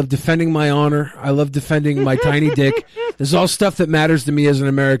people. I love defending my honor. I love defending my tiny dick. This is all stuff that matters to me as an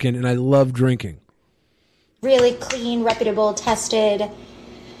American, and I love drinking. Really clean, reputable, tested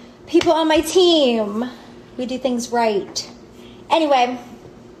people on my team. We do things right. Anyway,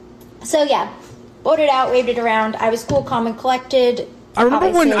 so yeah, voted out, waved it around. I was cool, calm, and collected. I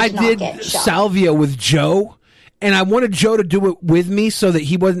remember when I Obviously did salvia with Joe, and I wanted Joe to do it with me so that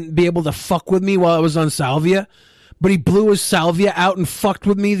he wouldn't be able to fuck with me while I was on salvia, but he blew his salvia out and fucked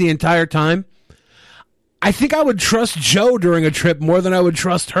with me the entire time. I think I would trust Joe during a trip more than I would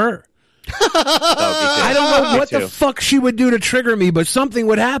trust her. I don't know what the fuck she would do to trigger me, but something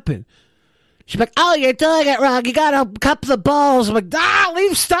would happen. She'd be like, "Oh, you're doing it wrong. You gotta cup the balls." I'm like,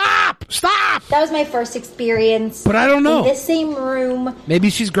 stop. That was my first experience. But I don't know. In this same room. Maybe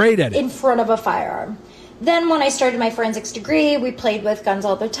she's great at it. In front of a firearm. Then when I started my forensics degree, we played with guns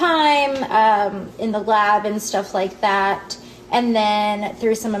all the time, in the lab and stuff like that. And then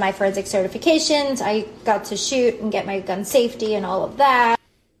through some of my forensic certifications, I got to shoot and get my gun safety and all of that.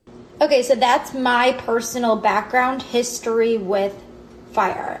 Okay, so that's my personal background history with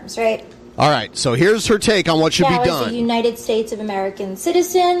firearms, right? All right, so here's her take on what should be done. As a United States of American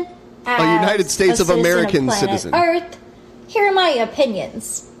citizen, as a United States of American planet citizen. Earth, here are my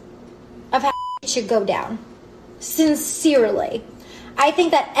opinions of how it should go down. Sincerely, I think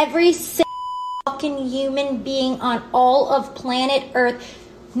that every fucking human being on all of planet Earth,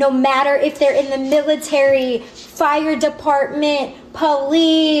 no matter if they're in the military, fire department,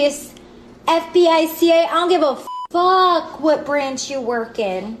 police, FBI, CIA, I don't give a fuck what branch you work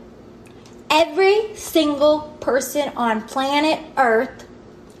in. Every single person on planet Earth,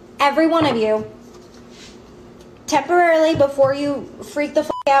 every one of you, temporarily before you freak the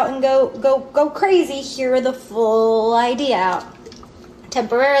fuck out and go crazy, hear the full idea out.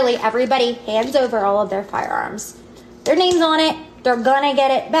 Temporarily, everybody hands over all of their firearms. Their name's on it. They're gonna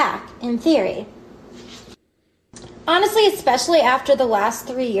get it back, in theory. Honestly, especially after the last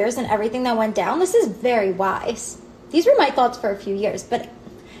 3 years and everything that went down, this is very wise. These were my thoughts for a few years, but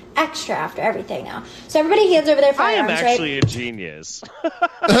extra after everything now. So everybody hands over their firearms, right? I am actually a genius.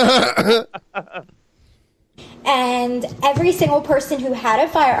 And every single person who had a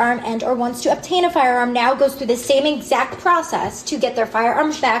firearm and or wants to obtain a firearm now goes through the same exact process to get their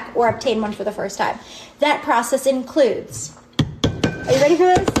firearms back or obtain one for the first time. That process includes, are you ready for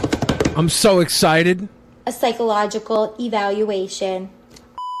this? I'm so excited. A psychological evaluation.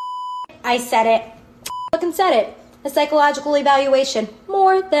 I said it. Fucking said it. A psychological evaluation.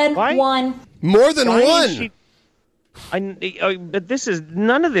 More than one. More than one. But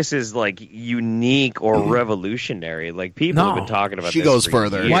none of this is like unique or revolutionary. Like people have been talking about. She this goes for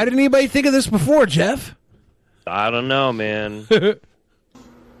further. years. Why didn't anybody think of this before, Jeff? I don't know, man.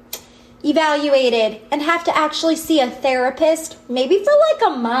 Evaluated and have to actually see a therapist, maybe for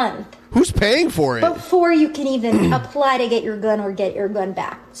like a month. Who's paying for it? Before you can even apply to get your gun or get your gun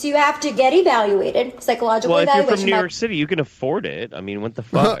back. So you have to get evaluated, psychological Well, if evaluation. you're from New York City, you can afford it. I mean, what the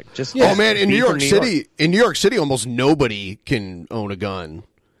fuck? Just Oh man, in New York City, almost nobody can own a gun.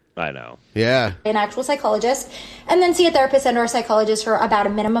 I know. Yeah. An actual psychologist, and then see a therapist and or a psychologist for about a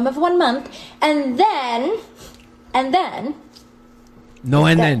minimum of 1 month, and then. No,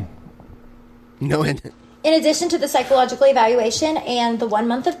 and then. No, and then. In addition to the psychological evaluation and the 1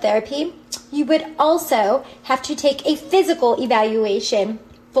 month of therapy, you would also have to take a physical evaluation.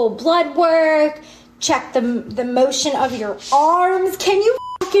 Full blood work, check the motion of your arms. Can you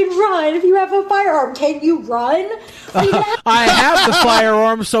fucking run if you have a firearm? Can you run? I have the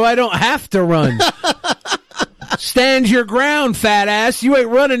firearm, so I don't have to run. Stand your ground, fat ass. You ain't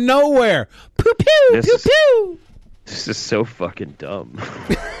running nowhere. Pew, pew, pew, pew. This is so fucking dumb.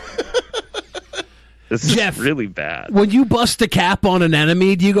 This is Jeff, really bad. When you bust a cap on an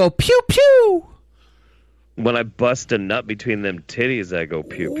enemy, do you go pew pew? When I bust a nut between them titties, I go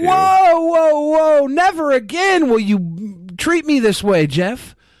pew pew. Whoa, whoa, whoa. Never again will you treat me this way,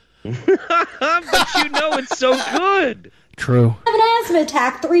 Jeff. But you know it's so good. True. Have an asthma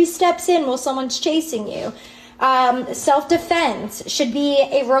attack 3 steps in while someone's chasing you. Self-defense should be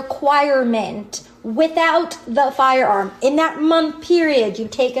a requirement without the firearm. In that month period, you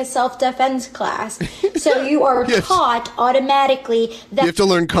take a self-defense class. So you are taught automatically that... You have to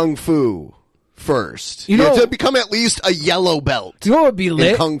learn Kung Fu first. You have to become at least a yellow belt. You know what would be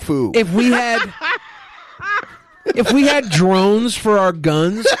lit? In Kung Fu. If we had drones for our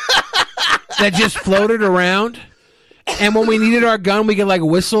guns that just floated around, and when we needed our gun, we could like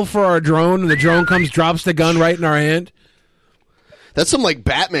whistle for our drone, and the drone comes, drops the gun right in our hand. That's some like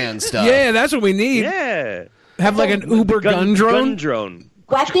Batman stuff. Yeah, that's what we need. Yeah. Have like an Uber gun drone. Gun drone.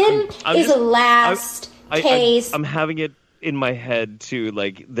 Weapon is a last case. I'm having it in my head too.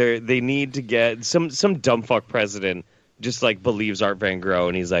 Like they need to get some dumb fuck president just like believes Art Van Gogh,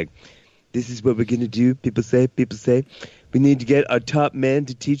 and he's like, "This is what we're gonna do." People say we need to get our top men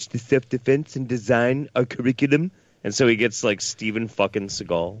to teach the self-defense and design our curriculum. And so he gets like Steven fucking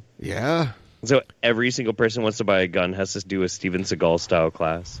Seagal. Yeah. So every single person who wants to buy a gun has to do a Steven Seagal style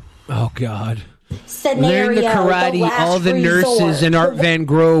class. Oh God. Scenario, learn the karate. All the nurses and Art Van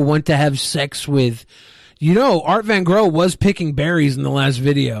Gogh want to have sex with. You know, Art Van Gogh was picking berries in the last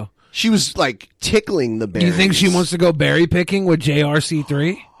video. She was like tickling the berries. Do you think she wants to go berry picking with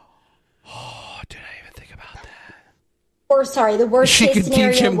JRC3? Or sorry, the worst She case can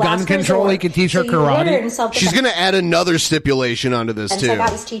scenario, teach him gun last control. resort. He can teach her So you learn karate. self-defense. She's going to add another stipulation onto this And too. so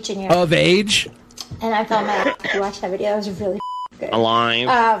I was teaching you. Of age? And I felt mad to watch that video. It was really good. Alive.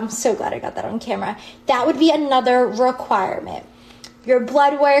 I'm so glad I got that on camera. That would be another requirement. Your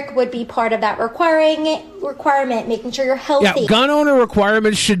blood work would be part of that requirement, making sure you're healthy. Yeah, gun owner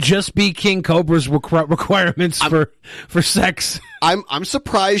requirements should just be King Cobra's requirements for sex. I'm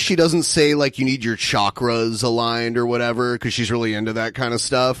surprised she doesn't say like you need your chakras aligned or whatever, because she's really into that kind of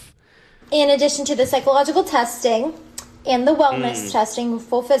stuff. In addition to the psychological testing and the wellness testing,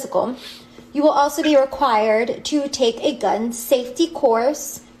 full physical, you will also be required to take a gun safety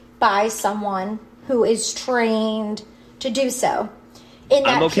course by someone who is trained to do so. In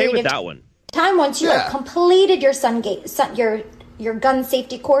that I'm okay period with of that one. time, once you have completed your your gun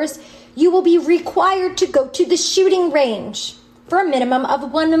safety course, you will be required to go to the shooting range for a minimum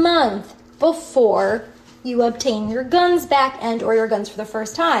of 1 month before you obtain your guns back and or your guns for the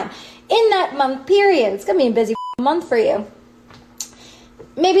first time. In that month period, it's gonna be a busy month for you.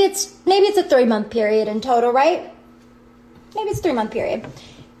 Maybe it's a 3 month period in total, right? Maybe it's a 3 month period.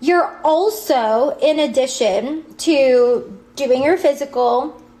 You're also, in addition to doing your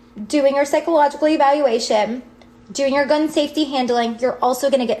physical, doing your psychological evaluation, doing your gun safety handling, you're also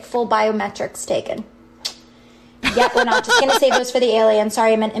going to get full biometrics taken. Yep, we're not just going to save those for the aliens.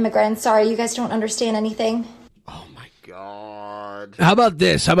 Sorry, I meant immigrants. Sorry, you guys don't understand anything. God. How about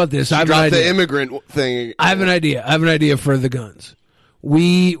this? I have an idea. The immigrant thing. I have an idea for the guns.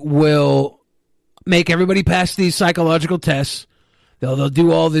 We will make everybody pass these psychological tests. They'll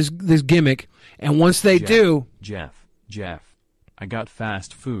do all this gimmick, and once they do... Jeff, I got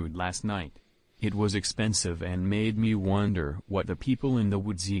fast food last night. It was expensive and made me wonder what the people in the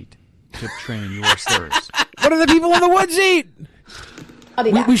woods eat. To train your slurs. What do the people in the woods eat? I'll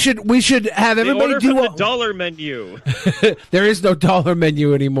be back. We should have everybody do the dollar menu. There is no dollar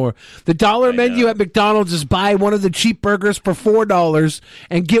menu anymore. The dollar menu at McDonald's is buy one of the cheap burgers for $4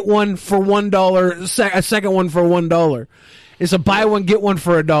 and get one for $1. A second one for $1. It's a buy one get one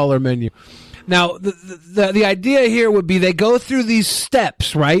for $1 menu. Now the idea here would be they go through these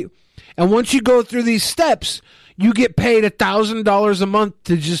steps, right? And once you go through these steps, you get paid $1,000 a month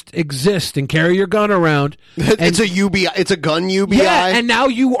to just exist and carry your gun around. It's a UBI. It's a gun UBI. Yeah, and now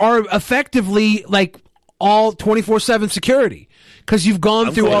you are effectively like all 24/7 security because you've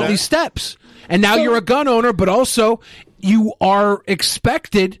gone through all these steps. And now you're a gun owner, but also you are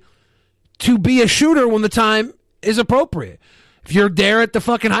expected to be a shooter when the time is appropriate. If you're there at the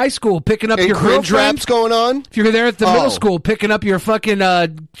fucking high school picking up your cringe girlfriend, raps going on. If you're there at the middle school picking up your fucking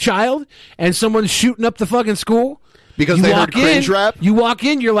child, and someone's shooting up the fucking school because they heard cringe rap. You walk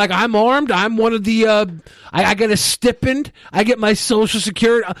in, you're like, I'm armed. I'm one of the. I get a stipend. I get my social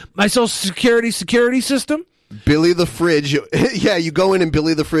security system. Billy the Fridge. Yeah, you go in and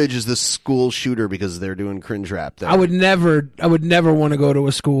Billy the Fridge is the school shooter because they're doing cringe rap there. I would never want to go to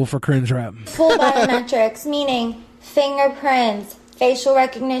a school for cringe rap. Full biometrics, meaning fingerprints, facial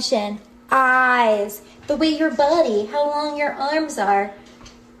recognition, eyes, the way your body, how long your arms are.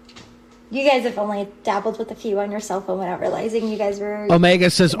 You guys have only dabbled with a few on your cell phone without realizing you guys were... Omega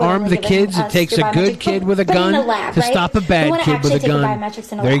says, arm the kids. It takes a good kid with a gun to stop a bad kid with a gun.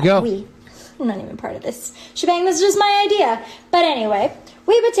 There you go. I'm not even part of this shebang. This is just my idea. But anyway,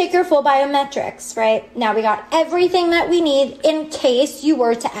 we would take your full biometrics, right? Now we got everything that we need in case you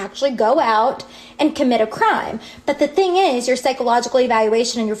were to actually go out and commit a crime. But the thing is, your psychological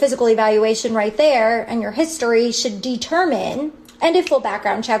evaluation and your physical evaluation right there and your history should determine, and a full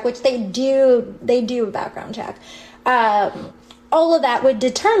background check, which they do a background check. All of that would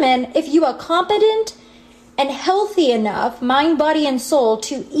determine if you are competent and healthy enough, mind, body, and soul,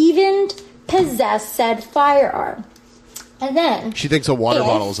 to even possess said firearm. And then she thinks a water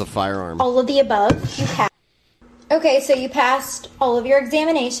bottle is a firearm. All of the above you passed. Okay, so you passed all of your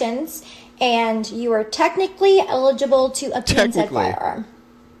examinations and you are technically eligible to obtain said firearm.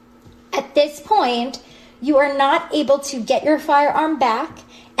 At this point, you are not able to get your firearm back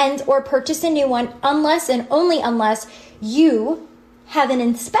and or purchase a new one unless and only unless you have an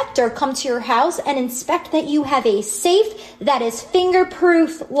inspector come to your house and inspect that you have a safe that is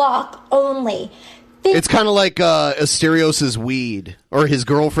fingerproof lock only. It's kind of like Asterios' weed or his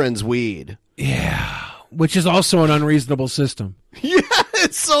girlfriend's weed. Yeah, which is also an unreasonable system. Yeah,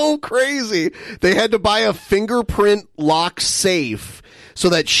 it's so crazy. They had to buy a fingerprint lock safe so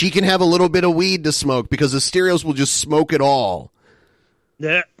that she can have a little bit of weed to smoke because Asterios will just smoke it all.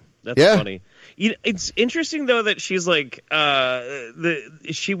 Yeah, that's funny. It's interesting though that she's like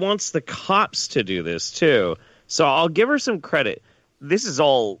she wants the cops to do this too. So I'll give her some credit. This is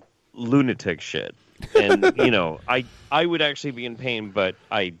all lunatic shit, and you know I would actually be in pain, but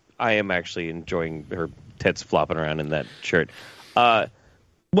I am actually enjoying her tits flopping around in that shirt.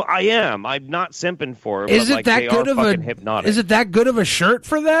 Well, I am. I'm not simping for her. Is but, it like, that they good are of fucking a? hypnotic. Is it that good of a shirt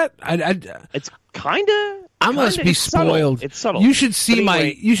for that? It's kind of. I must be spoiled. It's subtle. You should see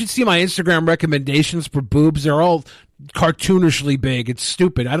my Instagram recommendations for boobs. They're all cartoonishly big. It's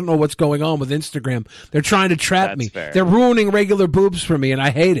stupid. I don't know what's going on with Instagram. They're trying to trap me. Fair. They're ruining regular boobs for me, and I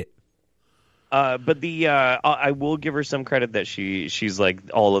hate it. But I will give her some credit that she's like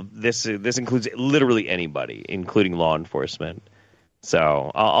all of this. This includes literally anybody, including law enforcement.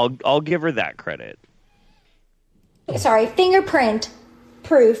 So I'll give her that credit. Sorry, fingerprint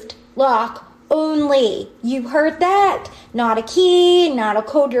proofed lock only. You heard that? Not a key, not a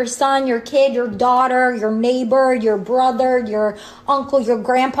code your son, your kid, your daughter, your neighbor, your brother, your uncle, your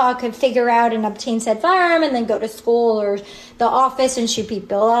grandpa could figure out and obtain said firearm and then go to school or the office and shoot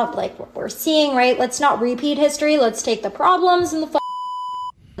people up like what we're seeing, right? Let's not repeat history. Let's take the problems and the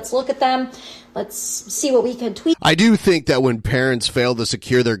Let's look at them. Let's see what we can tweak. I do think that when parents fail to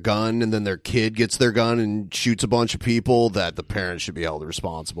secure their gun and then their kid gets their gun and shoots a bunch of people, that the parents should be held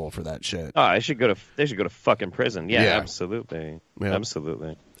responsible for that shit. Oh, they should go to fucking prison. Yeah. Absolutely. Yeah.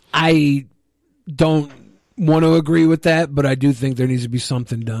 Absolutely. I don't want to agree with that, but I do think there needs to be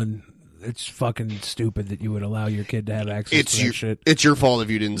something done. It's fucking stupid that you would allow your kid to have access to that shit. It's your fault if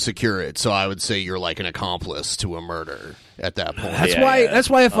you didn't secure it. So I would say you're like an accomplice to a murder at that point. That's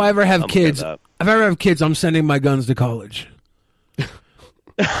why if I ever have kids, I'm sending my guns to college. They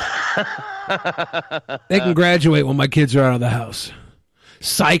can graduate when my kids are out of the house.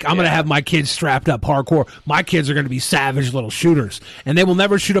 Psych, I'm going to have my kids strapped up hardcore. My kids are going to be savage little shooters. And they will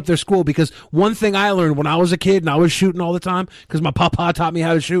never shoot up their school, because one thing I learned when I was a kid and I was shooting all the time, because my papa taught me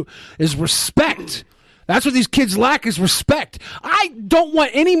how to shoot, is respect. That's what these kids lack, is respect. I don't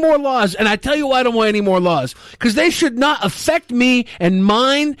want any more laws, and I tell you why I don't want any more laws. Because they should not affect me and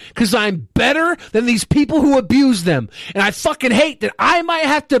mine, because I'm better than these people who abuse them. And I fucking hate that I might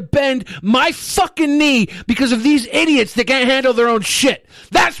have to bend my fucking knee because of these idiots that can't handle their own shit.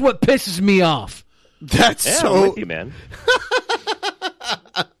 That's what pisses me off. That's I'm with you, man.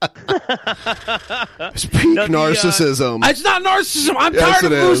 It's peak narcissism. It's not narcissism. I'm tired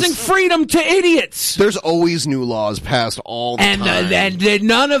of losing freedom to idiots. There's always new laws passed all the time. And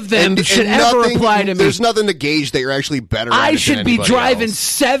none of them should ever apply to me. There's nothing to gauge that you're actually better at I it should than be anybody driving else.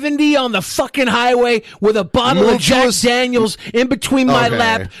 70 on the fucking highway with a bottle of Jack Daniels in between my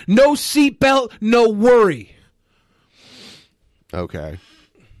lap. No seatbelt, no worry. Okay.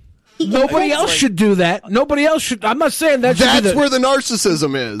 Nobody else should do that. Nobody else should. I'm not saying that. That's where the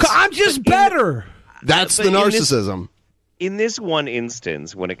narcissism is. I'm just better. That's the narcissism. In this one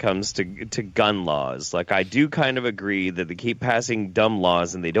instance, when it comes to gun laws, like, I do kind of agree that they keep passing dumb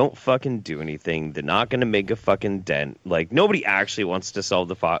laws and they don't fucking do anything. They're not going to make a fucking dent. Like, nobody actually wants to solve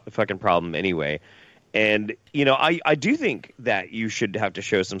the fucking problem anyway. And, you know, I do think that you should have to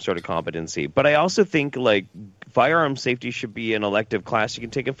show some sort of competency. But I also think, like, firearm safety should be an elective class you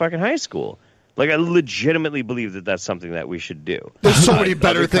can take in fucking high school. Like, I legitimately believe that that's something that we should do. There's so many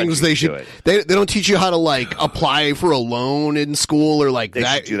better things they should. They don't teach you how to, like, apply for a loan in school, or like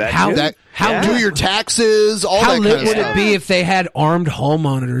that. Do that. How do your taxes? All How that lit kind of would stuff. it be if they had armed hall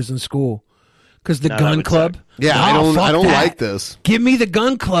monitors in school? Because the gun club. Yeah, I don't like this. Give me the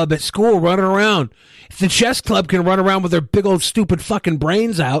gun club at school running around. If the chess club can run around with their big old stupid fucking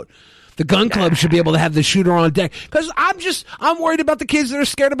brains out, the gun club should be able to have the shooter on deck. Because I'm worried about the kids that are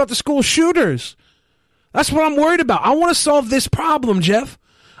scared about the school shooters. That's what I'm worried about. I want to solve this problem, Jeff.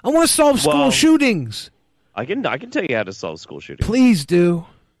 I want to solve school shootings. I can tell you how to solve school shootings. Please do.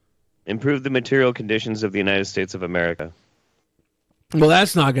 Improve the material conditions of the United States of America. Well,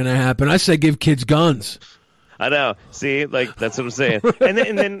 that's not going to happen. I say give kids guns. I know. See, like, that's what I'm saying. And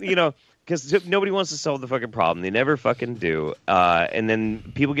then you know, because nobody wants to solve the fucking problem. They never fucking do. And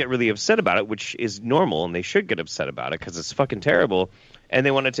then people get really upset about it, which is normal, and they should get upset about it because it's fucking terrible. And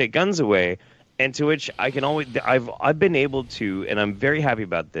they want to take guns away. And to which I can always, I've been able to, and I'm very happy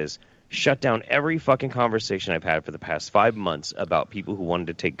about this, shut down every fucking conversation I've had for the past 5 months about people who wanted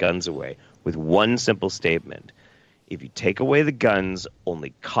to take guns away with one simple statement. If you take away the guns,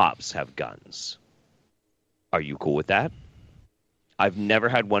 only cops have guns. Are you cool with that? I've never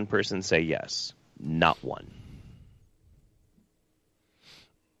had one person say yes. Not one.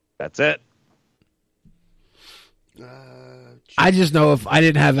 That's it. I just know if I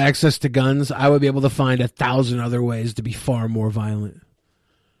didn't have access to guns, I would be able to find 1,000 other ways to be far more violent.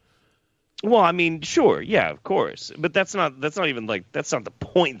 Well, I mean, sure, yeah, of course, but that's not even like, that's not the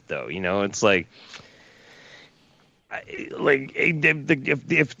point, though. You know, it's like if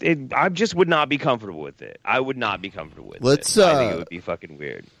I just would not be comfortable with it. I would not be comfortable with it. I think it would be fucking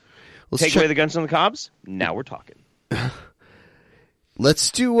weird. Take away the guns from the cops. Now we're talking.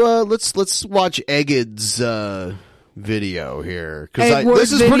 Let's watch Egged's video here, because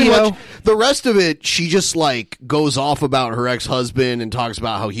this is pretty much the rest of it. She just like goes off about her ex-husband and talks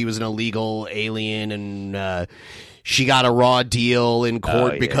about how he was an illegal alien, and she got a raw deal in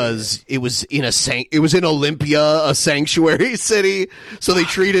court because it was in Olympia, a sanctuary city, so they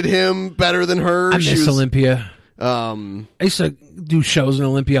treated him better than her. I miss Olympia. I used to do shows in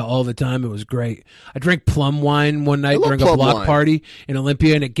Olympia all the time. It was great. I drank plum wine one night during a block party in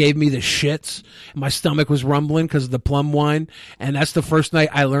Olympia, and it gave me the shits. My stomach was rumbling because of the plum wine, and that's the first night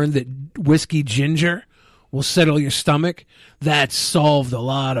I learned that whiskey ginger will settle your stomach. That solved a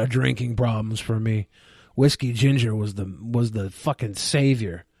lot of drinking problems for me. Whiskey ginger was the fucking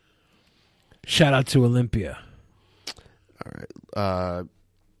savior. Shout out to Olympia. All right.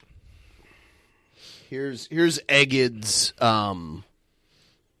 Here's Egged's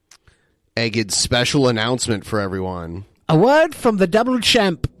Egghead's special announcement for everyone. A word from the double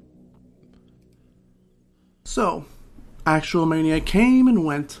champ. So, Actual Mania came and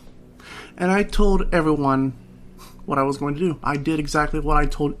went, and I told everyone what I was going to do. I did exactly what I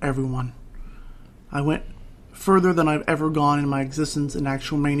told everyone. I went further than I've ever gone in my existence in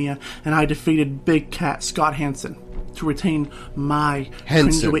Actual Mania, and I defeated Big Cat Scott Hansen to retain my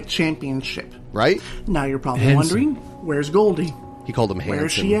Cringeaweight Championship. Right? Now you're probably wondering, where's Goldie? He called him Hansen.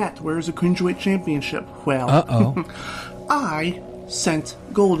 Where's she at? Where's the Cringeaweight Championship? Well, I sent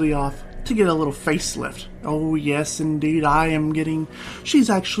Goldie off to get a little facelift. Oh, yes, indeed, she's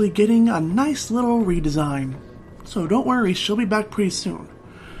actually getting a nice little redesign. So don't worry, she'll be back pretty soon.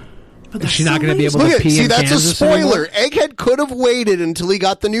 But is she not going to be able to pee in that's Kansas a spoiler. anymore? Egghead could have waited until he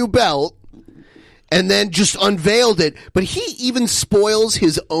got the new belt and then just unveiled it. But he even spoils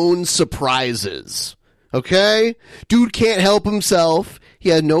his own surprises. Okay? Dude can't help himself. He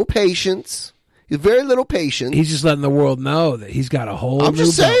had no patience. He has very little patience. He's just letting the world know that he's got a whole I'm new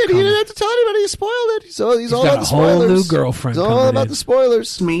just saying, belt he didn't have to tell anybody. He spoiled it. He's all got about the a spoilers. whole new girlfriend He's all coming about in. the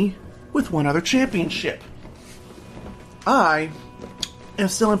spoilers. Me with one other championship. I am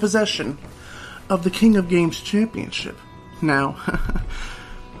still in possession of the King of Games Championship. Now,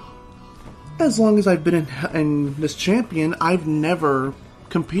 as long as I've been in this champion, I've never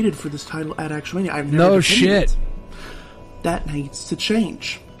competed for this title at Actual Mania. I've never defended shit. it. That needs to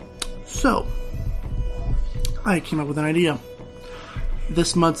change. So, I came up with an idea.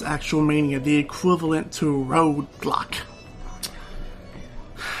 This month's Actual Mania, the equivalent to Roadblock.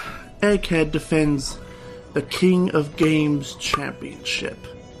 Egghead defends the King of Games Championship.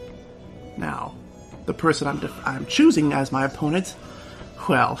 Now, the person I'm choosing as my opponent,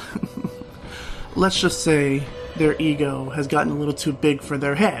 well, let's just say their ego has gotten a little too big for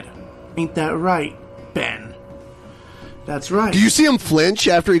their head. Ain't that right, Ben? That's right. Do you see him flinch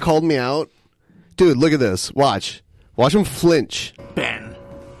after he called me out? Dude, look at this. Watch him flinch. Ben.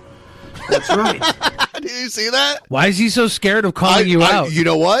 That's right. Did you see that? Why is he so scared of calling you out? You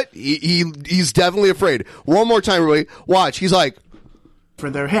know what? He's definitely afraid. One more time, everybody. Watch. He's like... For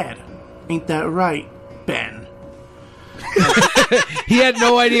their head. Ain't that right, Ben? He had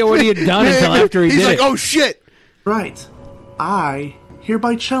no idea what he had done until after he did it. He's like, oh shit. Right. I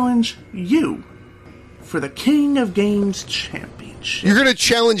hereby challenge you for the King of Games Championship. You're going to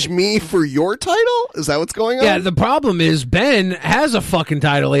challenge me for your title? Is that what's going on? Yeah, the problem is Ben has a fucking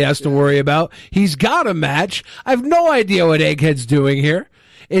title he has to worry about. He's got a match. I have no idea what Egghead's doing here.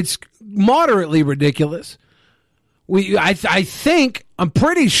 It's moderately ridiculous. I'm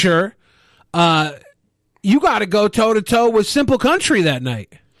pretty sure you got to go toe-to-toe with Simple Country that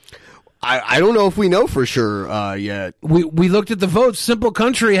night. I don't know if we know for sure yet. We looked at the votes. Simple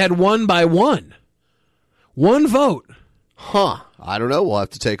Country had won by one. One vote. Huh. I don't know. We'll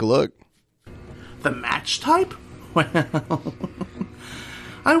have to take a look. The match type? Well,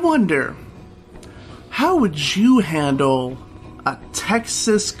 I wonder, how would you handle a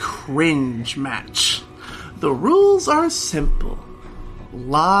Texas cringe match? The rules are simple.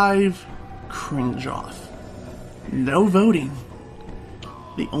 Live cringe off. No voting.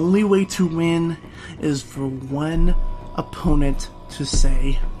 The only way to win is for one opponent to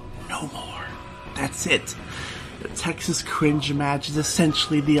say no more. That's it. The Texas cringe match is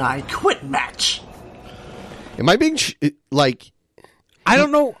essentially the I quit match. Am I being I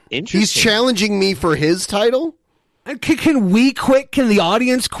don't know. He's challenging me for his title? Can we quit? Can the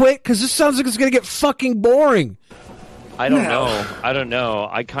audience quit? Because this sounds like it's going to get fucking boring. I don't know.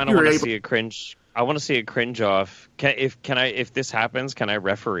 I kind of want to see a cringe. I want to see a cringe off. If this happens, can I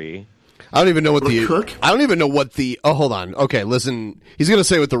referee? I don't even know what the. Oh, hold on. Okay, listen. He's going to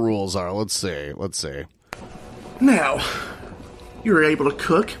say what the rules are. Let's see. Now, you're able to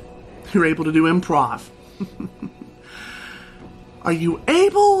cook. You're able to do improv. Are you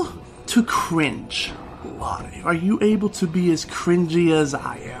able to cringe live? Are you able to be as cringy as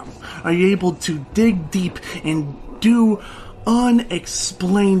I am? Are you able to dig deep and do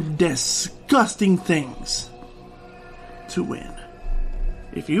unexplained, disgusting things to win?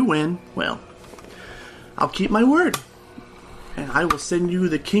 If you win, well, I'll keep my word. And I will send you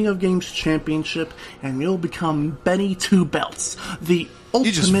the King of Games Championship, and you'll become Benny Two Belts, the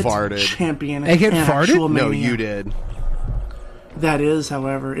ultimate champion. Egghead farted? No, you did. That is,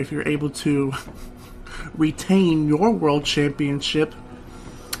 however, if you're able to retain your world championship.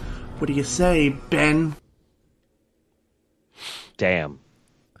 What do you say, Ben? Damn.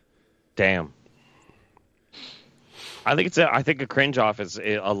 I think a cringe off is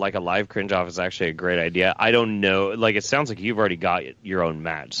like a live cringe off is actually a great idea. I don't know. Like, it sounds like you've already got your own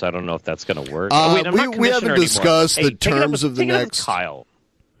match, so I don't know if that's going to work. We haven't discussed the terms of the next. Kyle.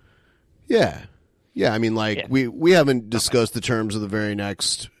 Yeah. I mean, we haven't discussed the terms of the very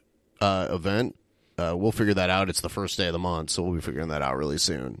next event. We'll figure that out. It's the first day of the month, so we'll be figuring that out really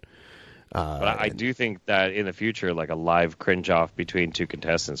soon. But I do think that in the future, like a live cringe off between two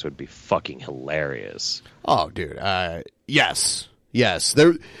contestants would be fucking hilarious. Oh, dude. Yes.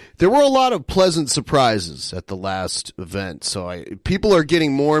 There were a lot of pleasant surprises at the last event. So people are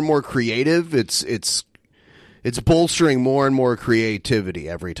getting more and more creative. It's bolstering more and more creativity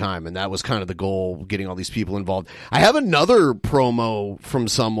every time, and that was kind of the goal, getting all these people involved. I have another promo from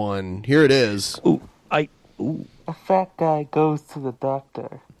someone. Here it is. A fat guy goes to the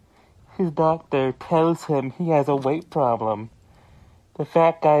doctor. His doctor tells him he has a weight problem. The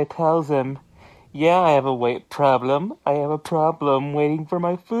fat guy tells him, "Yeah, I have a weight problem. I have a problem waiting for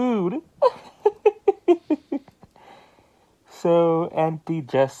my food." So Auntie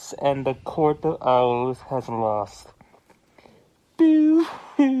Jess and the Court of Owls has lost. Boo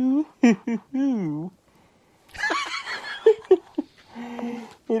hoo hoo hoo.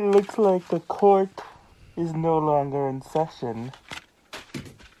 It looks like the court is no longer in session.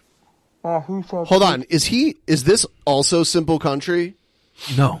 Hold on. Is this also Simple Country?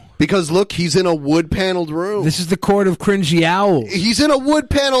 No. Because look, he's in a wood-paneled room. This is the Court of Cringy Owls. He's in a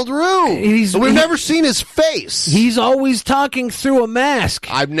wood-paneled room. We've never seen his face. He's always talking through a mask.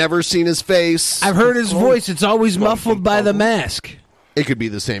 I've never seen his face. I've heard his voice. It's always muffled by the mask. It could be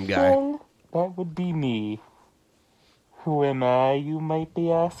the same guy. Well, that would be me. Who am I, you might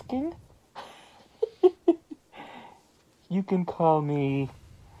be asking? You can call me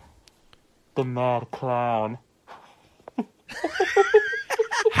the Mad Clown.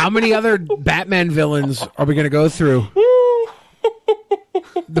 How many other Batman villains are we going to go through?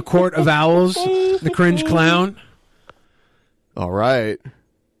 The Court of Owls, the Cringe Clown. All right.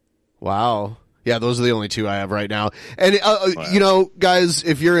 Wow. Yeah, those are the only two I have right now. And, you know, guys,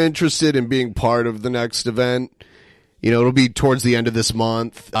 if you're interested in being part of the next event, you know, it'll be towards the end of this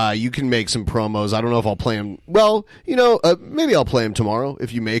month. You can make some promos. I don't know if I'll play them. Well, you know, maybe I'll play them tomorrow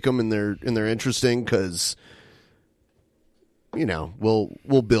if you make them and they're interesting, because, you know,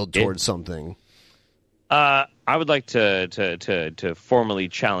 we'll build towards something. I would like to formally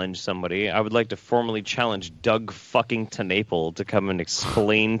challenge somebody. I would like to formally challenge Doug fucking TenNapel to come and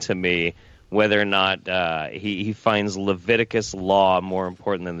explain to me whether or not he finds Leviticus law more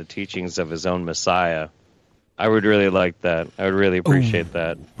important than the teachings of his own Messiah. I would really like that. I would really appreciate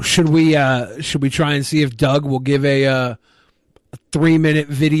that. Should we try and see if Doug will give a 3-minute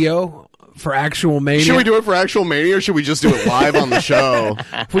video for Actual Mania? Should we do it for Actual Mania, or should we just do it live on the show?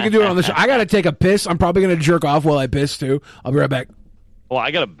 If we can do it on the show. I got to take a piss. I'm probably going to jerk off while I piss, too. I'll be right back. Well, I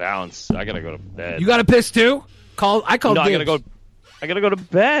got to bounce. I got to go to bed. You got to piss, too? I called No, dibs. I got to go to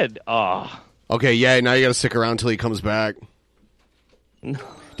bed. Oh. Okay, yeah, now you got to stick around until he comes back.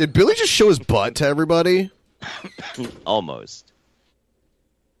 Did Billy just show his butt to everybody? Almost.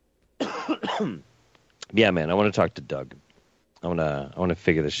 Yeah, man, I want to talk to Doug. I want to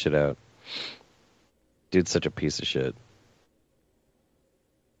figure this shit out. Dude's such a piece of shit.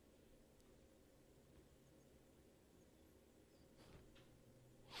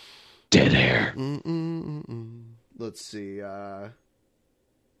 Dead air. Let's see. Oh,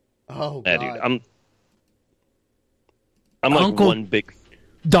 God. God. Dude, I'm like Uncle one big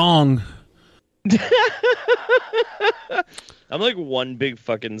Dong. I'm like one big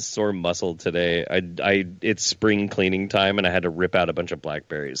fucking sore muscle today. It's spring cleaning time, and I had to rip out a bunch of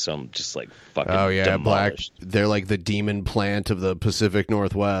blackberries, so I'm just like fucking demolished. They're like the demon plant of the Pacific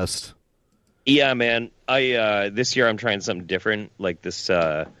Northwest. Yeah, man. This year I'm trying something different. Like this,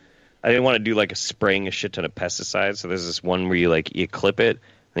 I didn't want to do like spraying a shit ton of pesticides. So there's this one where you clip it,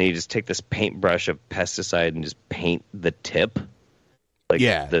 and you just take this paintbrush of pesticide and just paint the tip,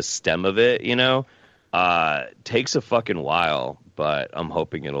 the stem of it. You know. Takes a fucking while, but I'm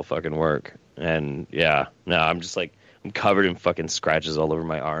hoping it'll fucking work. And yeah, no, I'm just like, I'm covered in fucking scratches all over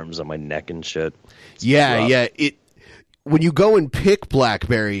my arms, on my neck and shit. It's rough. Yeah. When you go and pick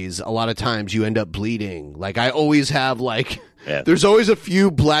blackberries, a lot of times you end up bleeding. Like I always have there's always a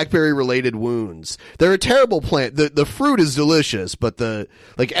few blackberry related wounds. They're a terrible plant. The fruit is delicious, but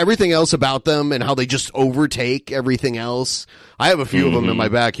everything else about them and how they just overtake everything else. I have a few of them in my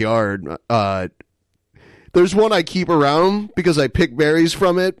backyard. There's one I keep around because I pick berries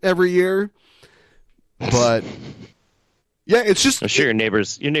from it every year. But yeah, it's just. I'm sure your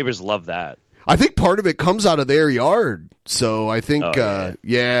neighbors love that. I think part of it comes out of their yard. So I think, a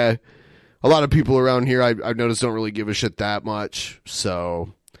lot of people around here I've noticed don't really give a shit that much.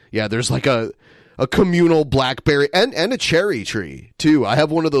 So yeah, there's like a communal blackberry and a cherry tree too. I have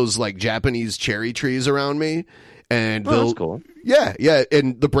one of those like Japanese cherry trees around me. And that's cool. Yeah,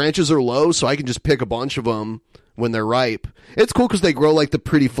 and the branches are low, so I can just pick a bunch of them when they're ripe. It's cool because they grow like the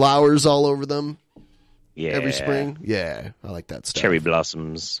pretty flowers all over them. Yeah. Every spring. Yeah, I like that stuff. Cherry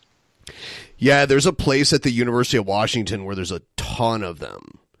blossoms. Yeah, there's a place at the University of Washington where there's a ton of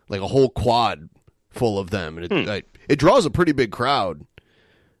them, like a whole quad full of them, and it draws a pretty big crowd.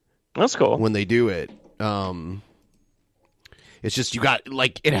 That's cool when they do it. It's just you got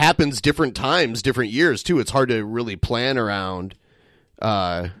it happens different times, different years too. It's hard to really plan around.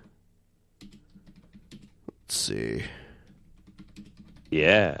 Let's see.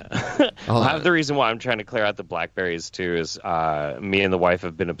 Yeah. Half the reason why I'm trying to clear out the blackberries too is me and the wife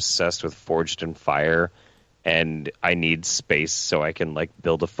have been obsessed with Forged in Fire, and I need space so I can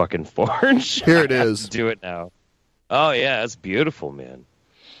build a fucking forge. Here it is. Do it now. Oh yeah, it's beautiful, man.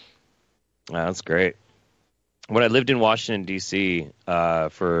 That's great. When I lived in Washington D.C.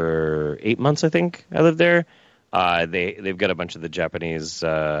 For 8 months, I think I lived there. They've got a bunch of the Japanese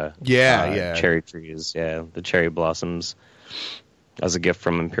cherry trees, the cherry blossoms, as a gift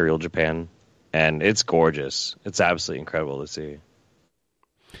from Imperial Japan, and it's gorgeous. It's absolutely incredible to see.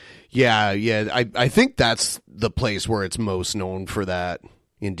 Yeah. I think that's the place where it's most known for that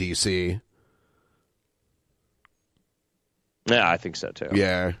in D.C. Yeah, I think so too.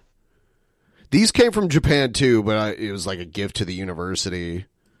 Yeah. These came from Japan too, but it was like a gift to the university.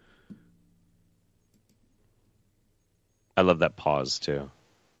 I love that pause too.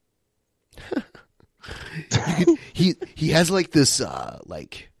 He has this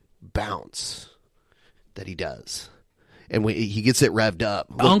bounce that he does, and when he gets it revved up,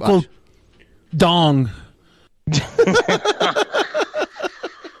 Uncle Dong.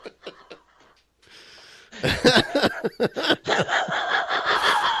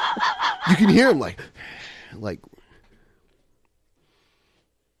 You can hear him like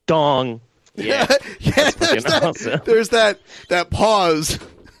dong. Yeah, there's that pause.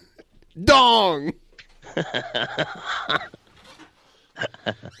 Dong. All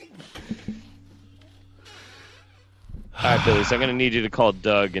right, Billy. So I'm going to need you to call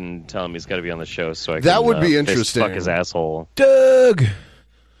Doug and tell him he's got to be on the show, so I can. That would be interesting. Fuck his asshole, Doug.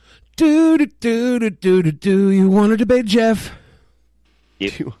 Do. You want to debate Jeff?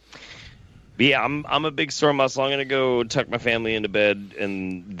 Yeah, I'm a big sore muscle. I'm going to go tuck my family into bed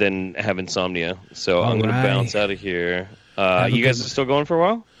and then have insomnia. So I'm going to bounce out of here. You guys are still going for a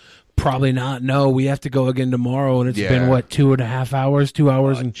while? Probably not. No, we have to go again tomorrow, and it's been, 2.5 hours? 2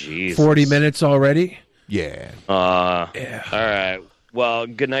 hours and Jesus. 40 minutes already? Yeah. All right. Well,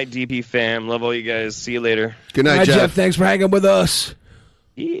 good night, DP fam. Love all you guys. See you later. Good night, Jeff. Thanks for hanging with us.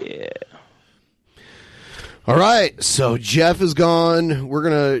 Yeah. All right. So Jeff is gone. We're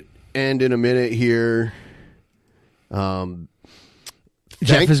going to end in a minute here. Jeff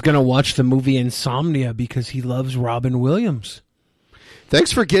is going to watch the movie Insomnia because he loves Robin Williams.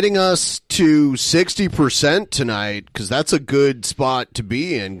 Thanks for getting us to 60% tonight, because that's a good spot to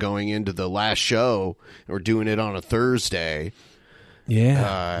be in going into the last show. We're doing it on a Thursday.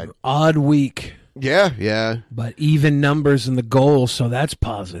 Yeah. Odd week. Yeah. But even numbers in the goal, so that's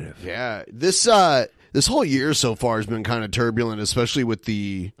positive. Yeah. This whole year so far has been kind of turbulent, especially with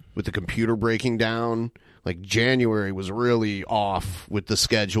the computer breaking down. Like January was really off with the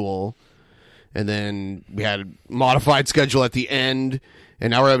schedule. And then we had a modified schedule at the end,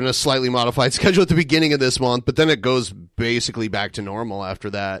 and now we're having a slightly modified schedule at the beginning of this month, but then it goes basically back to normal after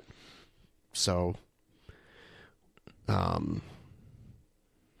that. So,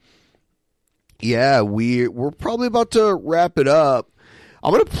 yeah, we're probably about to wrap it up.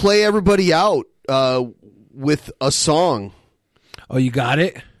 I'm going to play everybody out with a song. Oh, you got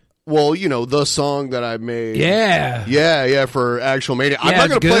it? Well, the song that I made. Yeah, for Actual Mania. I'm not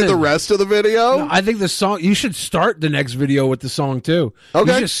going to play the rest of the video. No, I think the song, you should start the next video with the song, too.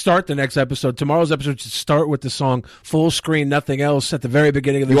 Okay. You should start the next episode. Tomorrow's episode should start with the song, full screen, nothing else, at the very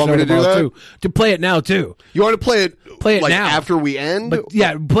beginning of the show. You want me to do that? Too. To play it now, too. You want to play it now. After we end? But,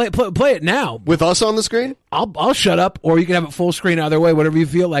 yeah, play it now. With us on the screen? I'll shut up, or you can have it full screen either way, whatever you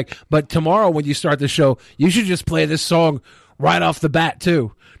feel like. But tomorrow when you start the show, you should just play this song right off the bat,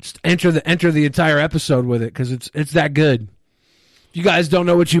 too. Just enter the entire episode with it, because it's that good. You guys don't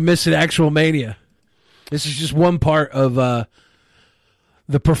know what you miss at Actual Mania. This is just one part of the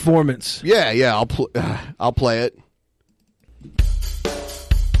performance. Yeah, I'll play it.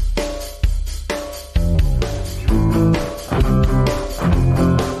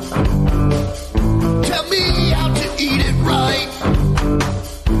 Tell me how to eat it right,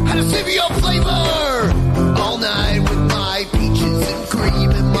 how to savor your flavor all night with my peaches and cream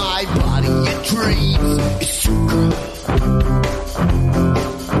and my body it dreams. It's so good.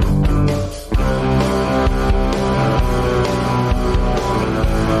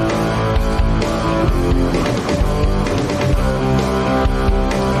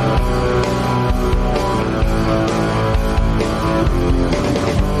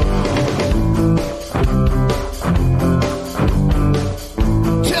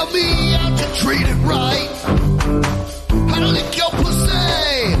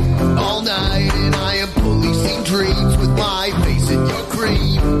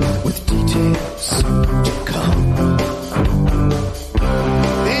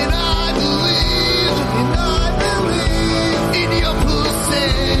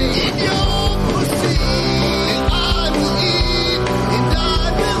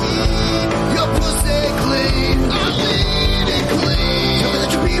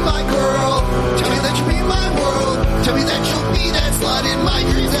 my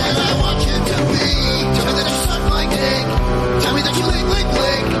dreams and I want you to be. Tell me that you suck my dick. Tell me that you lick, lick,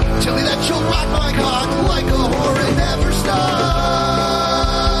 lick. Tell me that you'll rock my cock like a whore and never stop.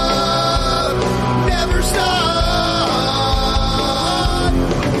 Never stop.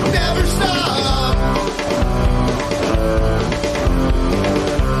 Never stop.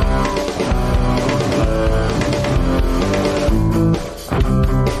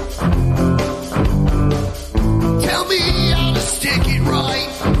 Tell me how to stick it right.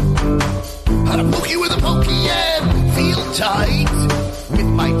 How to poke you with a pokey and feel tight. With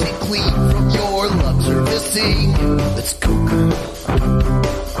my dick clean from your love servicing. Let's go, girl.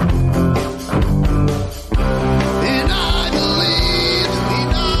 And I believe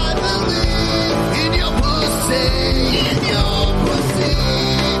in your pussy. In your pussy.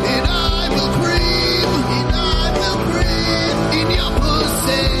 And I will breathe in your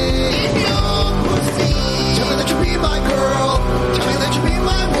pussy. In your pussy. Tell me that you'll be my girl. Tell me that you'll be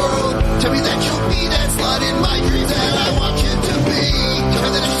my world. Tell me that you'll be that slut in my dreams and I want you to be. Tell me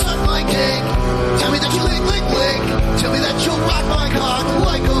that you suck my dick. Tell me that you lick, lick, lick. Tell me that you'll rock my cock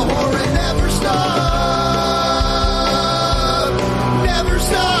like a whore and never stop. Never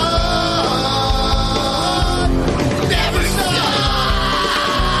stop. Never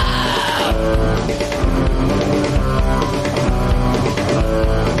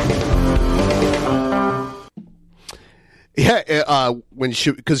Yeah, when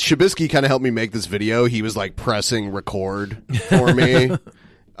because Shabisky kind of helped me make this video, he was like pressing record for me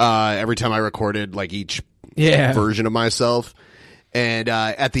every time I recorded like each version of myself, and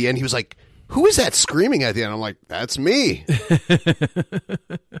at the end he was like, "Who is that screaming at the end?" I'm like, "That's me."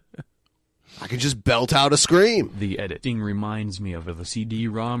 I can just belt out a scream. The editing reminds me of the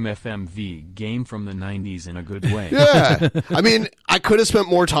CD-ROM FMV game from the 90s in a good way. Yeah. I mean, I could have spent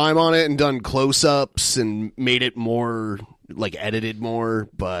more time on it and done close-ups and made it more, like, edited more,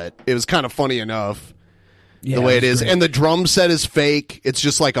 but it was kind of funny enough the way it is. Great. And the drum set is fake. It's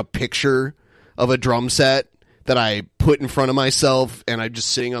just like a picture of a drum set that I put in front of myself, and I'm just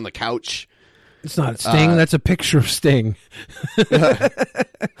sitting on the couch. It's not Sting. That's a picture of Sting.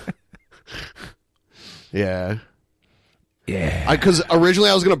 Yeah. Because originally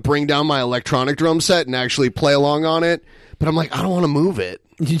I was going to bring down my electronic drum set and actually play along on it, but I'm like, I don't want to move it.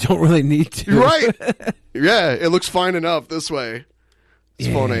 You don't really need to. Right. Yeah, it looks fine enough this way. It's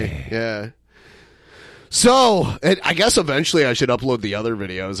funny. Yeah. So, I guess eventually I should upload the other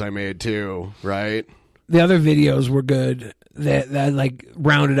videos I made too, right? The other videos were good. That like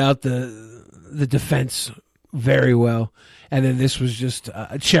rounded out the defense very well. And then this was just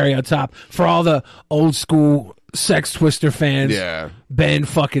a cherry on top. For all the old school Sex Twister fans, Ben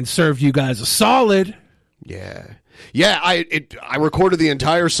fucking served you guys a solid. Yeah. Yeah, I recorded the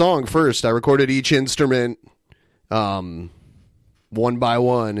entire song first. I recorded each instrument one by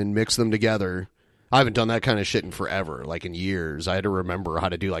one and mixed them together. I haven't done that kind of shit in forever, like in years. I had to remember how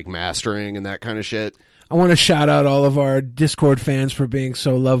to do like mastering and that kind of shit. I want to shout out all of our Discord fans for being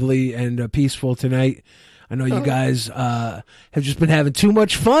so lovely and peaceful tonight. I know you guys have just been having too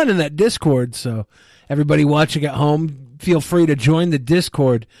much fun in that Discord, so everybody watching at home, feel free to join the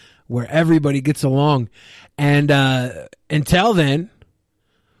Discord where everybody gets along. And until then,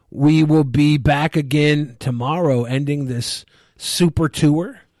 we will be back again tomorrow, ending this super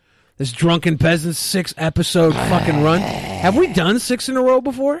tour, this Drunken Peasants 6-episode fucking run. Have we done 6 in a row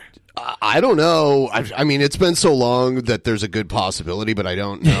before? I don't know. I mean, it's been so long that there's a good possibility, but I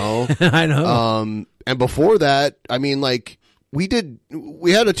don't know. I know. And before that, I mean, like we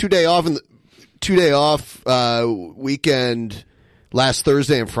had a 2 day off weekend last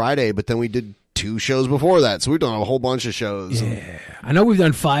Thursday and Friday, but then we did 2 shows before that, so we've done a whole bunch of shows. Yeah, I know we've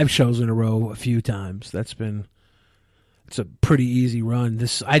done 5 shows in a row a few times. It's a pretty easy run.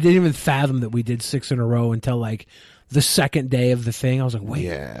 I didn't even fathom that we did 6 in a row until like the second day of the thing. I was like, wait,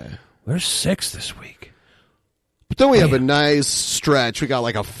 there's 6 this week. But then we have a nice stretch. We got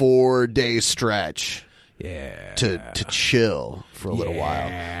like a 4-day stretch. Yeah. To chill for a little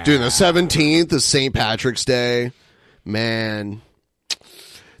while. Dude, the 17th is St. Patrick's Day. Man,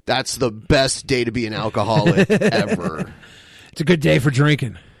 that's the best day to be an alcoholic ever. It's a good day for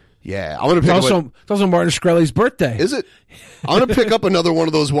drinking. Yeah. I want to pick it's also Martin Shkreli's birthday. Is it? I want to pick up another one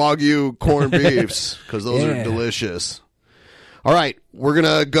of those Wagyu corned beefs because those are delicious. All right. We're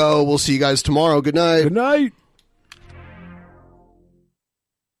going to go. We'll see you guys tomorrow. Good night. Good night.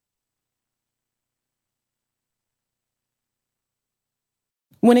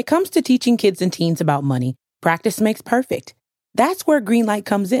 When it comes to teaching kids and teens about money, practice makes perfect. That's where Greenlight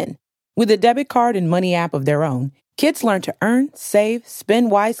comes in. With a debit card and money app of their own, kids learn to earn, save,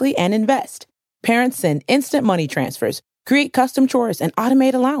 spend wisely, and invest. Parents send instant money transfers, Create custom chores and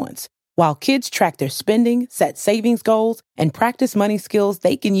automate allowance, while kids track their spending, set savings goals, and practice money skills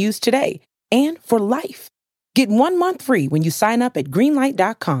they can use today and for life. Get 1 month free when you sign up at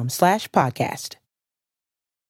greenlight.com/podcast.